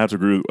time I'm gonna have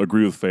to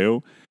agree with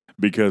Feo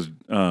because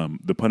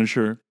the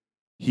Punisher,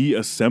 he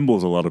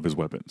assembles a lot of his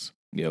weapons,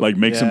 Yep. like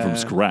makes them from Yeah.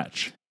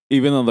 scratch.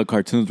 Even on the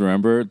cartoons,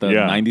 remember the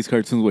Yeah. 90s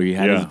cartoons where he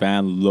had his Yeah.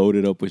 van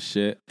loaded up with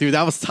shit. Dude,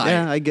 that was tight.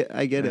 Yeah, I get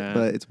Yeah. it,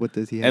 but it's what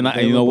does he have?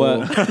 And you know what?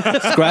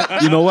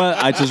 You know what?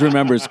 I just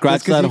remember scratch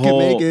Just because that you can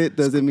make whole it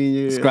doesn't mean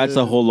you scratch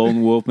the whole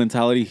lone wolf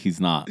mentality. He's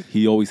not.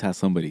 He always has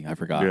somebody. I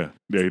forgot. Yeah,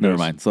 he Never does.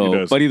 mind. He So,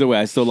 does. but either way,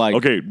 I still like.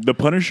 Okay, the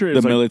Punisher The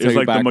is military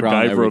like the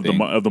background, MacGyver everything.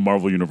 of the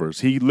Marvel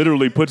universe. He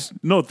literally puts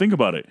think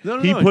about it.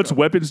 No, he no, puts no.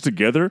 weapons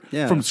together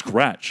Yeah. from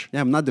scratch.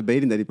 Yeah, I'm not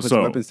debating that he puts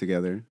So- weapons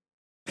together.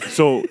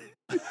 So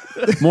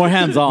More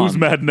hands on. who's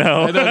mad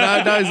now? I know,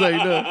 now he's like,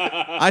 no.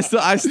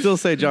 I still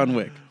say John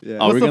Wick. Yeah, Are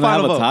What's we the gonna have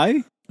final a vote? tie?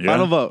 Yeah?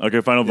 Final vote.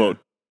 Okay, final vote.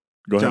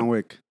 Go John ahead.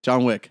 Wick.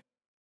 John Wick.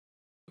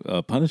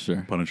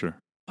 Punisher. Punisher.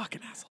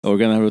 Fucking asshole. We're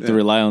gonna have to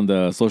rely on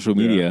the social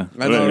media.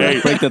 I know, Hey,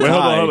 right? Break the wait,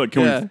 hold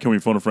tie. on. Yeah. Can we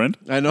phone a friend?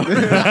 I know.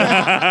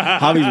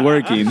 Javi's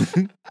working.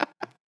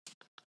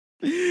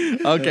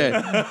 Okay.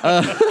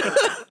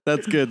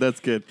 That's good. That's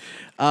good.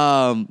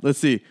 Let's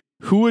see.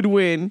 Who would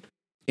win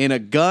in a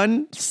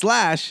gun /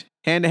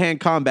 hand-to-hand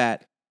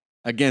combat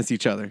against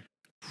each other?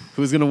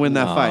 Who's going to win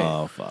that fight?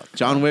 Oh fuck.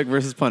 John Wick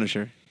versus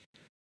Punisher.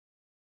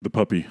 The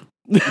puppy.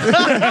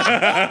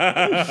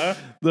 The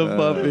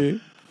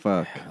puppy.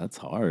 Fuck. That's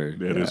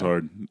hard. It is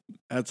hard.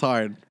 That's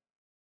hard.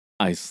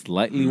 I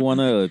slightly want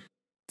to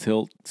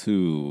tilt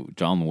to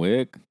John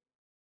Wick,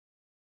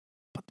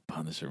 but the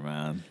Punisher,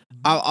 man.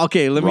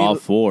 Okay, Raw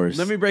force.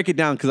 let me break it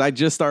down because I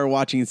just started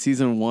watching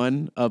season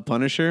 1 of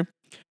Punisher.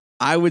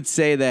 I would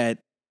say that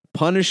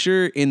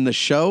Punisher in the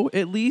show,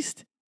 at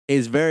least,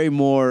 is very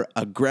more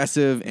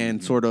aggressive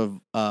and sort of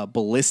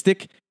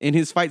ballistic in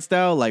his fight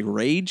style. Like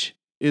rage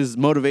is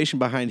motivation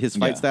behind his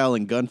fight Yeah. style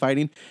and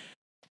gunfighting.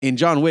 In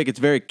John Wick, it's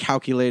very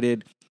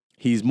calculated.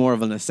 He's more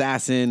of an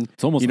assassin.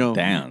 It's almost you know, a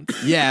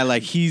dance. Yeah,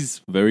 like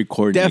he's Very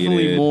coordinated.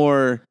 definitely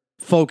more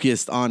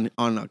focused on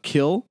a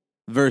kill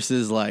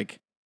versus like,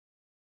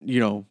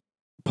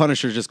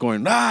 Punisher just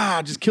going,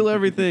 just kill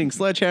everything,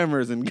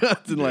 sledgehammers and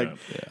guns and like.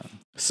 Yeah.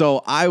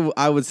 So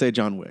I would say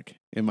John Wick,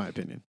 in my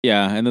opinion.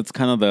 Yeah, and that's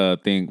kind of the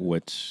thing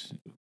which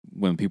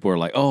when people are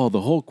like, "Oh,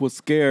 the Hulk was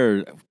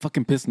scared,"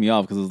 fucking pissed me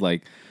off because it's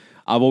like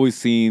I've always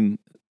seen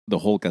the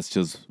Hulk as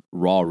just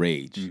raw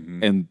rage,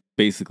 Mhm. and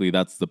basically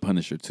that's the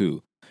Punisher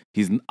too.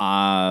 He's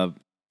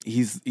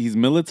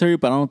military,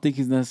 but I don't think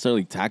he's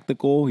necessarily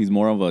tactical. He's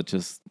more of a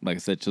just like I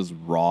said, just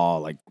raw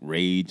like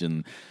rage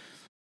and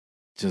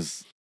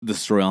just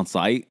destroy on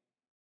sight.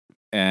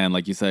 And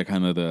like you said,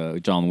 kind of the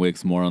John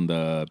Wick's more on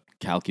the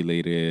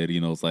calculated,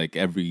 it's like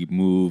every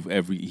move,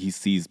 he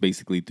sees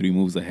basically 3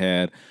 moves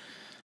ahead.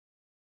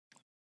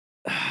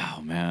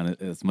 Oh man,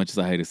 as much as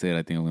I hate to say it,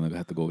 I think I'm gonna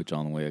have to go with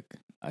John Wick.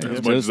 As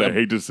much as I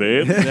hate to say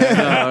it.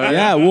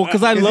 Yeah, well,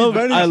 because I love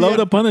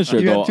the Punisher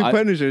You though. have two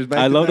Punishers.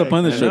 I love the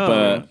Punisher, I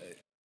know. but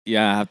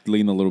yeah, I have to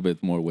lean a little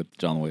bit more with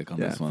John Wick on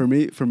Yeah, this one.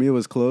 for me, it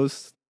was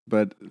close,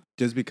 but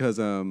just because,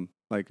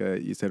 like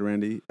you said,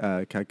 Randy,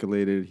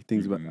 calculated. He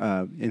thinks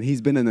about, and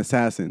he's been an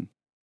assassin.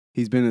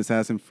 He's been an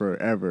assassin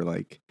forever.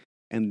 Like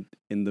and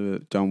in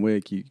the John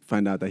Wick, you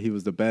find out that he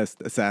was the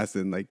best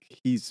assassin. Like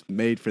he's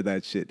made for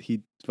that shit. He's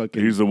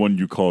the one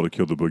you call to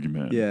kill the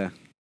boogeyman. Yeah.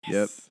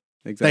 Yep.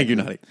 Exactly. Thank you,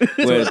 Naughty.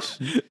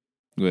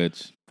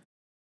 Which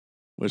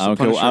Which I don't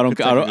the care. Punisher I don't.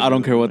 could I don't. I technically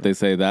don't do care what that. they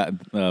say. That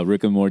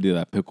Rick and Morty,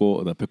 the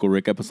pickle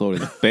Rick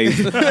episode is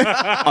based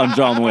on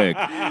John Wick.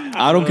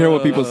 I don't care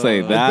what people say.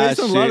 It's That based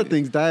on shit. a lot of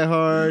things. Die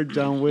Hard,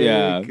 John Wick.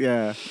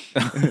 Yeah.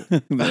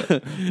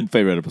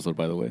 Favorite episode,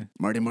 by the way.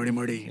 Marty.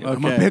 Okay.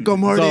 I'm a pickle,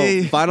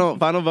 Marty. So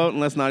final vote,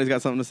 unless Naughty's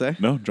got something to say.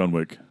 No, John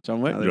Wick.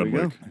 John Wick. Oh, there John we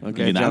go. Wick.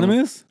 Okay.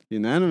 Unanimous.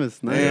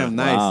 Unanimous. Nice. Damn,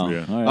 nice. Wow.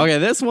 Yeah. All right. Okay,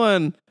 this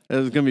one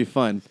is gonna be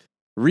fun.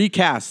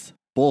 Recast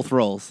both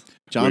roles,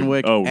 John Wait,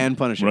 Wick oh, and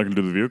Punisher. We're not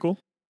gonna do the vehicle.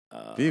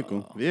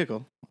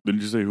 Vehicle.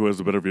 Didn't you say who has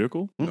the better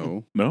vehicle?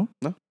 No. No.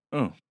 No.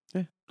 Oh.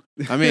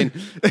 I mean,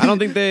 I don't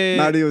think they.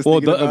 Naughty was Well,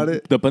 thinking about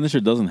it. the Punisher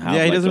doesn't have.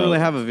 Yeah, he like doesn't a really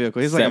have a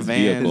vehicle. He's like a set van.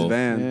 vehicle. His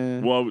van.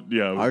 Yeah. Well,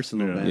 yeah.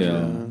 Arsenal yeah. van. Yeah.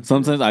 Yeah.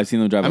 Sometimes I've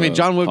seen him drive. I mean, a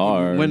John Wick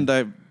car. wouldn't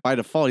by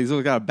default. He's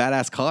always got a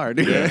badass car,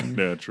 dude. Yeah.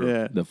 Yeah. True.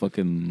 Yeah. The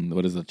fucking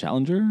what is it,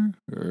 Challenger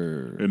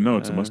or? No,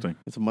 it's a Mustang.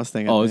 It's a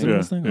Mustang. I Oh, is it think. a Yeah,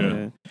 Mustang? yeah.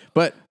 Okay.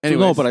 But So,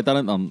 anyways, no, but I thought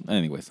it.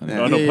 Anyways.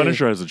 Yeah. Oh no, Yeah.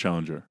 Punisher has a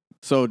Challenger.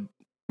 so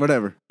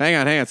Whatever. hang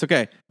on. It's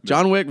okay.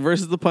 John Wick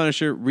versus the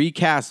Punisher.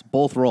 Recast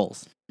both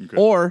roles, Okay.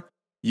 or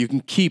you can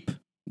keep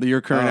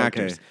your current Oh, okay.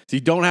 actors. So you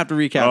don't have to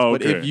recast. Oh,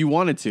 But if okay. you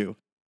wanted to,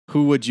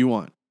 who would you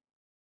want?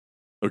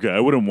 Okay, I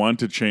wouldn't want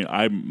to change.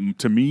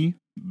 To me,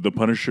 the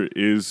Punisher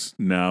is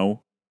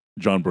now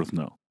John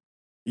Berthnell.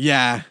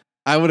 Yeah,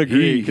 I would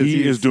agree. He 'cause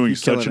is doing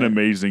he's such an killing it.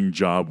 amazing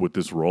job with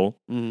this role,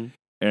 Mhm.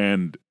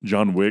 and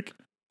John Wick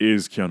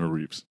is Keanu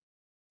Reeves.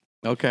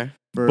 Okay.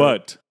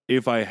 But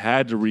if I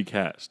had to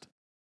recast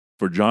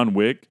for John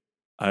Wick,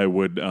 I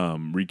would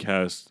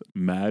recast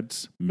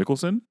Mads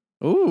Mikkelsen.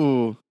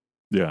 Ooh.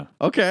 Yeah,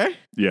 Okay.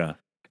 yeah.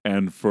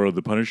 And for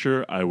the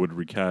Punisher, I would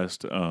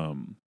recast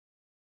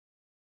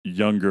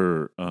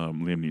younger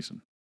Liam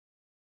Neeson.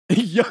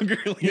 Younger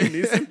Liam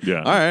Neeson.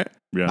 Yeah, All right.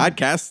 yeah. I'd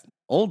cast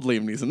old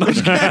Liam Neeson. No, I'm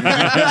just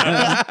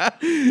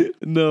kidding.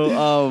 No.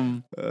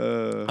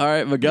 All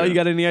right, Miguel. Yeah. You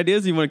got any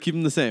ideas? Or you want to keep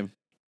them the same?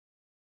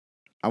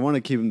 I want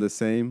to keep him the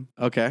same,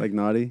 Okay. like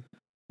Naughty.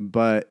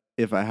 But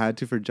if I had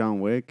to for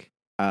John Wick,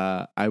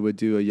 I would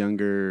do a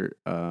younger.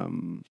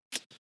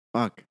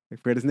 Fuck, I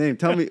forgot his name.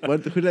 Tell me who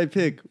did I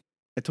pick?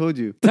 I told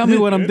you. Tell me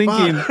what I'm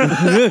thinking.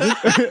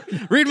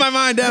 Read my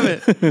mind, damn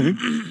it.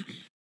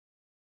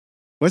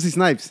 Wesley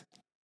Snipes,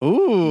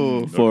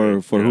 Ooh. for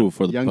Okay, yeah. who?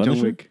 For the young Punisher?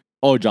 John Wick.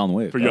 Oh, John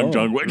Wick. For young Oh.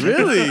 John Wick.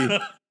 Really?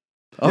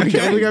 Young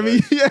John Wick, I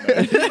mean,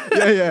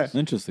 yeah.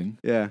 Interesting.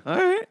 Yeah. All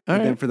right. All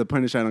And then right. for the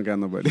Punisher, I don't got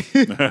nobody.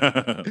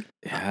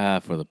 Yeah,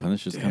 for the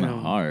Punisher's kind of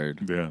Damn.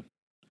 hard. Yeah.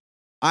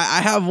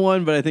 I have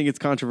one, but I think it's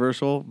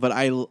controversial. But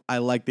I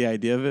like the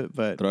idea of it.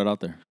 But Throw it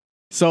out there.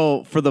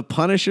 so for the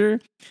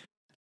Punisher,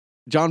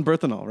 John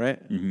Berthenol,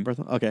 right? Mhm.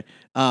 Berthenol? Okay.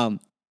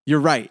 You're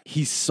right.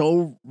 He's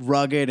so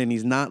rugged, and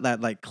he's not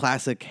that like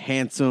classic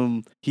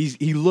handsome.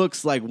 He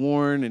looks like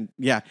worn, and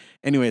yeah.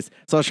 Anyways,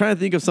 so I was trying to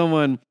think of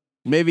someone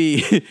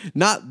maybe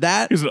not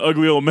that. He's an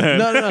ugly old man.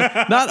 No,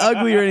 not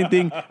ugly or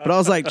anything. But I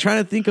was like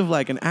trying to think of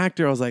like an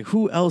actor. I was like,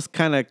 who else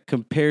kind of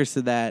compares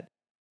to that?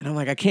 And I'm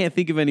like, I can't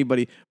think of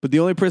anybody. But the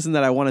only person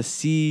that I want to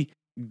see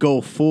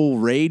go full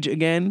rage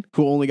again,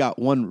 who only got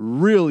one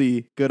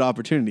really good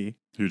opportunity.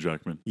 Hugh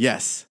Jackman.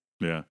 Yes.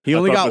 Yeah. He I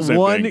only thought got the same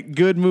one thing.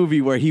 good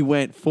movie where he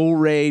went full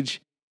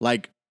rage,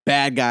 like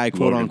bad guy,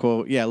 quote Logan.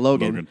 unquote. Yeah,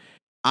 Logan.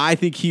 I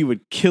think he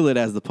would kill it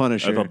as the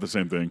Punisher. I thought the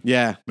same thing.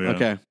 Yeah. Yeah.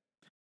 Okay.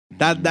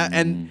 That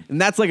and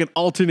that's like an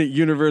alternate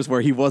universe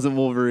where he wasn't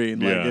Wolverine.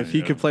 Like Yeah, if he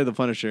yeah. could play the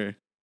Punisher,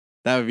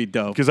 that would be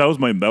dope. Because that was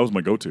my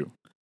go-to.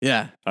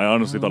 Yeah. I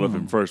honestly thought of Oh.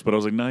 him first, but I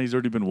was like, nah, he's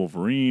already been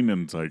Wolverine,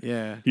 and it's like,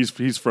 Yeah. he's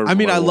forever. I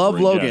mean, my I love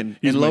Wolverine. Logan, Yeah.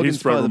 He's, and Logan's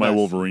he's forever probably the my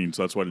best. Wolverine,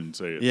 so that's why I didn't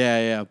say it.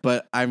 Yeah.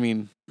 But I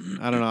mean,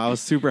 I don't know. I was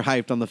super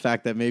hyped on the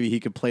fact that maybe he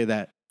could play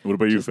that What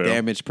about you, just Phil?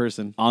 damaged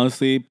person.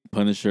 Honestly,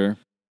 Punisher,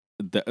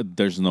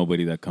 there's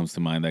nobody that comes to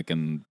mind that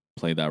can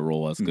play that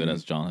role as good Mhm.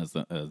 as John has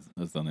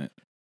done it.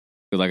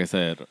 Because, like I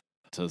said,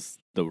 just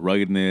the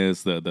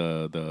ruggedness,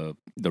 the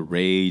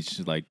rage,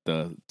 like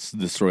the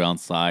destroy on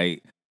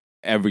sight,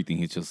 everything.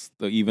 He's just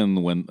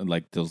even when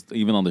like those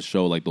even on the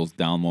show, like those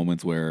down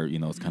moments where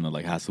it's kind of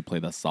like has to play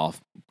that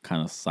soft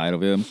kind of side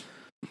of him.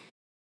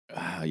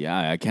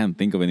 Yeah, I can't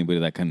think of anybody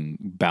that can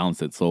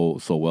balance it so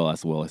well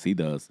as he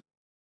does.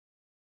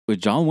 With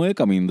John Wick,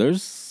 I mean,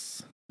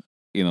 there's,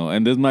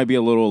 and this might be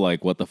a little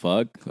like, what the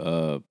fuck?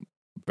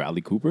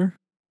 Bradley Cooper?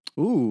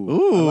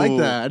 Ooh, I like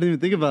that. I didn't even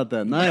think about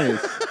that. Nice.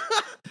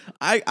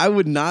 I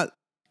would not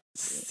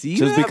see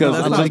Just that, but because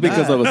that's just not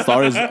because bad. of A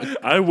Star Is...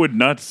 I would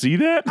not see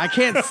that. I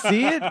can't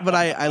see it, but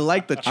I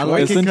like the choice. I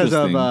like It's it because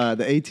of interesting.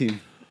 the 18.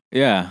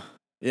 Yeah.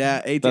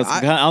 Yeah, 18.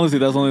 That's honestly,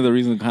 that's only the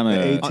reason kind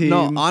The of... 18.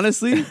 No,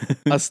 honestly,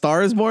 A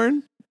Star Is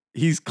Born.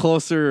 He's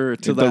closer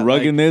to the that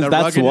ruggedness, like, the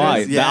that's why.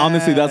 ruggedness. Yeah.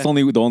 Honestly, that's the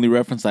only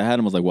reference I had.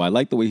 I was like, well, I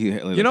like the way he...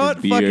 Like, You know his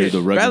what? beard, Fuck it.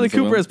 the Bradley ruggedness of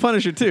Cooper him. is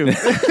Punisher too.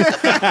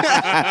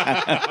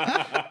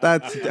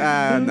 That's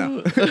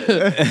no.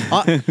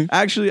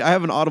 Actually, I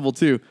have an audible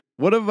too.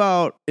 What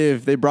about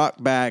if they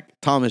brought back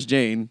Thomas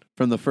Jane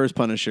from the first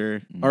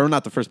Punisher, or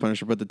not the first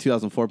Punisher, but the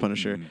 2004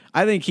 Punisher?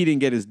 I think he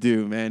didn't get his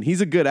due, man.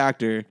 He's a good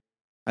actor.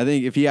 I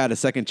think if he had a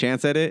second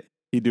chance at it,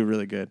 he'd do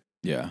really good.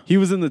 Yeah. He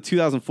was in the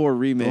 2004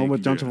 remake. The one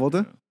with John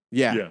Travolta?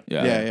 Yeah. Yeah.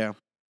 Yeah.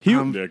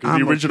 I'm- Yeah, because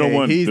I'm the original okay.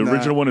 one, He's the not.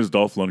 original one is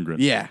Dolph Lundgren.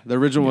 Yeah, the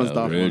original one's the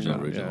Dolph original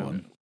Lundgren.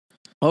 one.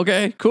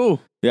 Okay, cool.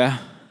 Yeah.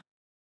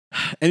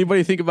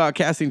 Anybody think about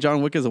casting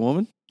John Wick as a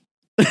woman?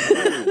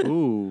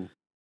 Ooh.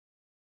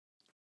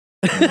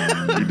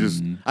 You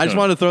just, I just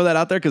wanted to throw that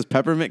out there because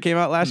Peppermint came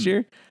out last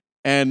year,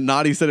 and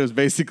Naughty said it was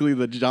basically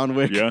the John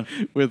Wick yeah.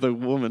 with a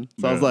woman.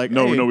 So I was Yeah. like,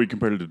 no, hey. no, we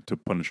compared it to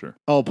Punisher.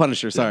 Oh,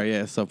 Punisher. Sorry,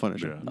 yeah, so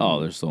Punisher. Yeah.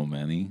 Oh, there's so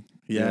many.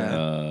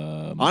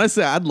 Yeah.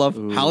 Honestly, I'd love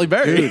Ooh. Halle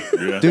Berry.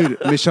 Yeah. Dude,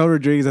 Michelle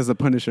Rodriguez as the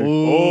Punisher.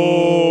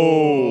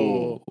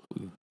 Oh.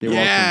 You're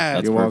Yeah. welcome.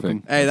 That's You're perfect.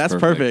 welcome. Hey, that's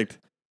perfect.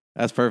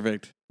 That's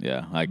perfect.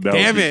 Yeah. Like, That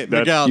Damn would be- it,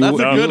 Miguel. you- That's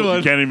a no, good one.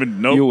 You can't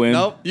even. Nope. you win.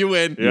 Nope, you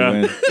win. You Yeah.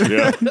 win.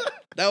 Yeah.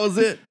 That was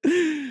it.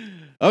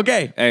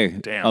 Okay. Hey,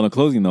 Damn. on a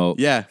closing note,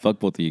 Yeah. fuck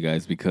both of you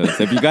guys, because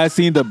if you guys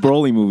seen the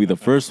Broly movie, the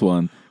first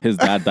one, his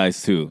dad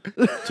dies too.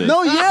 Just-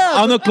 No, yeah.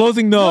 On a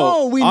closing note.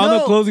 No, we on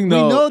know. a closing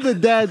note. We know the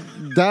dad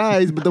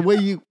dies, but the way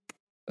you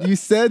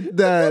said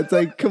that, it's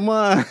like, come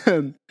on.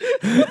 No,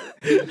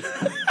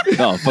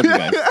 fuck you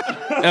guys.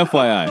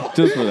 FYI,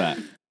 just for that.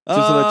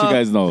 Just to let you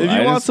guys know. If I you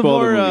didn't want some spoil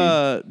the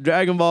more movie.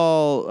 Dragon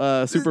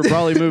Ball Super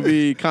Brawly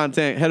movie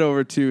content, head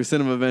over to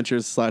Cinema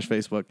Adventures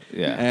 /Facebook.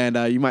 Yeah. And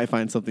you might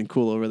find something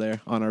cool over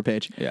there on our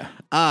page. Yeah.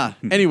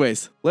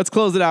 Anyways, let's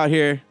close it out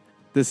here.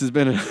 This has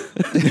been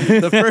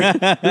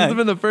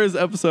the first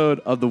episode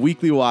of the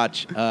Weekly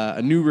Watch,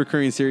 a new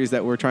recurring series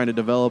that we're trying to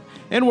develop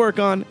and work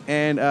on.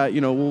 And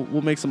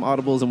we'll make some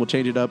audibles and we'll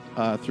change it up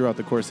throughout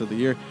the course of the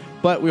year.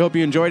 But we hope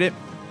you enjoyed it.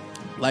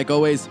 Like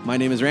always, my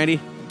name is Randy.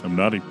 I'm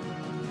naughty.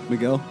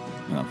 Miguel.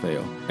 Not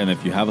fail. And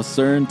if you have a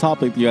certain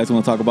topic you guys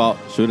want to talk about,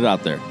 shoot it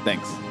out there.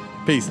 Thanks.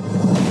 Peace.